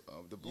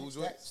 The blue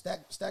joints?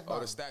 Stack Oh,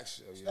 the stack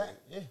shit.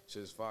 Yeah.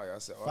 Shit's fire. I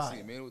said, fire. I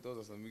see a man with those.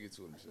 I said, let me get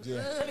to them. Yeah.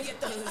 Let me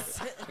get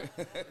those.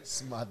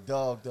 It's my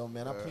dog, though,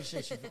 man. I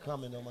appreciate you for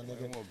coming, though, my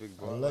nigga. Come on, big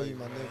boy. I love you,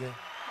 my nigga.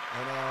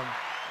 And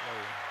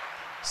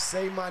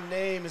Say My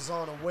Name is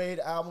on the way.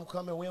 The album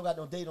coming. We don't got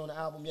no date on the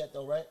album yet,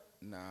 though, right?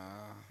 Nah.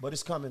 But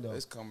it's coming, though.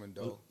 It's coming,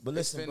 though. But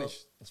listen, it's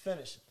finished. Bro, it's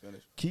finished.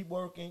 Keep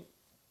working.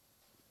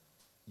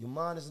 Your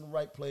mind is in the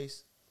right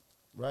place,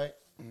 right?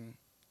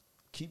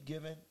 Keep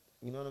giving.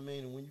 You know what I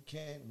mean? And when you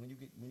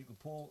can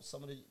pull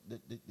some of the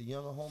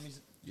younger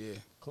homies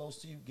close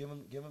to you, give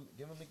them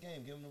the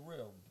game, give them the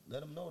real.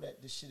 Let them know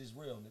that this shit is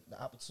real. The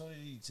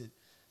opportunity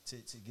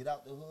to get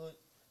out the hood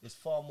is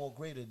far more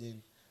greater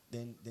than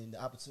the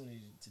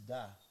opportunity to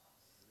die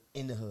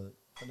in the hood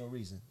for no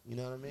reason. You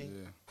know what I mean?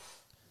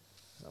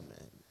 Yeah. Oh,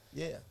 man.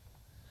 Yeah.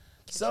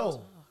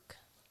 So,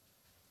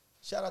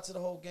 shout out to the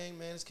whole gang,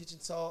 man. It's Kitchen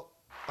Talk.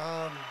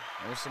 I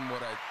want some more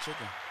of that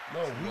chicken.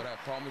 No, some more of that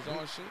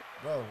Parmesan shit.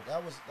 Bro,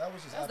 that was just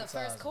That was the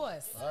first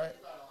course. All right?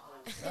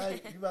 Now you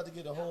about to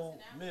get a whole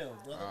meal,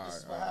 brother. This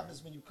is what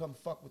happens when you come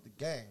fuck with the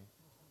gang.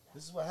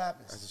 This is what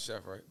happens. That's the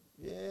chef, right?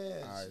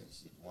 Yeah, All right.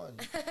 she won.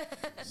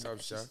 What's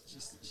up, chef?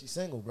 She's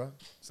single, bro.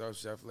 What's up,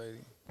 chef lady?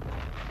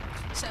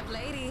 Chef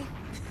lady.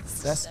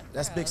 That's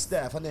Chef Big Pearls.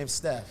 Steph. Her name's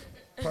Steph.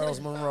 Pearls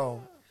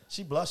Monroe.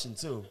 She blushing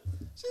too.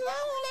 She's like,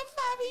 I want that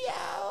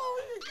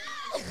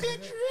Fivio. A big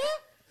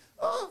drip.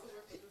 Oh,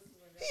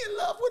 he in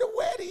love with a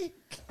weddie.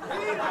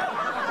 He in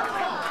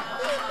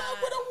love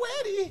with a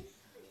weddie.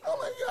 Oh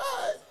my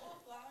God.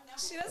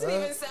 She doesn't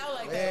even sound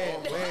like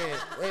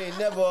that. We ain't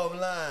never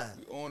offline.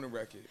 We on the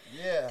record.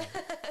 Yeah.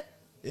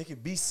 It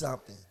could be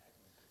something.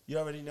 You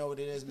already know what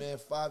it is, man.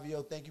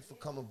 Fivio, thank you for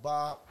coming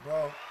by,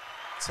 bro.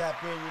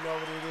 Tap in, you know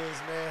what it is,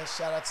 man.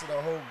 Shout out to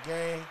the whole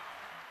gang.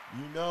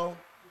 You know,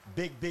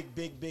 big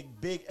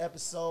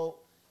episode.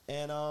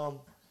 And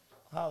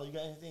Holly, you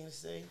got anything to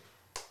say?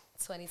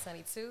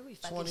 2022. We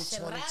fucking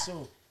shit up.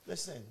 2022.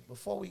 Listen,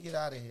 before we get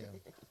out of here,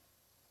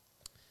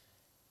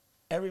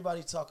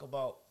 everybody talk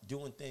about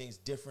doing things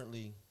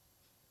differently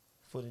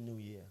for the new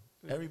year.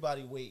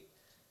 Everybody wait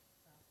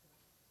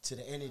to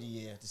the end of the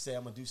year to say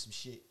I'm gonna do some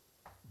shit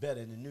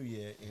better in the new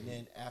year, and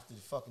then after the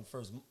fucking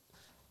first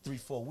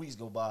 3-4 weeks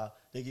go by,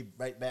 they get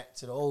right back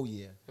to the old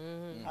year.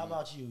 How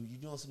about you? You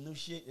doing some new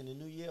shit in the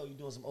new year, or you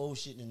doing some old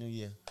shit in the new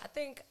year? I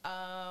think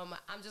I'm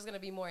just gonna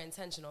be more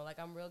intentional. Like,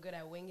 I'm real good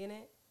at winging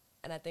it,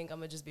 and I think I'm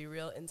gonna just be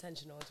real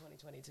intentional in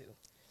 2022.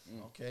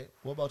 Okay.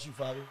 What about you,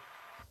 Fabio?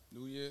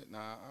 New year?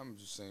 Nah, I'm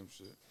just same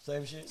shit.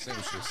 Same shit? Same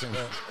shit. Same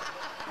shit.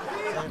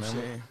 Same shit.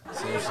 Man,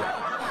 same shit.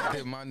 I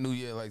did my new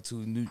year like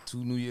two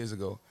New Years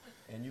ago.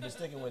 And you been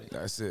sticking with it?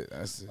 That's it. All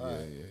Yeah,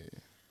 right. yeah.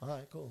 All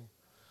right, cool.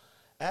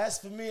 As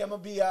for me, I'm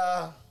going to be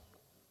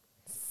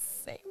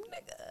Same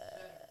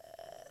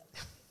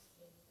nigga.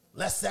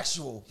 less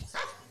sexual.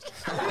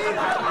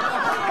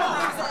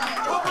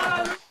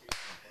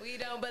 We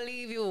don't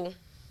believe you.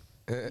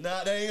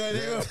 Nah, that ain't going to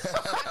do.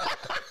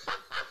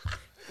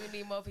 We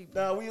need more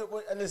people. Nah, we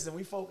listen,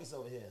 we focus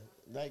over here.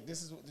 Like,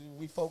 this is,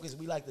 we focus,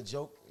 we like to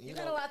joke. You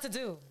got a lot to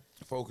do.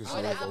 Focus. You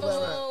in like album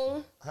focus.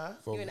 mode. Huh?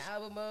 You in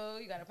album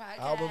mode. You got a podcast.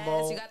 Album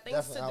mode. You got things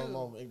Definitely to album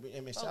do.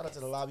 mode. And shout out to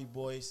the Lobby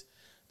Boys.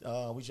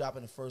 We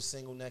dropping the first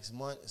single next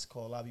month. It's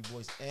called Lobby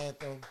Boys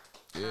Anthem.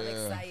 Yeah. I'm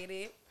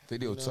excited.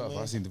 Video You know tough. what I mean?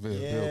 I seen the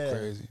video. Yeah, Video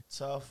crazy.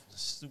 tough,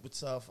 super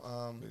tough.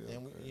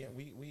 And Video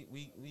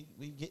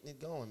we getting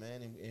it going,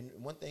 man. And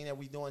one thing that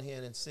we doing here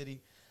in the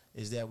city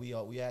is that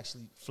we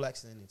actually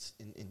flexing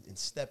and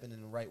stepping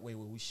in the right way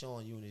where we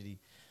showing unity.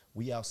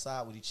 We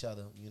outside with each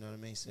other, you know what I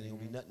mean? So there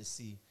gonna be nothing to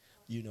see,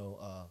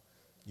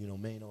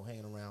 Maino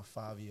hanging around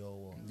Fivio,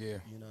 or Yeah.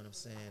 you know what I'm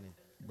saying? And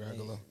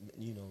Regular.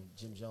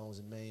 Jim Jones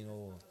and Maino,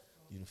 or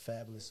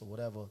Fabulous or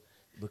whatever,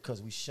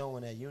 because we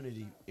showing that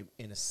unity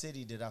in a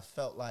city that I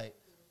felt like.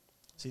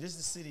 See, this is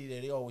the city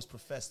that they always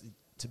profess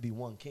to be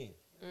one king,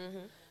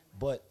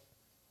 but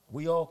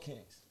we all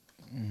kings.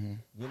 You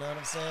know what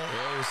I'm saying? They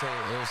always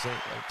say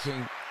like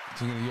King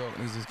of New York.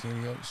 Niggas is King of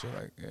New York. Shit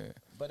like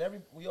But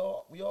we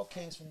all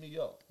kings from New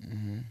York.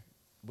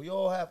 We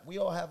all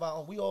have our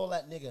own. We all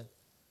that nigga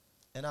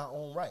in our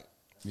own right.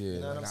 Yeah, You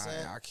know what I'm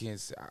saying? I can't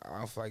say. I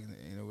don't feel like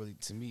really.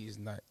 To me, it's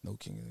not no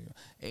King of New York.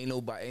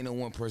 Ain't no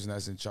one person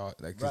that's in charge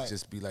that could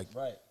just be like.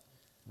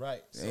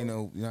 Right. So, Ain't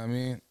no, you know what I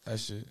mean? That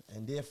shit.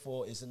 and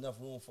therefore, it's enough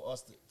room for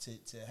us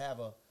to have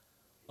a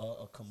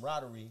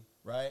camaraderie,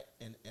 right?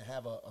 And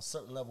have a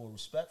certain level of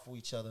respect for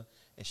each other,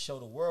 and show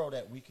the world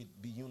that we could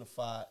be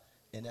unified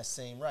in that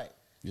same right.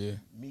 Yeah.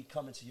 Me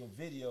coming to your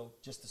video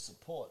just to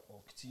support,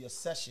 or to your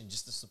session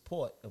just to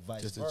support, or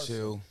vice Just versa. to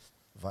chill.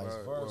 Vice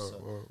versa.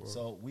 Word.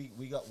 So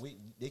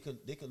they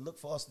could look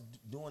for us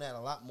doing that a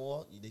lot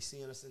more. They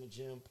seeing us in the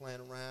gym playing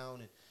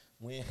around and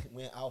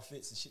wearing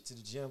outfits and shit to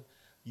the gym.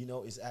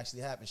 It's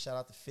actually happening. Shout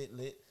out to Fit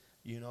Lit,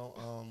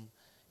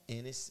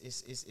 and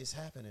it's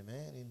happening,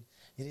 man. And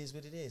it is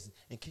what it is.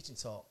 And Kitchen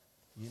Talk,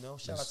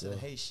 shout out to the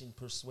Haitian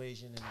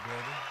persuasion in the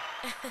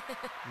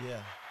building.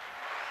 Yeah.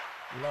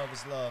 Love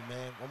is love,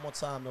 man. One more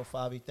time, though,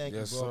 Fabi. Thank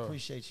Yes, you, bro. sir.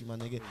 Appreciate you, my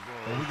nigga.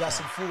 But we got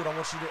some food. I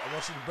want you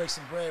to break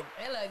some bread.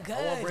 It look good.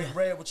 I want to break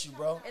bread with you,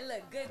 bro. It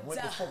look good.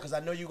 Went before, because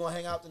I know you're going to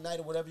hang out tonight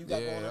or whatever you got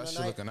going on that tonight.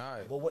 shit looking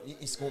alright. But what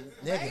it's going to,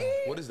 nigga.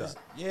 Right? What is that?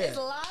 Yeah. It's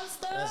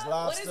lobster. That's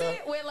What is lobster.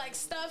 it? With like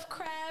stuffed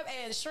crab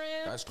and shrimp.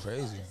 That's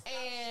crazy.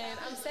 And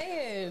I'm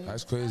saying,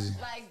 That's crazy.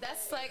 like,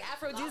 that's like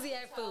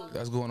aphrodisiac food.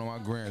 That's going on my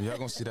gram. Y'all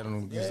gonna see that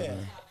on the Yeah.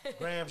 Instagram.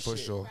 Graham For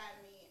shit. sure.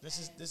 This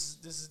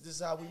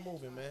is how we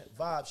moving, man.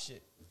 Vibe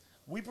shit.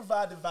 We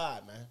provide the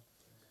vibe, man.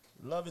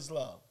 Love is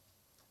love.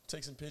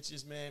 Take some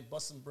pictures, man.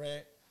 Bust some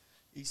bread.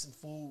 Eat some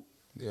food.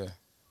 Yeah.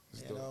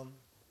 Let's do it.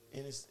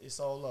 And it's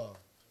all love.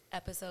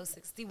 Episode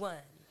 61.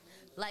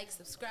 Like,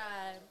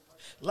 subscribe,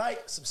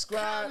 Like,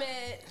 subscribe.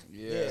 comment,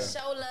 Yeah.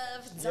 show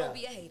love. Don't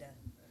be a hater.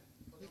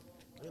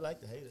 We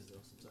like the haters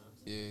though sometimes.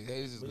 Yeah,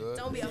 haters is good.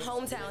 Don't be a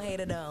hometown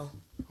hater though.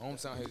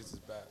 Hometown haters is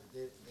bad.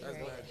 They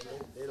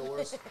the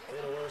worst.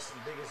 They the worst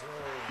and biggest one.